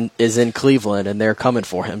is in Cleveland, and they're coming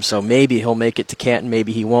for him. So maybe he'll make it to Canton.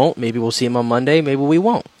 Maybe he won't. Maybe we'll see him on Monday. Maybe we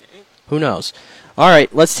won't. Who knows? All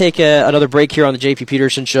right, let's take another break here on the JP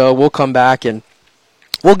Peterson Show. We'll come back and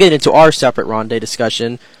we'll get into our separate Rondé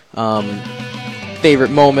discussion.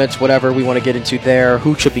 Favorite moments, whatever we want to get into there.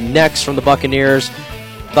 Who should be next from the Buccaneers?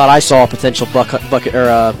 Thought I saw a potential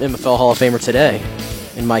MFL Hall of Famer today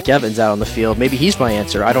in Mike Evans out on the field. Maybe he's my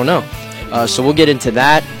answer. I don't know. So we'll get into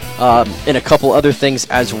that and a couple other things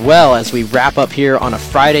as well as we wrap up here on a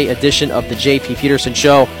Friday edition of the JP Peterson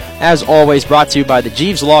Show. As always, brought to you by the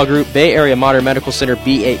Jeeves Law Group, Bay Area Modern Medical Center,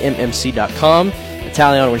 BAMMC.com,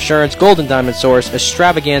 Italiano Insurance, Golden Diamond Source,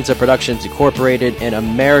 Extravaganza Productions Incorporated, and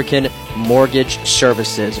American Mortgage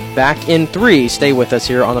Services. Back in 3. Stay with us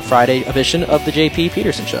here on the Friday edition of the JP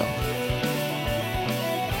Peterson Show.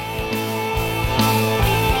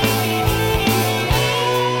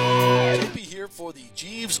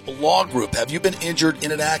 Law Group. Have you been injured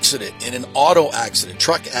in an accident, in an auto accident,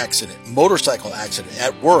 truck accident, motorcycle accident,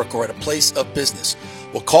 at work, or at a place of business?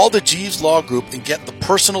 Well, call the Jeeves Law Group and get the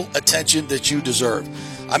personal attention that you deserve.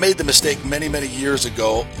 I made the mistake many, many years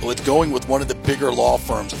ago with going with one of the bigger law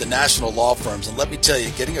firms, the national law firms, and let me tell you,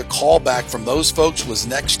 getting a call back from those folks was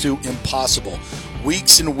next to impossible.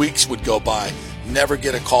 Weeks and weeks would go by, never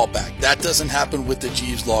get a call back. That doesn't happen with the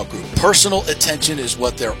Jeeves Law Group. Personal attention is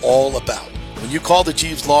what they're all about. When you call the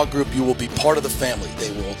Jeeves Law Group, you will be part of the family.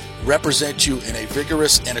 They will represent you in a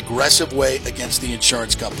vigorous and aggressive way against the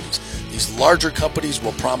insurance companies. These larger companies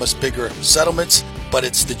will promise bigger settlements, but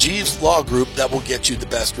it's the Jeeves Law Group that will get you the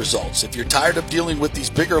best results. If you're tired of dealing with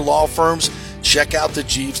these bigger law firms, check out the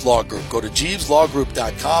Jeeves Law Group. Go to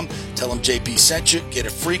JeevesLawGroup.com, tell them JP sent you, get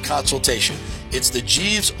a free consultation. It's the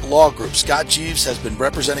Jeeves Law Group. Scott Jeeves has been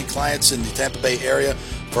representing clients in the Tampa Bay area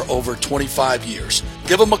for over 25 years.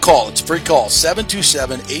 Give them a call. It's a free call,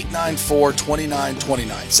 727-894-2929,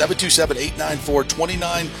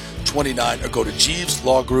 727-894-2929, or go to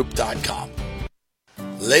JeevesLawGroup.com.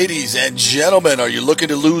 Ladies and gentlemen, are you looking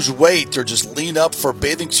to lose weight or just lean up for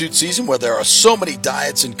bathing suit season where there are so many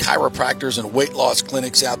diets and chiropractors and weight loss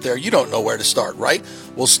clinics out there? You don't know where to start, right?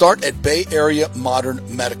 We'll start at Bay Area Modern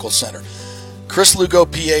Medical Center. Chris Lugo,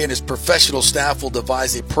 PA, and his professional staff will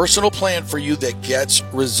devise a personal plan for you that gets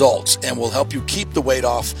results and will help you keep the weight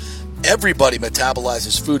off. Everybody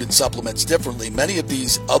metabolizes food and supplements differently. Many of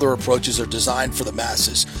these other approaches are designed for the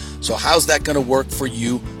masses. So how's that going to work for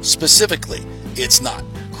you specifically? It's not.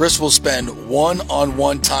 Chris will spend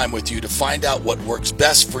one-on-one time with you to find out what works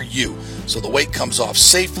best for you so the weight comes off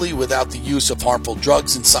safely without the use of harmful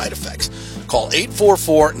drugs and side effects. Call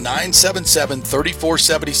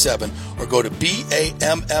 844-977-3477 or go to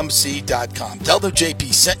BAMMC.com. Tell them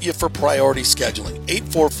JP sent you for priority scheduling.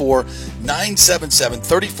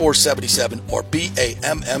 844-977-3477 or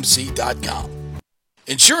BAMMC.com.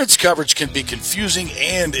 Insurance coverage can be confusing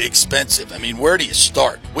and expensive. I mean, where do you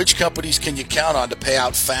start? Which companies can you count on to pay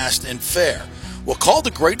out fast and fair? Well, call the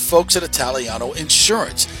great folks at Italiano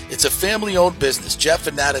Insurance. It's a family-owned business. Jeff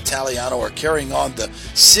and Nat Italiano are carrying on the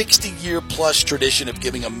 60-year-plus tradition of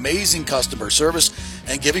giving amazing customer service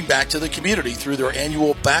and giving back to the community through their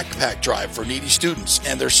annual backpack drive for needy students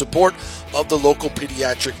and their support of the local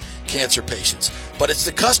pediatric cancer patients. But it's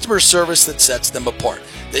the customer service that sets them apart.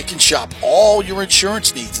 They can shop all your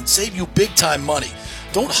insurance needs and save you big-time money.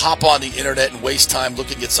 Don't hop on the internet and waste time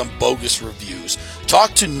looking at some bogus reviews.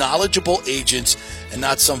 Talk to knowledgeable agents and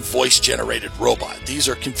not some voice-generated robot. These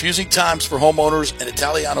are confusing times for homeowners, and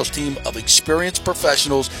Italiano's team of experienced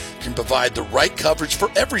professionals can provide the right coverage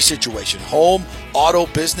for every situation: home, auto,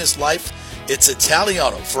 business, life. It's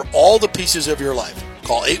Italiano for all the pieces of your life.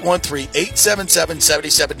 Call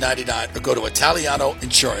 813-877-7799 or go to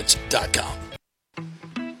ItalianoInsurance.com.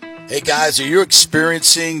 Hey guys, are you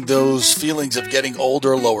experiencing those feelings of getting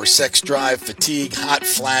older, lower sex drive, fatigue, hot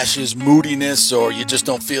flashes, moodiness, or you just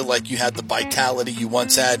don't feel like you had the vitality you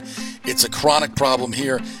once had? It's a chronic problem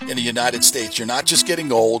here in the United States. You're not just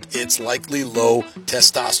getting old, it's likely low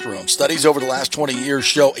testosterone. Studies over the last 20 years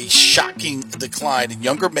show a shocking decline in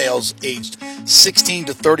younger males aged 16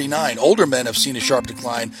 to 39. Older men have seen a sharp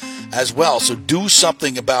decline as well, so do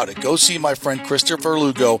something about it. Go see my friend Christopher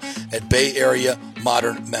Lugo at Bay Area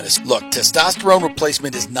Modern Medicine. Look, testosterone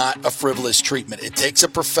replacement is not a frivolous treatment. It takes a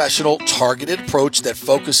professional, targeted approach that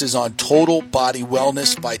focuses on total body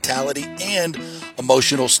wellness, vitality, and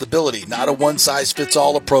emotional stability, not a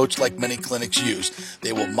one-size-fits-all approach like many clinics use.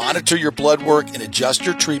 They will monitor your blood work and adjust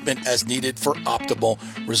your treatment as needed for optimal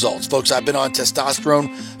results. Folks, I've been on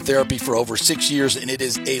testosterone therapy for over 6 years, and it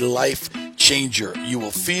is a life changer. You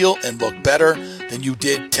will feel and look better than you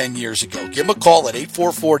did 10 years ago. Give them a call at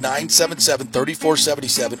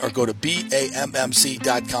 844-977-3477 or go to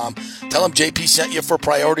BAMMC.com. Tell them JP sent you for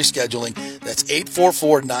priority scheduling. That's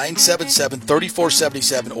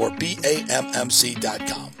 844-977-3477 or BAMMC.com.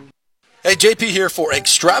 Hey, JP here for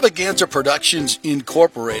Extravaganza Productions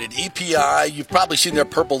Incorporated, EPI. You've probably seen their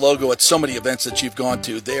purple logo at so many events that you've gone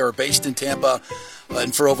to. They are based in Tampa,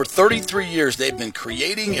 and for over 33 years, they've been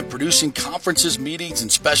creating and producing conferences, meetings,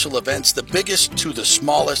 and special events, the biggest to the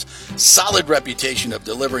smallest. Solid reputation of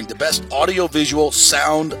delivering the best audio-visual,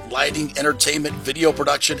 sound, lighting, entertainment, video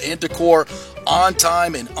production, and decor on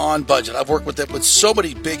time and on budget. I've worked with them with so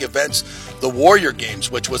many big events. The Warrior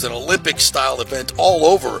Games, which was an Olympic-style event all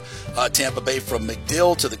over Tampa Bay, from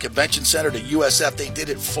McDill to the Convention Center to USF. They did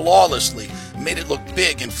it flawlessly, made it look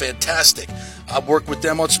big and fantastic. I've worked with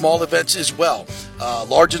them on small events as well,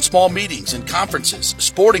 large and small meetings and conferences,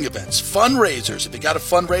 sporting events, fundraisers. If you got a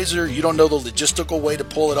fundraiser, you don't know the logistical way to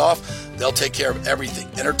pull it off, they'll take care of everything.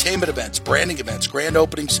 Entertainment events, branding events, grand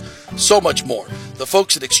openings, so much more. The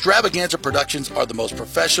folks at Extravaganza Productions are the most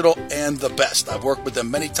professional and the best. I've worked with them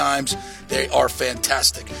many times. They are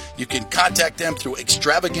fantastic. You can contact them through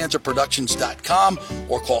extravaganzaproductions.com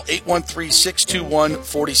or call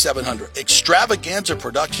 813-621-4700. Extravaganza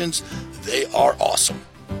Productions, they are awesome.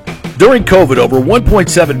 During COVID, over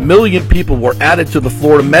 1.7 million people were added to the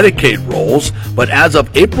Florida Medicaid rolls, but as of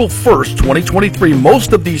April 1st, 2023,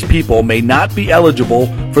 most of these people may not be eligible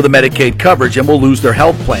for the Medicaid coverage and will lose their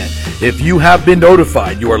health plan. If you have been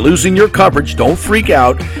notified you are losing your coverage, don't freak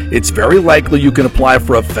out. It's very likely you can apply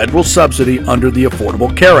for a federal subsidy under the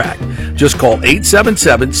Affordable Care Act. Just call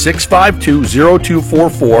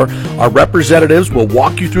 877-652-0244. Our representatives will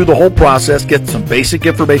walk you through the whole process, get some basic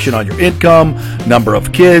information on your income, number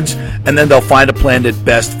of kids, and then they'll find a plan that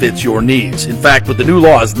best fits your needs. In fact, with the new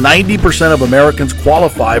laws, 90% of Americans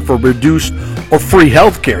qualify for reduced or free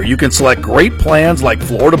health care. You can select great plans like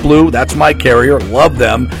Florida Blue, that's my carrier, love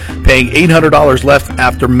them, paying $800 less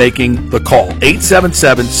after making the call.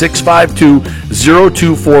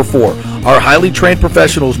 877-652-0244. Our highly trained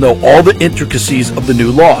professionals know all the intricacies of the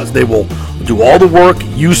new laws. They will do all the work.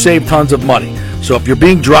 You save tons of money. So if you're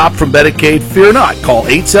being dropped from Medicaid, fear not. Call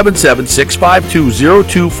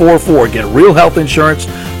 877-652-0244. Get real health insurance,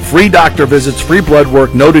 free doctor visits, free blood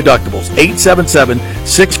work, no deductibles.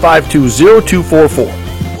 877-652-0244.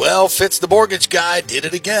 Well, Fitz the mortgage guy did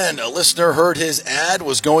it again. A listener heard his ad,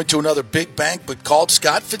 was going to another big bank, but called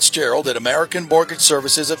Scott Fitzgerald at American Mortgage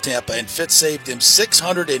Services of Tampa, and Fitz saved him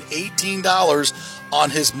 $618 on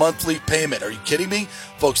his monthly payment. Are you kidding me?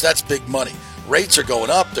 Folks, that's big money. Rates are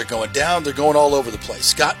going up, they're going down, they're going all over the place.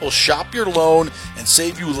 Scott will shop your loan and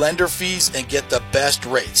save you lender fees and get the best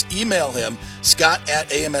rates. Email him,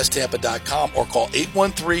 scott@amstampa.com, or call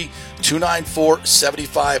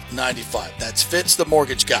 813-294-7595. That's Fitz the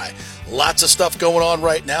mortgage guy. Lots of stuff going on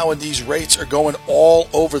right now, and these rates are going all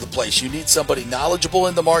over the place. You need somebody knowledgeable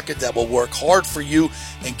in the market that will work hard for you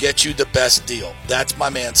and get you the best deal. That's my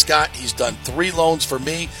man Scott. He's done 3 loans for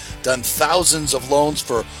me, done thousands of loans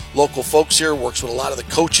for local folks here, works with a lot of the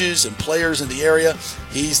coaches and players in the area.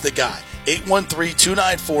 He's the guy.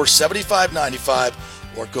 813-294-7595,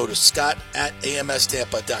 or go to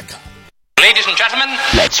scott@amstampa.com. Ladies and gentlemen,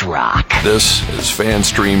 let's rock. This is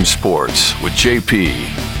FanStream Sports with JP.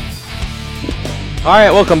 All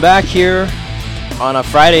right, welcome back here on a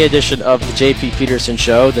Friday edition of the JP Peterson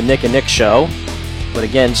Show, the Nick and Nick Show. But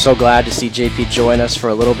again, so glad to see JP join us for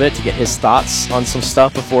a little bit to get his thoughts on some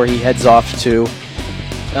stuff before he heads off to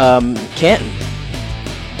Canton.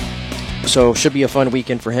 So should be a fun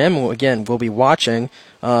weekend for him. Again, we'll be watching.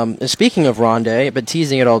 And speaking of Rondé, I've been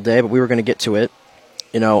teasing it all day, but we were going to get to it.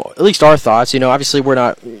 You know, at least our thoughts. You know, obviously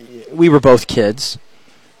we were both kids.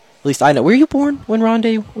 At least I know. Were you born when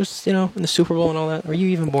Rondé was, in the Super Bowl and all that? Were you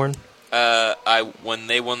even born? When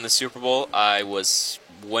they won the Super Bowl, I was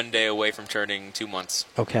 1 day away from turning 2 months.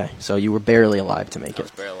 Okay, so you were barely alive to make it. I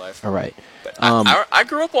was barely alive. All right. But I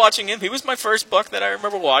grew up watching him. He was my first Buck that I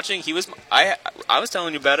remember watching. He was. I was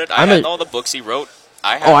telling you about it. I had all the books he wrote.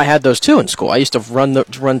 I had those too in school. I used to run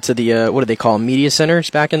to the what do they call them, media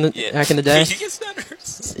centers back in the day. Media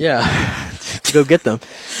centers. Yeah, to go get them.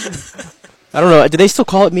 I don't know. Do they still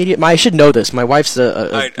call it media? I should know this. My wife's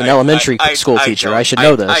an elementary school teacher. I should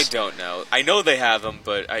know this. I don't know. I know they have them,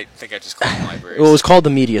 but I think I just call them libraries. Well, it was called the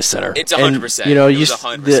media center. It's 100%. You know,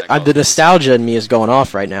 the nostalgia in me is going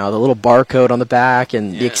off right now. The little barcode on the back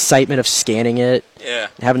and the excitement of scanning it. Yeah.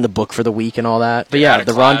 Having the book for the week and all that. But yeah,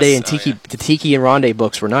 the Rondé and Tiki, the Tiki and Rondé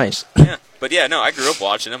books were nice. Yeah. But yeah, no, I grew up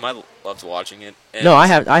watching them. I loved watching it. No, I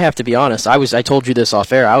have to be honest. I told you this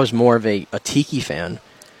off air. I was more of a Tiki fan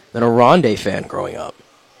than a Rondé fan growing up.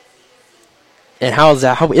 And how is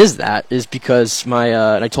that? Is because and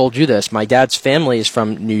I told you this, my dad's family is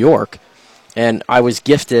from New York, and I was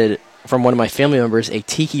gifted from one of my family members a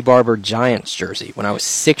Tiki Barber Giants jersey when I was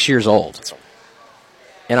 6 years old.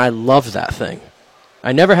 And I loved that thing.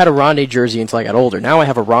 I never had a Rondé jersey until I got older. Now I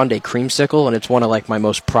have a Rondé creamsicle, and it's one of my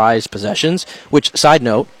most prized possessions. Which, side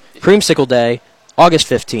note, Creamsicle Day, August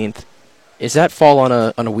 15th. Is that fall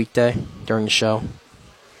on a weekday during the show?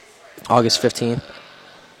 August 15th?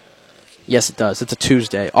 Yes, it does. It's a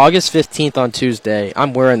Tuesday. August 15th on Tuesday,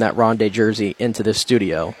 I'm wearing that Rondé jersey into this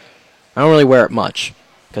studio. I don't really wear it much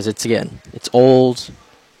because it's old,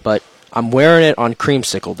 but I'm wearing it on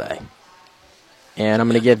Creamsicle Day. And I'm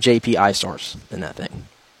going to give JP eyesores in that thing.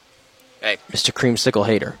 Hey. Mr. Creamsicle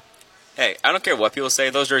hater. Hey, I don't care what people say.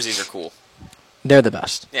 Those jerseys are cool. They're the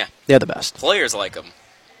best. Yeah. They're the best. Players like them.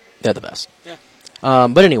 They're the best. Yeah.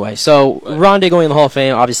 But anyway, so Rondé going in the Hall of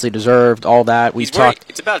Fame, obviously deserved all that.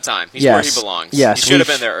 It's about time. He's where he belongs. Yes, he should have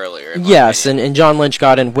been there earlier. Yes, and John Lynch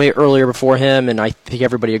got in way earlier before him, and I think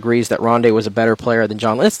everybody agrees that Rondé was a better player than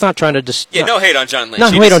John Lynch. It's not trying to just... Yeah, no hate on John Lynch.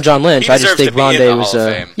 Not hate on John Lynch. I just think Rondé was...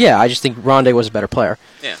 I just think Rondé was a better player.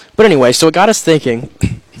 Yeah. But anyway, so it got us thinking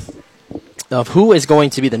of who is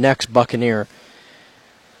going to be the next Buccaneer.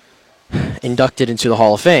 inducted into the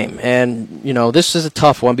Hall of Fame. And, this is a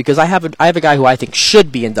tough one because I have a guy who I think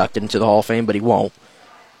should be inducted into the Hall of Fame, but he won't.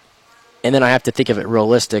 And then I have to think of it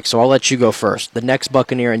realistic, so I'll let you go first. The next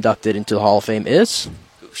Buccaneer inducted into the Hall of Fame is?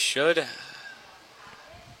 Who should?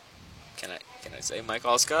 Can I say Mike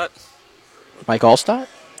Allstott? Mike Allstott?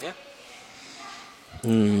 Yeah.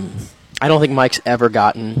 I don't think Mike's ever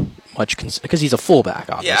gotten much because he's a fullback,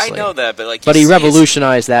 obviously. Yeah, I know that, but he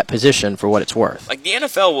revolutionized that position for what it's worth. Like the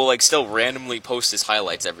NFL will still randomly post his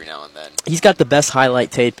highlights every now and then. He's got the best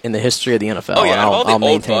highlight tape in the history of the NFL. Oh yeah, and all the old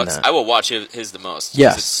maintain Bucs, that. I will watch his the most.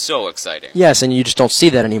 Yes, it's so exciting. Yes, and you just don't see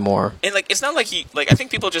that anymore. And it's not like I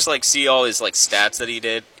think people just see all his stats that he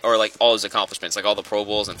did, or all his accomplishments, all the Pro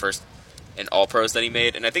Bowls and All Pros that he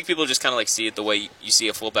made. And I think people just kind of see it the way you see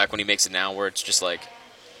a fullback when he makes it now, where it's just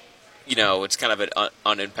it's kind of an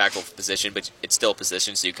unimpactful position, but it's still a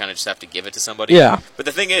position, so you kind of just have to give it to somebody. Yeah. But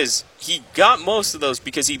the thing is, he got most of those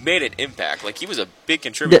because he made an impact. He was a big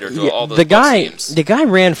contributor to all those teams. The guy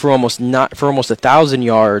ran for almost 1,000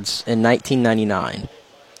 yards in 1999.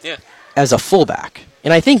 Yeah. As a fullback.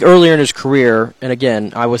 And I think earlier in his career, and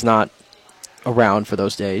again, I was not around for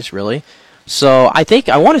those days, really. So I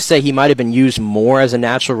want to say he might have been used more as a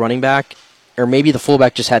natural running back, or maybe the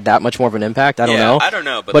fullback just had that much more of an impact. I don't know. I don't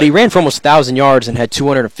know. But he ran for almost 1,000 yards and had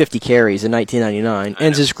 250 carries in 1999.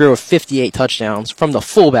 Ends his career with 58 touchdowns from the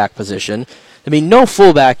fullback position. I mean, no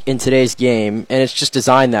fullback in today's game, and it's just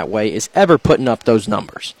designed that way, is ever putting up those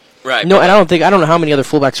numbers. Right. No, and I don't know how many other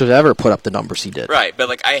fullbacks have ever put up the numbers he did. Right,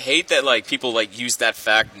 but I hate that people use that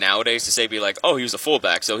fact nowadays to say oh, he was a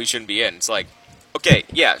fullback, so he shouldn't be in. It's okay,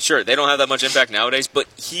 yeah, sure, they don't have that much impact nowadays, but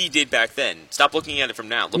he did back then. Stop looking at it from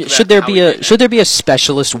now. Should there be a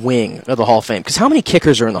specialist wing of the Hall of Fame? Because how many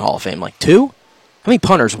kickers are in the Hall of Fame? 2? How many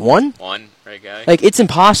punters? 1? One, right, guy. It's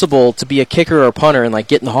impossible to be a kicker or a punter and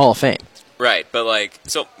get in the Hall of Fame. Right, but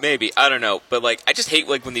so maybe, I don't know, but I just hate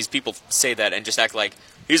when these people say that and just act like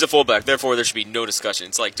he's a fullback, therefore there should be no discussion.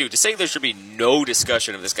 It's dude, to say there should be no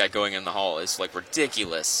discussion of this guy going in the Hall is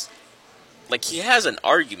ridiculous. He has an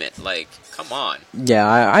argument. Come on. Yeah,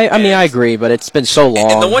 I mean, I agree, but it's been so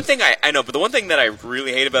long. And the one thing I know, but the one thing that I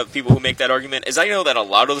really hate about people who make that argument is I know that a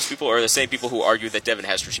lot of those people are the same people who argue that Devin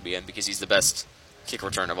Hester should be in because he's the best kick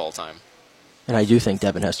return of all time. And I do think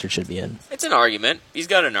Devin Hester should be in. It's an argument. He's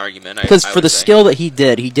got an argument. Because for the skill that he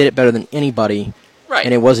did it better than anybody. Right.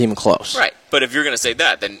 And it wasn't even close. Right. But if you're going to say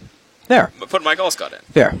that, then fair. Put Mike Allstott in.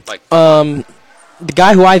 Fair. The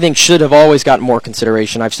guy who I think should have always gotten more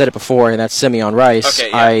consideration, I've said it before, and that's Simeon Rice.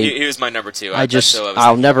 Okay, yeah, he was my number 2.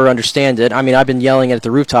 I'll never understand it. I mean, I've been yelling at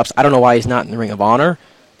the rooftops. I don't know why he's not in the Ring of Honor,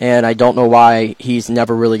 and I don't know why he's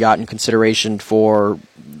never really gotten consideration for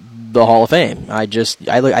the Hall of Fame. I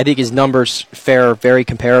think his numbers fare very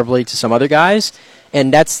comparably to some other guys,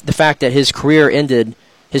 and that's the fact that his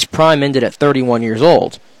prime ended at 31 years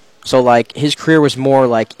old. So, his career was more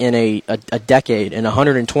in a decade, and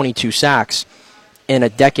 122 sacks in a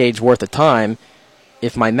decade's worth of time.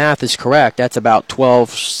 If my math is correct, that's about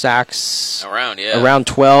 12 sacks. Around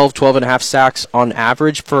 12 and a half sacks on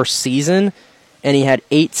average per season. And he had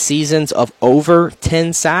 8 seasons of over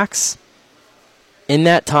 10 sacks in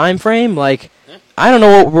that time frame. I don't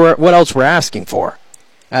know what else we're asking for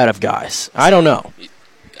out of guys. I don't know.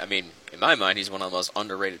 I mean, in my mind, he's one of the most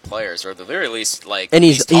underrated players, or at the very least, and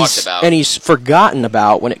he's talked about. And he's forgotten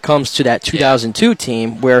about when it comes to that 2002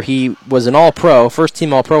 team where he was an All-Pro,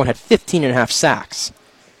 first-team All-Pro, and had 15 and a half sacks.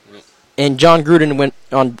 And John Gruden went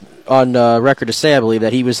on record to say, I believe,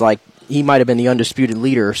 that he was he might have been the undisputed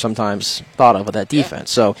leader sometimes thought of that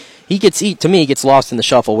defense. So he gets lost in the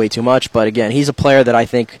shuffle way too much. But again, he's a player that I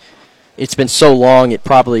think it's been so long, it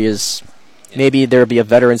probably is. Maybe there'll be a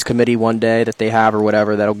veterans committee one day that they have or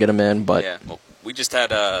whatever that'll get him in. But we just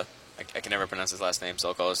had I can never pronounce his last name, so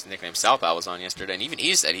I'll call his nickname. Salpal was on yesterday, and even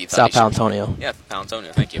he said he thought Sal Paolantonio. Yeah,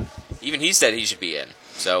 Paolantonio. Thank you. Even he said he should be in.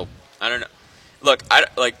 So I don't know. Look,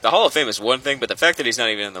 the Hall of Fame is one thing, but the fact that he's not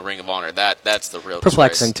even in the Ring of Honor, that's the real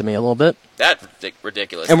perplexing disgrace. to me a little bit. That's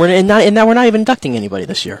ridiculous. And now we're not even inducting anybody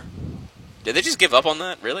this year. Did they just give up on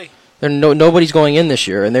that? Really? Nobody's going in this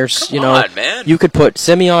year, and there's Come on, man. You could put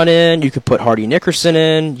Simeon in, you could put Hardy Nickerson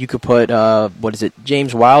in, you could put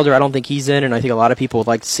James Wilder. I don't think he's in, and I think a lot of people would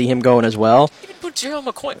like to see him going as well. Even put Gerald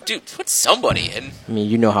McCoy, dude. Put somebody in. I mean,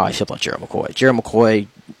 you know how I feel about Gerald McCoy. Gerald McCoy,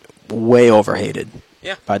 way overhated.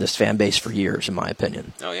 Yeah. By this fan base for years, in my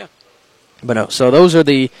opinion. Oh yeah. But no, so those are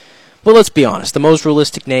well, let's be honest. The most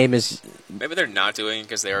realistic name is. Maybe they're not doing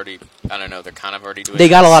because they already. I don't know. They're kind of already doing. They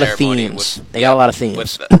got a lot of themes. Got a lot of themes.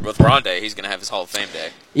 With Rondé, he's going to have his Hall of Fame day.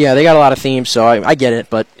 Yeah, they got a lot of themes, so I get it,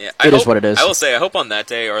 but it is what it is. I will say, I hope on that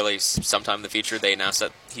day, or at least sometime in the future, they announce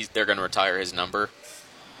that they're going to retire his number.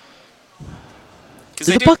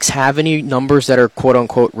 Do the Bucs have any numbers that are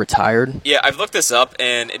quote-unquote retired? Yeah, I've looked this up,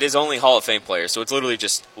 and it is only Hall of Fame players. So it's literally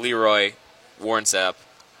just Leroy, Warren Sapp,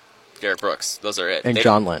 Derek Brooks. Those are it. And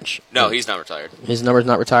John Lynch. No, he's not retired. His number's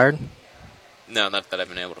not retired? No, not that I've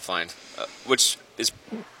been able to find. Which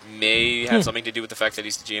may have something to do with the fact that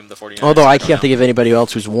he's the GM of the 49ers. Although I can't think of anybody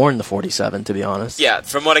else who's worn the 47, to be honest. Yeah,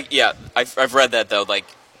 from what I've read that, though. Like,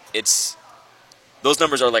 it's... Those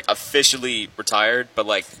numbers are, like, officially retired, but,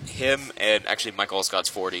 like, him and actually Michael Olscott's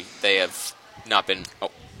 40, they have not been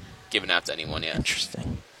given out to anyone yet.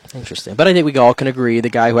 Interesting. But I think we all can agree the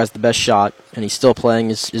guy who has the best shot, and he's still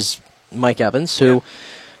playing, is Mike Evans, who...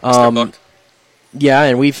 Yeah,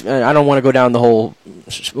 and I don't want to go down the whole...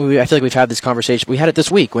 I feel like we've had this conversation. We had it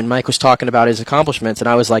this week when Mike was talking about his accomplishments, and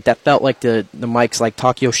I was like, that felt like the Mike's, like,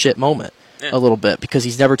 talk your shit moment a little bit, because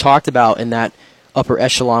he's never talked about in that upper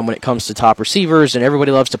echelon when it comes to top receivers, and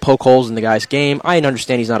everybody loves to poke holes in the guy's game. I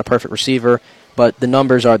understand he's not a perfect receiver, but the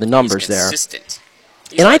numbers are the numbers there. He's consistent.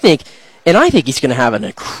 And I think he's going to have an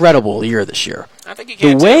incredible year this year. I think he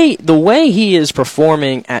can The way he is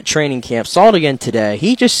performing at training camp, saw it again today,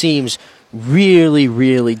 he just seems really,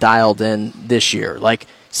 really dialed in this year. Like,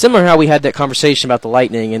 similar to how we had that conversation about the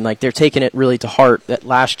Lightning, and like they're taking it really to heart that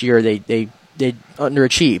last year they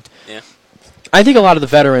underachieved. Yeah. I think a lot of the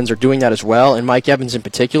veterans are doing that as well, and Mike Evans in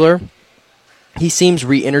particular. He seems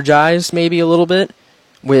re-energized maybe a little bit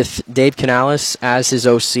with Dave Canales as his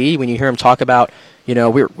OC. When you hear him talk about,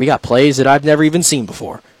 we got plays that I've never even seen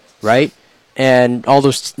before, right? And all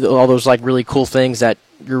those like really cool things that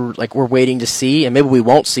we're waiting to see, and maybe we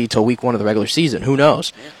won't see till week 1 of the regular season. Who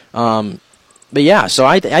knows? Yeah. But yeah, so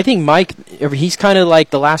I think Mike, he's kind of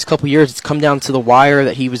like the last couple of years, it's come down to the wire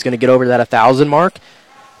that he was going to get over that 1,000 mark.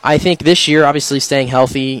 I think this year, obviously, staying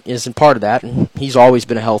healthy isn't part of that, and he's always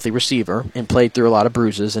been a healthy receiver and played through a lot of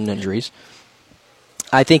bruises and injuries.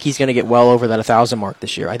 I think he's going to get well over that 1,000 mark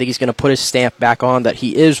this year. I think he's going to put his stamp back on that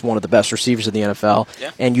he is one of the best receivers in the NFL,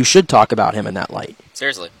 and you should talk about him in that light.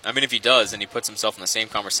 Seriously. I mean, if he does, and he puts himself in the same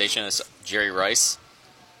conversation as Jerry Rice.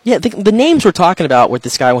 Yeah, the names we're talking about with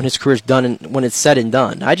this guy when his career's done and when it's said and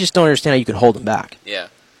done, I just don't understand how you can hold him back. Yeah.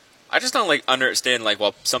 I just don't understand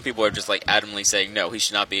while some people are just adamantly saying no, he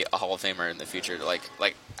should not be a Hall of Famer in the future. Like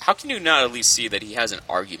how can you not at least see that he has an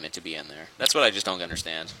argument to be in there? That's what I just don't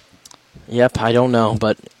understand. Yep, I don't know,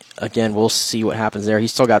 but again, we'll see what happens there.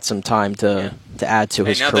 He's still got some time to add to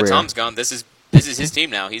his career. Now that Tom's gone, this is his team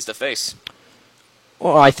now. He's the face.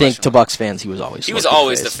 Well, I think to Bucs fans, he was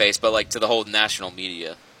always the face, but to the whole national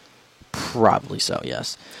media. Probably so,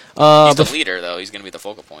 yes. He's the leader, though. He's going to be the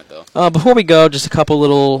focal point, though. Before we go, just a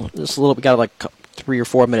little. We got 3 or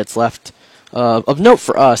 4 minutes left. Of note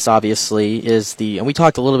for us, obviously, is and we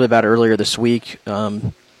talked a little bit about it earlier this week.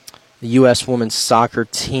 The U.S. women's soccer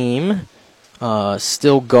team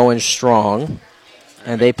still going strong,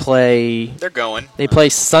 and they play. They're going. They play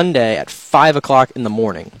Sunday at 5:00 in the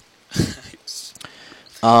morning.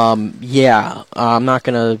 I'm not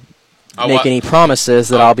gonna make any promises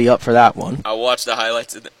that I'll be up for that one. I'll watch the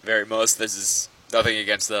highlights at the very most. This is nothing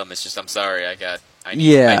against them. It's just I'm sorry. I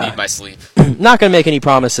need my sleep. Not gonna make any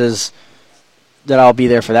promises that I'll be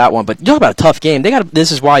there for that one. But you talk about a tough game.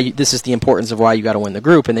 This is the importance of why you got to win the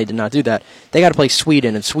group, and they did not do that. They got to play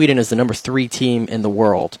Sweden, and Sweden is the number 3 team in the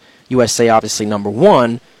world. USA obviously number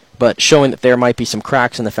 1. But showing that there might be some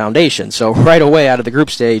cracks in the foundation. So right away out of the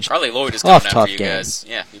group stage, Carly Lloyd is tough game. Guys.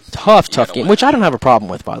 Yeah, tough game, which I don't have a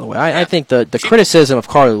problem with, by the way. I think the criticism of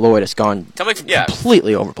Carly Lloyd has gone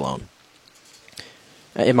completely overblown,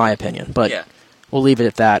 in my opinion. But we'll leave it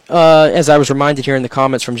at that. As I was reminded here in the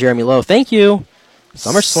comments from Jeremy Lowe, thank you.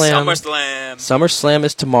 SummerSlam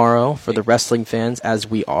is tomorrow for the wrestling fans, as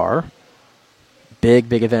we are.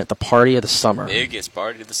 Big event, the party of the summer. Biggest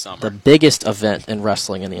party of the summer. The biggest event in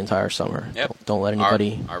wrestling in the entire summer. Yep. Don't let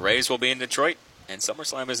anybody... Our Rays will be in Detroit, and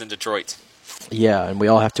SummerSlam is in Detroit. Yeah, and we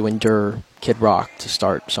all have to endure Kid Rock to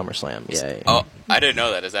start SummerSlam. Yay. Oh, I didn't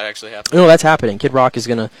know that. Is that actually happening? No, that's happening. Kid Rock is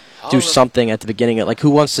going to do something at the beginning.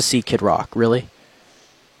 Who wants to see Kid Rock, really?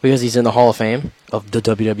 Because he's in the Hall of Fame of the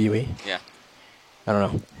WWE? Yeah. I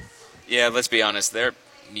don't know. Yeah, let's be honest. Their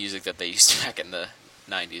music that they used back in the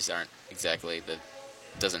 90s aren't exactly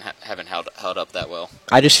haven't held up that well.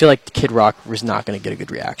 I just feel like Kid Rock was not going to get a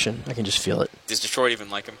good reaction. I can just feel it. Does Detroit even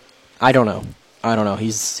like him? I don't know.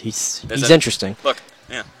 He's interesting. Look,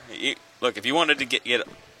 if you wanted to get,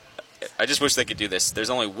 I just wish they could do this.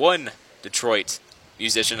 There's only one Detroit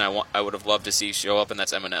musician I would have loved to see show up, and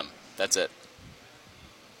that's Eminem. That's it.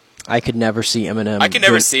 I could never see Eminem. I could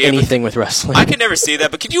never see anything with wrestling. I could never see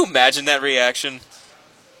that. But could you imagine that reaction?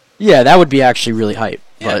 Yeah, that would be actually really hype.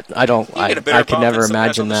 Yeah. But I could never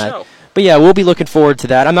imagine that. But yeah, we'll be looking forward to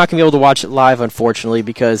that. I'm not going to be able to watch it live, unfortunately,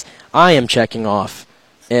 because I am checking off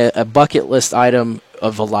a bucket list item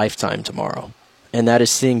of a lifetime tomorrow, and that is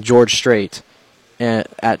seeing George Strait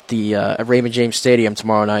at Raymond James Stadium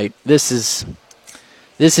tomorrow night. This is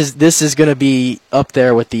going to be up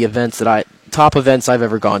there with the top events I've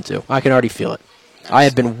ever gone to. I can already feel it. I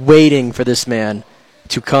have been waiting for this man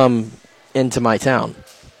to come into my town,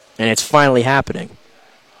 and it's finally happening.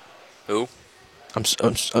 Who?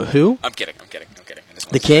 Who? I'm kidding.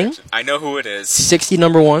 The King? I know who it is. 60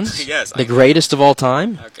 number ones? Yes. The greatest of all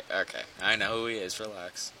time? Okay. I know who he is.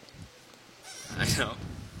 Relax. I know.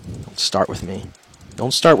 Don't start with me.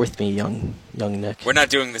 Don't start with me, young Nick. We're not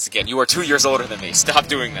doing this again. You are 2 years older than me. Stop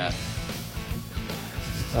doing that.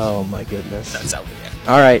 Oh, my goodness. That's how we end.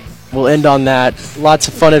 All right. We'll end on that. Lots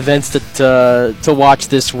of fun events to watch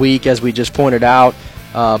this week, as we just pointed out.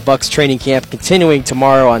 Bucs training camp continuing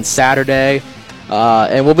tomorrow on Saturday.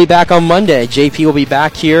 And we'll be back on Monday. JP will be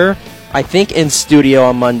back here, I think, in studio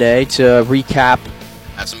on Monday to recap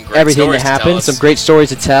everything that happened. Some great stories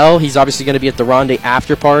to tell. He's obviously going to be at the Rondé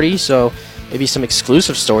after party, so maybe some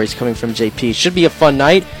exclusive stories coming from JP. Should be a fun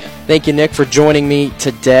night. Thank you, Nick, for joining me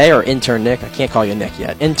today, or intern Nick. I can't call you Nick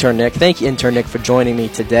yet. Intern Nick. Thank you, intern Nick, for joining me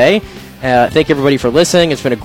today. Thank everybody for listening. It's been a